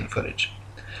airplane footage.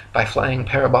 By flying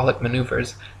parabolic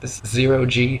maneuvers, this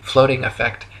zero-G floating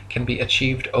effect can be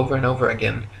achieved over and over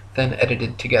again, then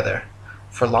edited together.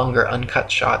 For longer uncut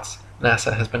shots,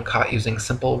 NASA has been caught using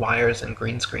simple wires and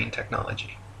green screen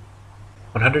technology.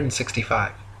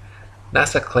 165.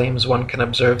 NASA claims one can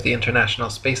observe the International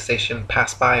Space Station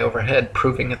pass by overhead,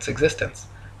 proving its existence.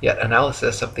 Yet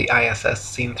analysis of the ISS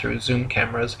seen through zoom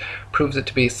cameras proves it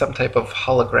to be some type of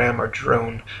hologram or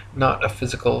drone, not a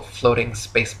physical floating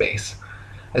space base.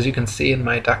 As you can see in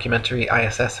my documentary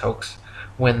ISS Hoax,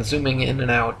 when zooming in and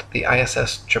out, the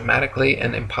ISS dramatically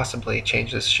and impossibly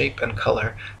changes shape and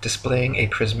color, displaying a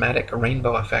prismatic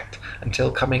rainbow effect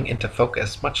until coming into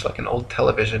focus, much like an old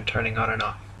television turning on and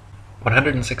off.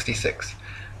 166.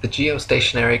 The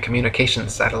geostationary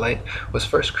communications satellite was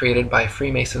first created by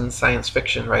Freemason science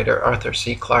fiction writer Arthur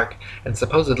C. Clarke and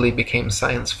supposedly became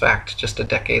science fact just a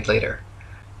decade later.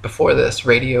 Before this,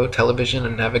 radio, television,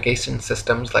 and navigation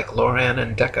systems like LORAN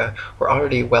and Decca were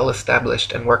already well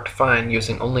established and worked fine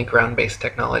using only ground-based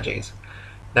technologies.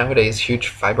 Nowadays, huge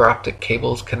fiber-optic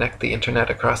cables connect the internet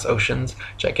across oceans,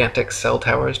 gigantic cell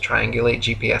towers triangulate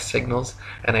GPS signals,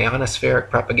 and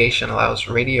ionospheric propagation allows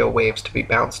radio waves to be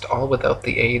bounced all without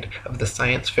the aid of the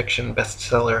science fiction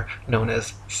bestseller known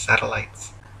as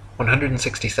satellites.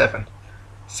 167.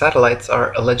 Satellites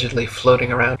are allegedly floating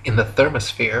around in the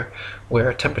thermosphere,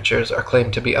 where temperatures are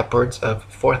claimed to be upwards of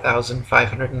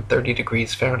 4,530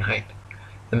 degrees Fahrenheit.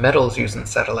 The metals used in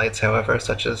satellites, however,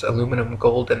 such as aluminum,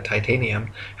 gold, and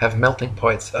titanium, have melting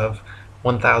points of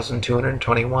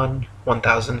 1,221,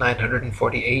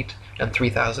 1,948, and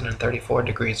 3,034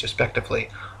 degrees respectively,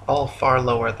 all far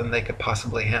lower than they could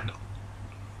possibly handle.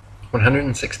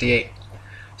 168.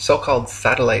 So-called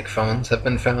satellite phones have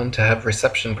been found to have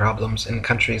reception problems in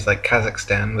countries like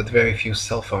Kazakhstan with very few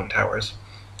cell phone towers.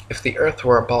 If the Earth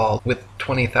were a ball with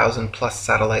 20,000 plus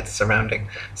satellites surrounding,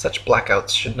 such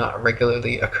blackouts should not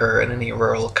regularly occur in any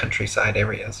rural countryside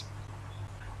areas.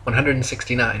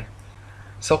 169.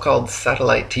 So-called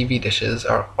satellite TV dishes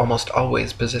are almost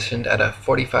always positioned at a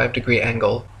 45-degree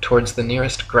angle towards the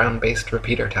nearest ground-based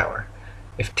repeater tower.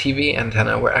 If TV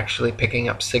antenna were actually picking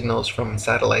up signals from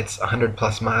satellites 100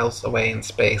 plus miles away in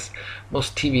space,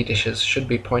 most TV dishes should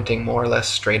be pointing more or less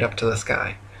straight up to the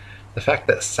sky. The fact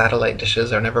that satellite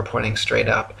dishes are never pointing straight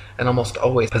up, and almost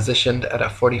always positioned at a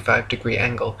 45-degree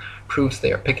angle, proves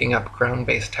they are picking up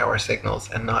ground-based tower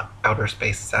signals and not outer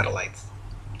space satellites.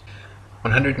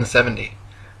 170.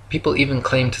 People even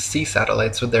claim to see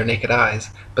satellites with their naked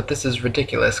eyes, but this is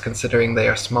ridiculous considering they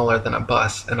are smaller than a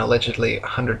bus and allegedly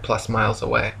 100 plus miles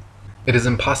away. It is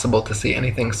impossible to see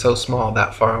anything so small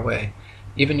that far away.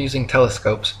 Even using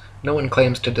telescopes, No one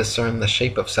claims to discern the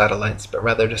shape of satellites, but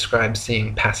rather describes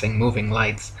seeing passing moving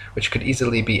lights, which could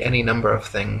easily be any number of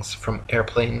things, from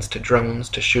airplanes to drones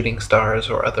to shooting stars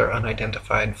or other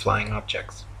unidentified flying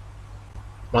objects.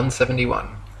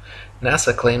 171.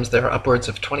 NASA claims there are upwards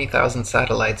of 20,000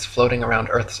 satellites floating around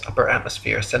Earth's upper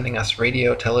atmosphere, sending us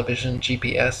radio, television,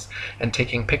 GPS, and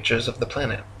taking pictures of the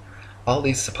planet. All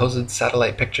these supposed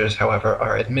satellite pictures, however,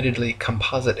 are admittedly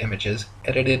composite images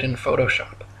edited in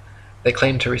Photoshop. They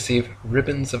claim to receive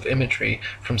ribbons of imagery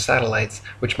from satellites,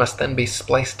 which must then be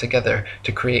spliced together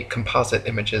to create composite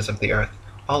images of the Earth,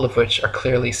 all of which are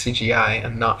clearly CGI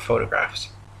and not photographs.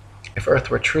 If Earth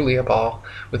were truly a ball,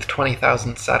 with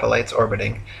 20,000 satellites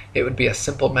orbiting, it would be a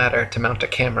simple matter to mount a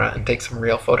camera and take some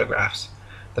real photographs.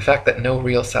 The fact that no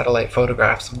real satellite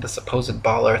photographs of the supposed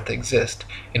ball Earth exist,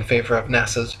 in favor of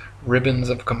NASA's ribbons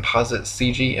of composite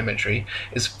CG imagery,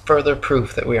 is further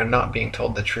proof that we are not being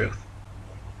told the truth.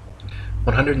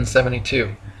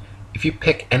 172. If you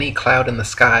pick any cloud in the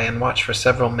sky and watch for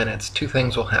several minutes, two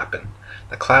things will happen.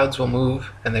 The clouds will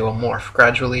move, and they will morph,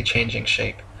 gradually changing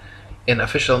shape. In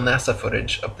official NASA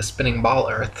footage of the spinning ball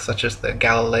Earth, such as the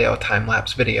Galileo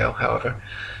time-lapse video, however,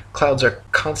 clouds are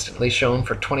constantly shown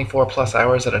for 24+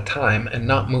 hours at a time and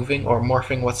not moving or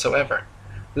morphing whatsoever.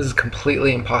 This is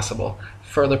completely impossible,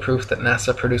 further proof that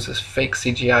NASA produces fake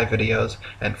CGI videos,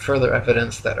 and further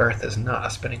evidence that Earth is not a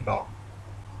spinning ball.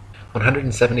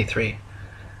 173.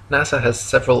 NASA has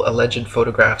several alleged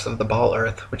photographs of the ball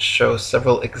Earth which show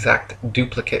several exact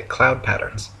duplicate cloud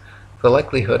patterns. The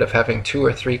likelihood of having 2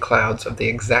 or 3 clouds of the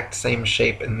exact same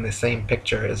shape in the same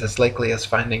picture is as likely as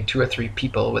finding 2 or 3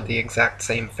 people with the exact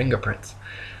same fingerprints.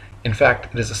 In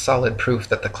fact, it is a solid proof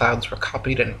that the clouds were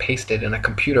copied and pasted in a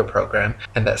computer program,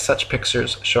 and that such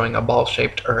pictures showing a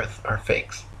ball-shaped Earth are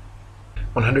fakes.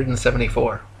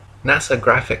 174. NASA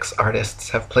graphics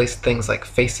artists have placed things like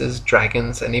faces,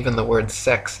 dragons, and even the word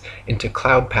sex into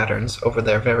cloud patterns over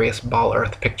their various ball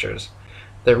Earth pictures.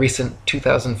 Their recent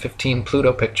 2015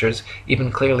 Pluto pictures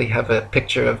even clearly have a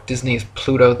picture of Disney's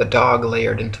Pluto the dog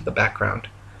layered into the background.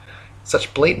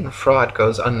 Such blatant fraud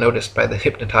goes unnoticed by the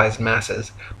hypnotized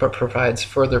masses, but provides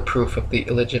further proof of the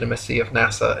illegitimacy of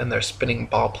NASA and their spinning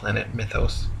ball planet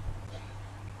mythos.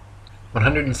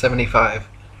 175.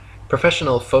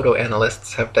 Professional photo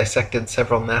analysts have dissected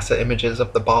several NASA images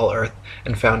of the ball Earth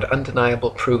and found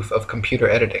undeniable proof of computer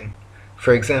editing.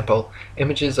 For example,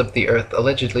 images of the Earth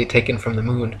allegedly taken from the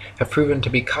Moon have proven to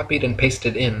be copied and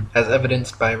pasted in, as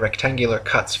evidenced by rectangular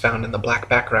cuts found in the black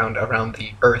background around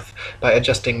the Earth by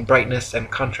adjusting brightness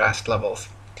and contrast levels.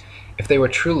 If they were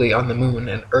truly on the Moon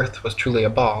and Earth was truly a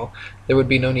ball, there would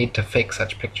be no need to fake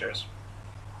such pictures.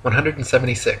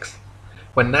 176.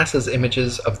 When NASA's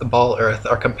images of the ball Earth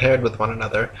are compared with one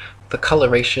another, the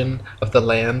coloration of the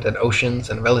land and oceans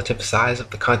and relative size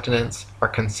of the continents are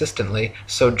consistently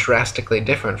so drastically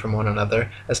different from one another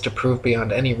as to prove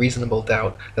beyond any reasonable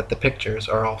doubt that the pictures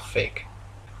are all fake.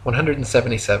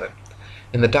 177.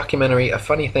 In the documentary A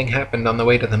Funny Thing Happened on the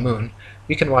Way to the Moon,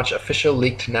 we can watch official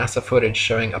leaked NASA footage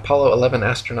showing Apollo 11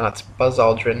 astronauts Buzz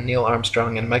Aldrin, Neil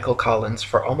Armstrong, and Michael Collins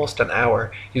for almost an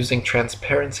hour using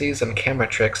transparencies and camera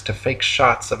tricks to fake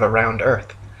shots of a round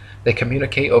Earth. They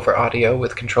communicate over audio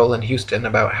with Control in Houston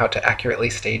about how to accurately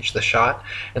stage the shot,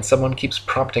 and someone keeps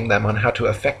prompting them on how to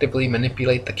effectively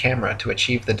manipulate the camera to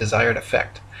achieve the desired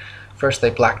effect. First,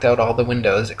 they blacked out all the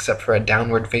windows except for a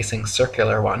downward-facing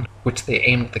circular one, which they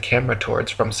aimed the camera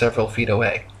towards from several feet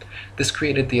away. This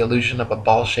created the illusion of a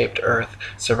ball-shaped Earth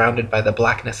surrounded by the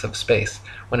blackness of space,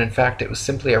 when in fact it was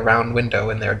simply a round window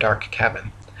in their dark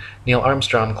cabin. Neil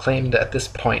Armstrong claimed at this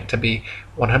point to be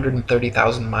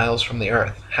 130,000 miles from the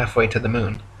Earth, halfway to the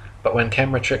Moon. But when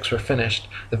camera tricks were finished,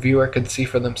 the viewer could see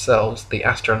for themselves the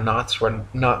astronauts were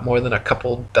not more than a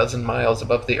couple dozen miles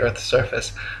above the Earth's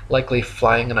surface, likely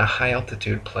flying in a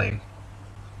high-altitude plane.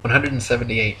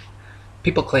 178.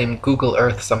 People claim Google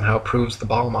Earth somehow proves the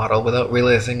ball model without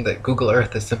realizing that Google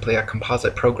Earth is simply a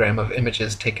composite program of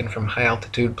images taken from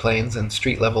high-altitude planes and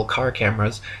street-level car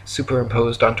cameras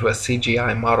superimposed onto a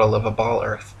CGI model of a ball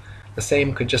Earth. The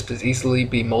same could just as easily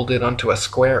be molded onto a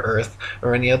square Earth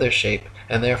or any other shape,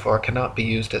 and therefore cannot be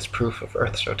used as proof of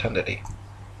Earth's rotundity.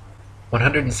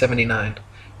 179.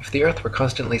 If the Earth were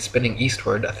constantly spinning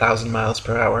eastward 1,000 miles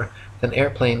per hour, then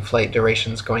airplane flight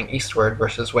durations going eastward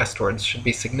versus westwards should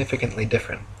be significantly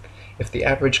different. If the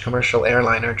average commercial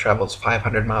airliner travels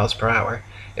 500 miles per hour,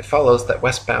 it follows that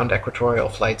westbound equatorial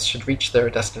flights should reach their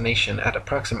destination at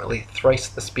approximately thrice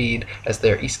the speed as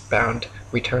their eastbound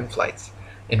return flights.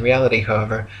 In reality,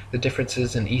 however, the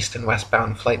differences in east and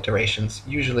westbound flight durations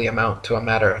usually amount to a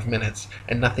matter of minutes,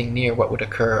 and nothing near what would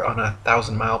occur on a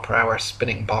 1,000-mile-per-hour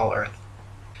spinning ball Earth.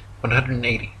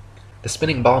 180. The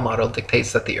spinning ball model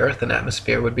dictates that the Earth and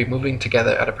atmosphere would be moving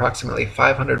together at approximately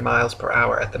 500 miles per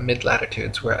hour at the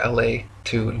mid-latitudes where LA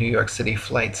to New York City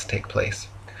flights take place.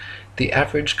 The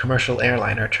average commercial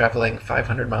airliner traveling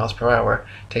 500 miles per hour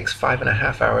takes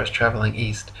 5.5 hours traveling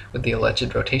east with the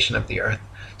alleged rotation of the Earth,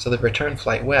 so the return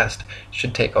flight west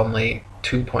should take only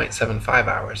 2.75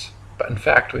 hours. But in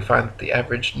fact, we find that the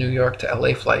average New York to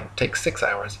LA flight takes 6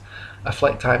 hours, a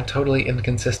flight time totally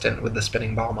inconsistent with the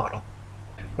spinning ball model.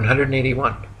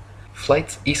 181.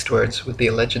 Flights eastwards with the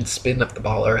alleged spin of the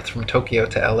ball Earth from Tokyo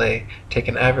to LA take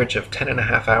an average of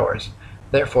 10.5 hours.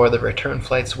 Therefore, the return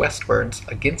flights westwards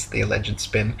against the alleged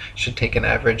spin should take an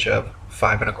average of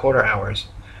 5.25 hours,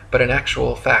 but in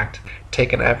actual fact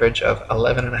take an average of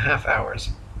 11.5 hours,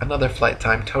 another flight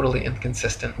time totally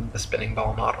inconsistent with the spinning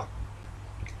ball model.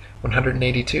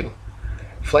 182.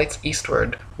 Flights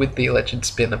eastward with the alleged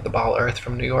spin of the ball Earth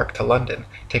from New York to London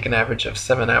take an average of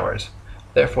 7 hours.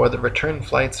 Therefore, the return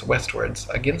flights westwards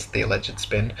against the alleged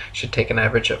spin should take an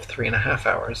average of 3.5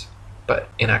 hours, but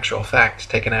in actual fact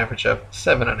take an average of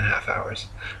 7.5 hours,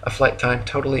 a flight time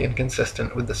totally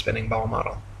inconsistent with the spinning ball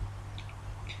model.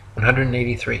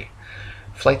 183.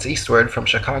 Flights eastward from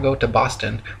Chicago to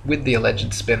Boston with the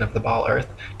alleged spin of the ball Earth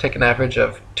take an average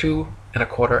of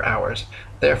 2.25 hours.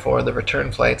 Therefore, the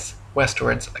return flights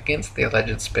westwards against the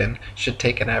alleged spin should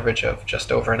take an average of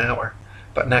just over an hour,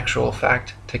 but in actual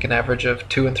fact take an average of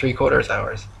 2.75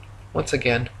 hours. Once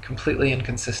again, completely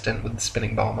inconsistent with the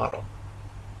spinning ball model.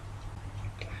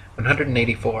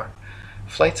 184.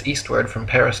 Flights eastward from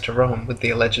Paris to Rome with the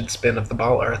alleged spin of the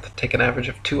ball Earth take an average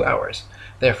of 2 hours.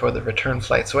 Therefore, the return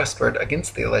flights westward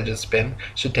against the alleged spin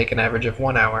should take an average of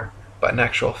 1 hour, but in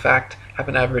actual fact have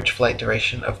an average flight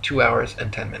duration of 2 hours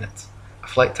and 10 minutes, a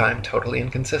flight time totally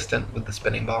inconsistent with the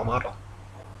spinning ball model.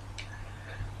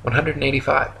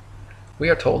 185. We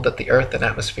are told that the Earth and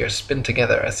atmosphere spin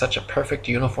together at such a perfect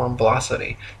uniform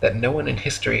velocity that no one in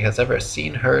history has ever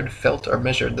seen, heard, felt, or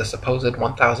measured the supposed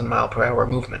 1,000 mile per hour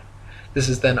movement. This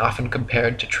is then often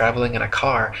compared to traveling in a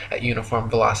car at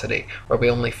uniform velocity, where we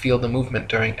only feel the movement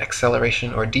during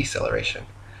acceleration or deceleration.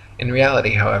 In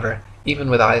reality, however, even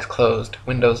with eyes closed,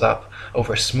 windows up,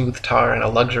 over smooth tar in a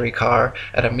luxury car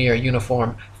at a mere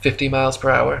uniform 50 miles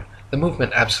per hour, the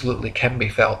movement absolutely can be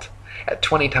felt. At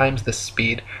 20 times this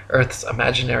speed, Earth's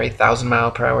imaginary 1,000 mile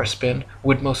per hour spin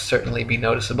would most certainly be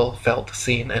noticeable, felt,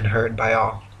 seen, and heard by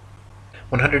all.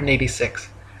 186.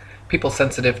 People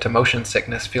sensitive to motion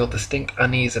sickness feel distinct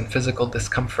unease and physical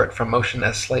discomfort from motion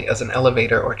as slight as an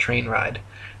elevator or train ride.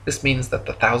 This means that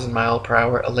the 1,000 mile per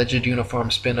hour alleged uniform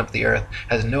spin of the Earth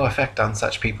has no effect on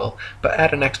such people, but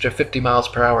add an extra 50 miles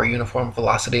per hour uniform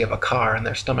velocity of a car and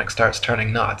their stomach starts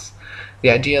turning knots.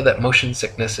 The idea that motion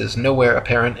sickness is nowhere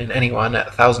apparent in anyone at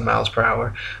 1,000 miles per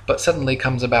hour, but suddenly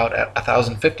comes about at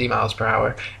 1,050 miles per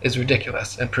hour, is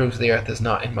ridiculous and proves the Earth is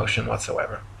not in motion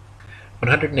whatsoever.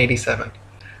 187.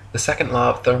 The second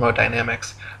law of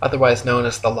thermodynamics, otherwise known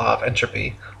as the law of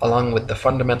entropy, along with the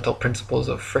fundamental principles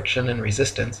of friction and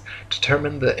resistance,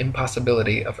 determine the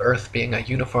impossibility of Earth being a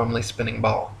uniformly spinning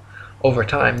ball. Over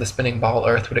time, the spinning ball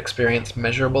Earth would experience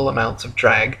measurable amounts of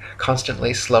drag,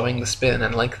 constantly slowing the spin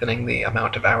and lengthening the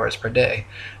amount of hours per day.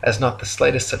 As not the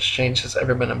slightest such change has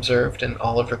ever been observed in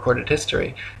all of recorded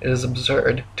history, it is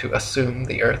absurd to assume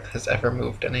the Earth has ever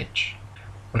moved an inch.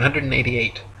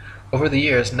 188. Over the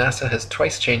years, NASA has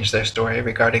twice changed their story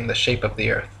regarding the shape of the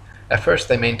Earth. At first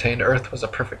they maintained Earth was a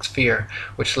perfect sphere,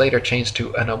 which later changed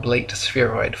to an oblate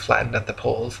spheroid flattened at the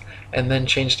poles, and then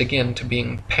changed again to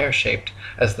being pear-shaped,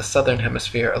 as the southern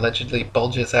hemisphere allegedly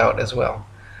bulges out as well.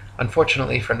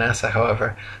 Unfortunately for NASA,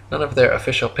 however, none of their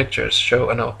official pictures show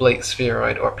an oblate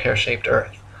spheroid or pear-shaped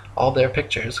Earth. All their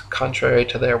pictures, contrary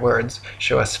to their words,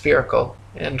 show a spherical,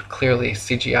 and clearly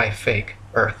CGI fake,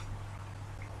 Earth.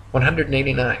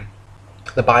 189.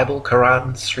 The Bible,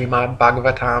 Quran, Srimad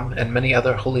Bhagavatam, and many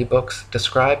other holy books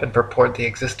describe and purport the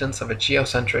existence of a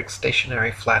geocentric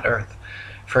stationary flat Earth.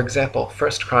 For example,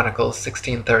 1 Chronicles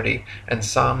 16:30 and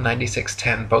Psalm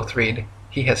 96:10 both read,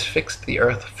 "He has fixed the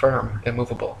earth firm,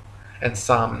 immovable." And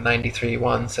Psalm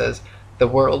 93:1 says, "The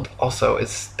world also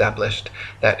is established,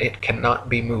 that it cannot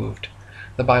be moved."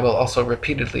 The Bible also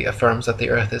repeatedly affirms that the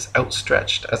earth is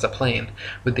outstretched as a plane,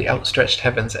 with the outstretched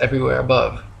heavens everywhere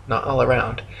above, not all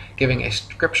around, giving a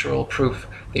scriptural proof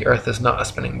the earth is not a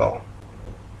spinning ball.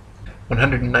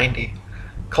 190.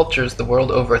 Cultures the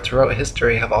world over throughout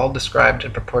history have all described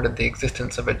and purported the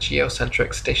existence of a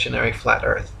geocentric stationary flat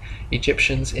earth.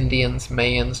 Egyptians, Indians,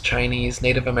 Mayans, Chinese,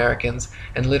 Native Americans,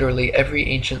 and literally every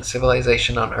ancient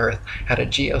civilization on earth had a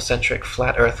geocentric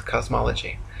flat earth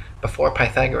cosmology. Before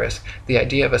Pythagoras, the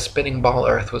idea of a spinning ball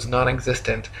Earth was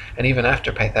non-existent, and even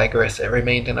after Pythagoras it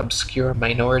remained an obscure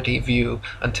minority view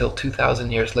until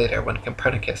 2,000 years later when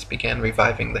Copernicus began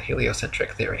reviving the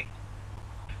heliocentric theory.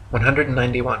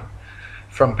 191.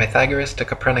 From Pythagoras to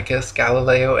Copernicus,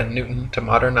 Galileo and Newton to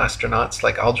modern astronauts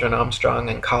like Aldrin Armstrong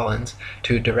and Collins,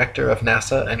 to Director of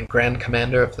NASA and Grand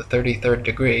Commander of the 33rd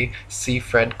Degree, C.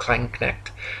 Fred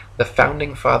Klangknecht, the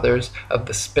founding fathers of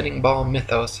the spinning ball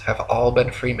mythos have all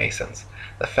been Freemasons.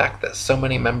 The fact that so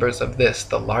many members of this,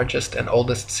 the largest and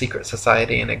oldest secret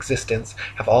society in existence,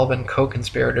 have all been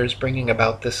co-conspirators bringing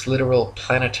about this literal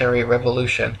planetary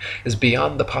revolution is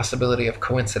beyond the possibility of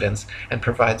coincidence and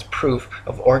provides proof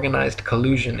of organized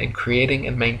collusion in creating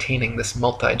and maintaining this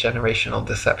multi-generational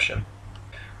deception.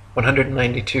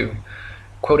 192.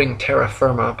 Quoting Terra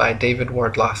Firma by David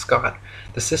Wardlaw Scott,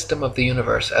 the system of the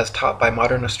universe as taught by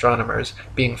modern astronomers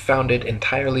being founded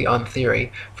entirely on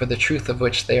theory, for the truth of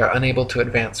which they are unable to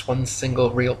advance one single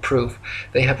real proof,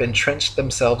 they have entrenched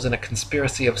themselves in a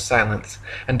conspiracy of silence,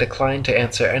 and decline to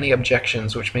answer any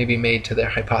objections which may be made to their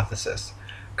hypothesis.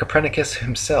 Copernicus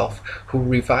himself, who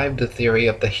revived the theory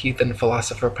of the heathen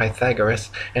philosopher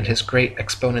Pythagoras and his great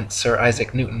exponent Sir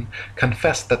Isaac Newton,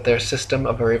 confessed that their system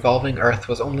of a revolving earth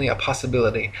was only a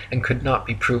possibility and could not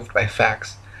be proved by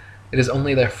facts. It is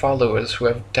only their followers who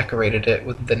have decorated it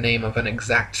with the name of an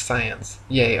exact science,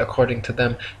 yea, according to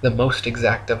them, the most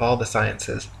exact of all the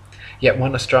sciences. Yet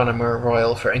one astronomer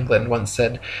royal for England once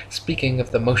said, speaking of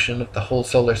the motion of the whole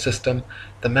solar system,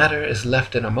 "The matter is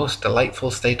left in a most delightful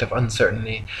state of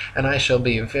uncertainty, and I shall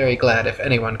be very glad if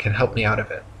anyone can help me out of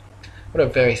it." What a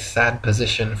very sad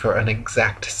position for an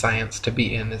exact science to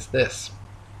be in is this.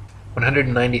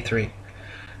 193.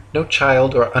 No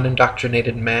child or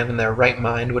unindoctrinated man in their right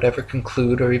mind would ever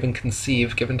conclude or even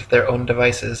conceive, given to their own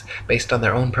devices, based on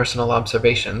their own personal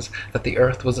observations, that the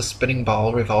earth was a spinning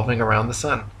ball revolving around the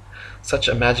sun. Such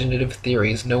imaginative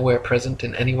theories, nowhere present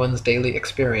in anyone's daily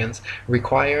experience,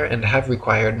 require and have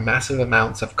required massive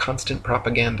amounts of constant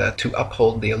propaganda to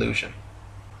uphold the illusion.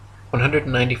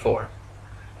 194.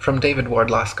 From David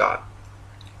Wardlaw Scott.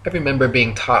 I remember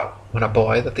being taught when a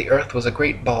boy that the earth was a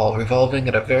great ball revolving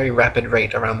at a very rapid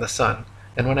rate around the sun,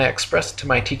 and when I expressed to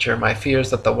my teacher my fears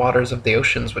that the waters of the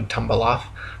oceans would tumble off,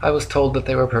 I was told that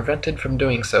they were prevented from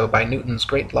doing so by Newton's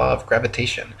great law of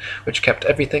gravitation, which kept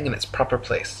everything in its proper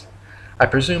place. I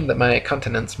presume that my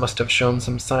countenance must have shown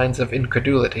some signs of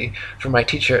incredulity, for my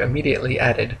teacher immediately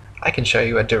added, "I can show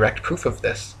you a direct proof of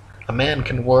this. A man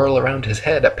can whirl around his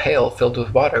head a pail filled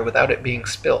with water without it being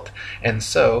spilt, and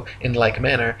so, in like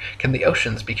manner, can the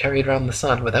oceans be carried round the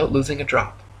sun without losing a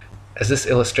drop." As this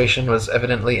illustration was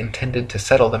evidently intended to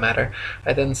settle the matter,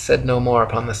 I then said no more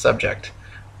upon the subject.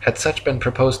 Had such been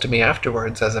proposed to me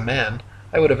afterwards as a man,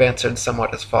 I would have answered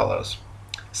somewhat as follows.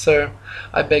 "Sir,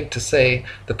 I beg to say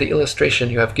that the illustration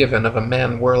you have given of a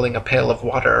man whirling a pail of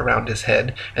water around his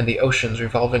head and the oceans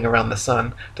revolving around the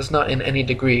sun does not in any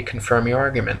degree confirm your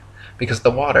argument, because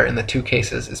the water in the two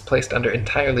cases is placed under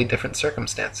entirely different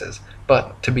circumstances,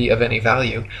 but, to be of any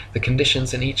value, the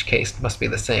conditions in each case must be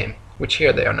the same, which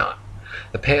here they are not.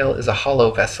 The pail is a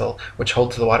hollow vessel which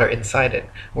holds the water inside it,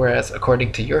 whereas,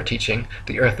 according to your teaching,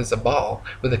 the earth is a ball,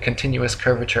 with a continuous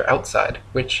curvature outside,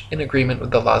 which, in agreement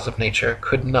with the laws of nature,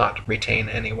 could not retain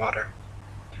any water.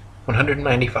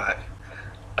 195.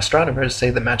 Astronomers say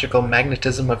the magical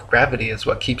magnetism of gravity is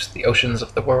what keeps the oceans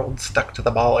of the world stuck to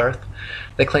the ball earth.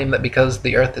 They claim that because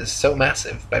the earth is so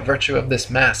massive, by virtue of this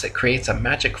mass it creates a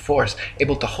magic force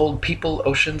able to hold people,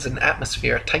 oceans, and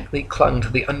atmosphere tightly clung to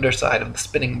the underside of the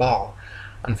spinning ball.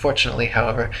 Unfortunately,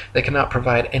 however, they cannot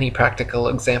provide any practical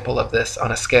example of this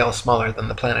on a scale smaller than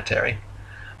the planetary.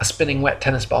 A spinning wet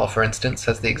tennis ball, for instance,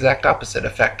 has the exact opposite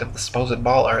effect of the supposed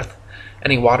ball earth.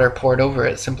 Any water poured over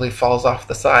it simply falls off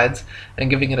the sides,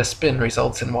 and giving it a spin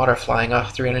results in water flying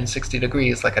off 360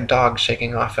 degrees like a dog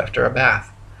shaking off after a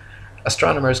bath.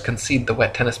 Astronomers concede the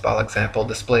wet tennis ball example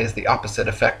displays the opposite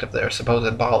effect of their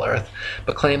supposed ball earth,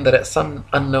 but claim that at some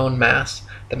unknown mass,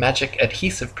 the magic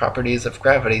adhesive properties of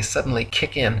gravity suddenly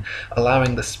kick in,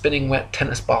 allowing the spinning wet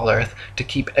tennis ball earth to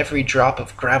keep every drop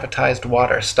of gravitized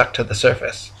water stuck to the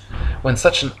surface. When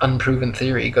such an unproven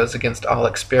theory goes against all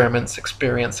experiments,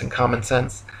 experience, and common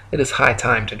sense, it is high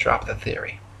time to drop the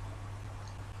theory.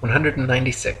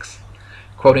 196.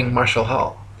 Quoting Marshall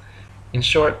Hall. In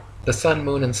short, the sun,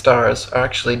 moon, and stars are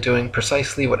actually doing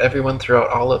precisely what everyone throughout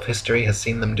all of history has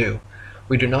seen them do.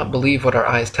 We do not believe what our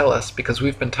eyes tell us because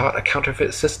we've been taught a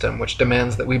counterfeit system which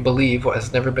demands that we believe what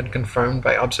has never been confirmed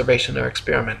by observation or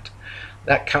experiment.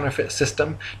 That counterfeit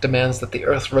system demands that the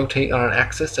Earth rotate on an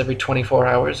axis every 24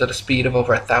 hours at a speed of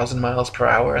over 1,000 miles per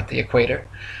hour at the equator.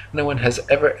 No one has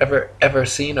ever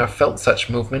seen or felt such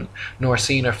movement, nor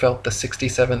seen or felt the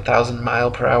 67,000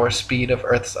 mile per hour speed of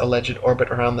Earth's alleged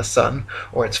orbit around the Sun,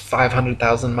 or its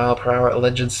 500,000 mile per hour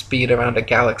alleged speed around a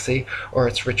galaxy, or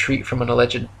its retreat from an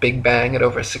alleged Big Bang at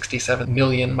over 67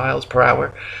 million miles per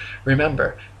hour.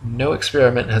 Remember, no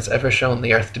experiment has ever shown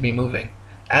the Earth to be moving.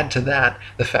 Add to that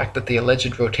the fact that the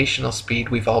alleged rotational speed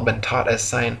we've all been taught as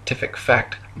scientific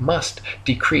fact must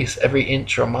decrease every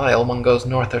inch or mile one goes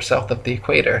north or south of the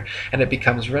equator, and it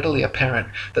becomes readily apparent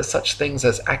that such things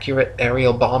as accurate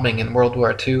aerial bombing in World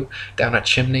War II down a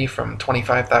chimney from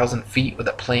 25,000 feet with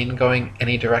a plane going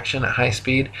any direction at high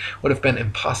speed would have been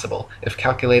impossible if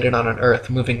calculated on an Earth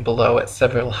moving below at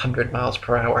several hundred miles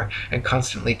per hour and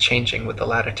constantly changing with the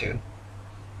latitude.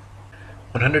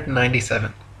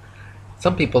 197.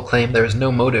 Some people claim there is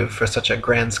no motive for such a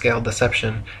grand-scale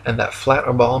deception, and that flat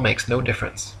or ball makes no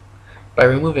difference. By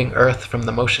removing Earth from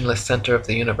the motionless center of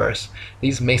the universe,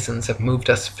 these Masons have moved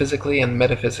us physically and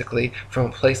metaphysically from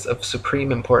a place of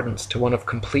supreme importance to one of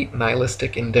complete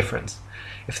nihilistic indifference.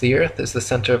 If the Earth is the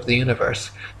center of the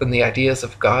universe, then the ideas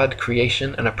of God,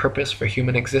 creation, and a purpose for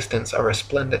human existence are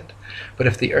resplendent. But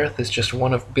if the Earth is just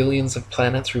one of billions of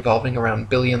planets revolving around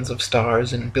billions of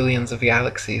stars and billions of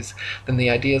galaxies, then the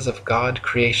ideas of God,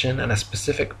 creation, and a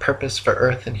specific purpose for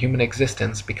Earth and human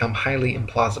existence become highly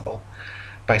implausible.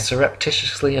 By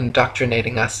surreptitiously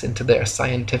indoctrinating us into their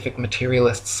scientific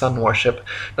materialist sun worship,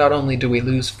 not only do we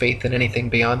lose faith in anything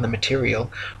beyond the material,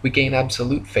 we gain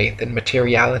absolute faith in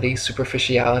materiality,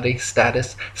 superficiality,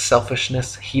 status,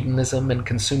 selfishness, hedonism, and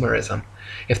consumerism.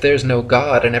 If there's no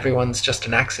God and everyone's just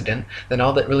an accident, then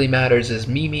all that really matters is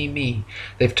me, me, me.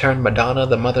 They've turned Madonna,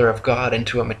 the mother of God,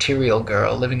 into a material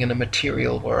girl living in a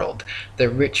material world. Their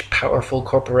rich, powerful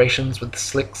corporations with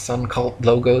slick sun cult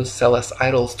logos sell us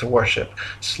idols to worship,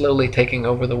 slowly taking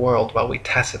over the world while we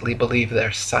tacitly believe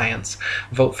their science,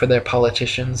 vote for their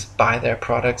politicians, buy their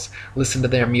products, listen to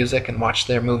their music, and watch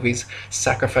their movies,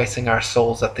 sacrificing our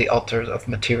souls at the altar of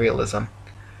materialism.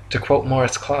 To quote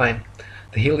Morris Klein,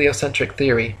 the heliocentric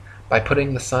theory, by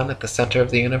putting the sun at the center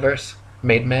of the universe,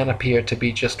 made man appear to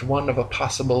be just one of a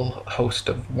possible host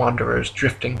of wanderers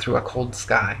drifting through a cold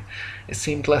sky. It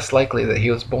seemed less likely that he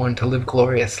was born to live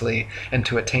gloriously and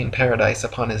to attain paradise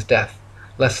upon his death.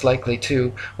 Less likely,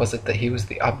 too, was it that he was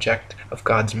the object of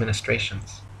God's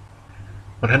ministrations.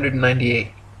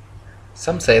 198.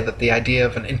 Some say that the idea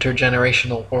of an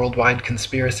intergenerational worldwide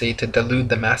conspiracy to delude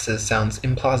the masses sounds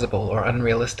implausible or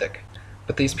unrealistic.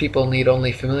 But these people need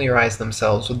only familiarize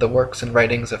themselves with the works and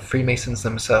writings of Freemasons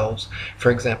themselves, for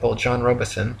example John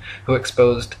Robison, who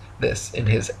exposed this in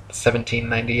his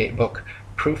 1798 book,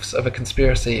 Proofs of a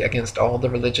Conspiracy Against All the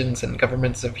Religions and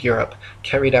Governments of Europe,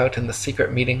 carried out in the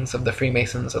secret meetings of the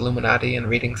Freemasons, Illuminati, and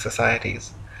reading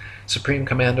societies. Supreme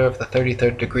Commander of the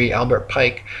 33rd Degree Albert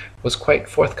Pike was quite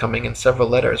forthcoming in several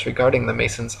letters regarding the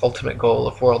Masons' ultimate goal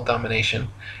of world domination,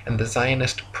 and the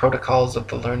Zionist Protocols of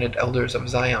the Learned Elders of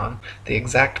Zion, the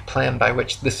exact plan by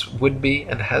which this would be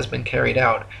and has been carried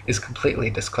out, is completely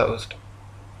disclosed.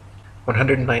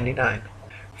 199.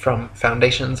 From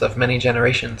Foundations of Many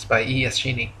Generations by E.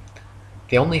 Eschini.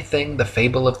 The only thing the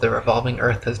fable of the revolving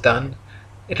earth has done,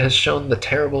 it has shown the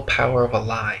terrible power of a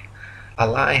lie. A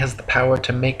lie has the power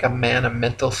to make a man a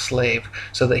mental slave,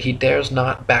 so that he dares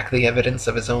not back the evidence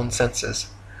of his own senses.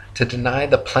 To deny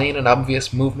the plain and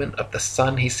obvious movement of the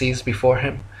sun he sees before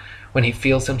him, when he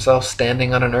feels himself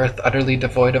standing on an earth utterly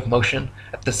devoid of motion,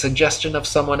 at the suggestion of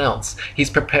someone else, he's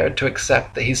prepared to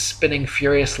accept that he's spinning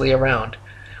furiously around.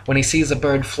 When he sees a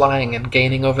bird flying and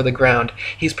gaining over the ground,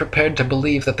 he's prepared to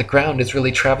believe that the ground is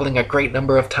really traveling a great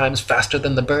number of times faster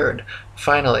than the bird.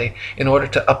 Finally, in order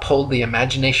to uphold the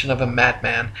imagination of a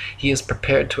madman, he is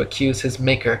prepared to accuse his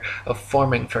Maker of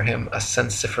forming for him a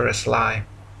sensiferous lie.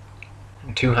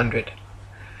 200.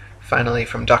 Finally,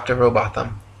 from Dr.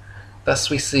 Robotham.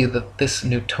 Thus we see that this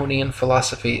Newtonian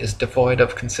philosophy is devoid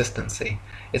of consistency.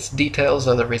 Its details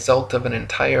are the result of an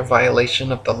entire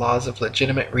violation of the laws of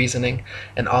legitimate reasoning,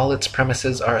 and all its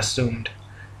premises are assumed.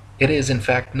 It is, in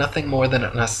fact, nothing more than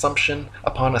an assumption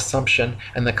upon assumption,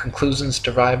 and the conclusions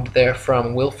derived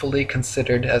therefrom willfully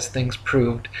considered as things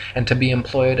proved, and to be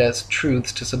employed as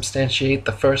truths to substantiate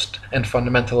the first and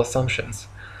fundamental assumptions.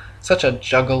 Such a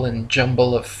juggle and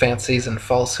jumble of fancies and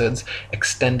falsehoods,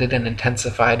 extended and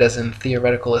intensified as in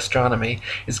theoretical astronomy,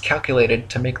 is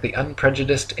calculated to make the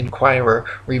unprejudiced inquirer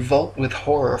revolt with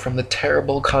horror from the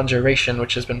terrible conjuration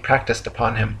which has been practised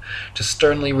upon him, to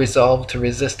sternly resolve to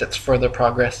resist its further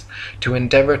progress, to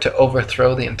endeavor to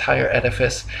overthrow the entire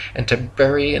edifice, and to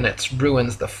bury in its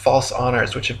ruins the false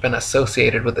honors which have been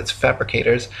associated with its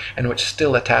fabricators, and which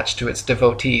still attach to its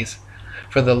devotees.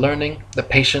 For the learning, the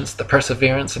patience, the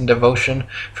perseverance, and devotion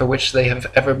for which they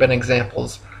have ever been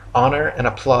examples, honor and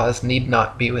applause need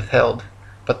not be withheld,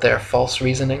 but their false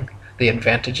reasoning, the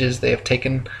advantages they have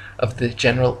taken of the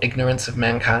general ignorance of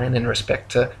mankind in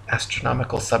respect to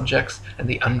astronomical subjects, and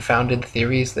the unfounded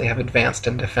theories they have advanced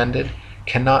and defended,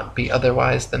 cannot be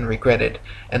otherwise than regretted,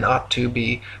 and ought to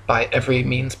be by every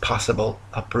means possible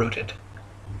uprooted.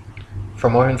 For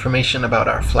more information about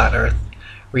our flat Earth,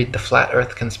 read The Flat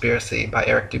Earth Conspiracy by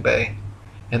Eric Dubay,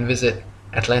 and visit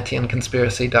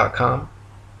atlanteanconspiracy.com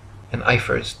and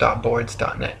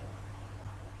ifers.boards.net.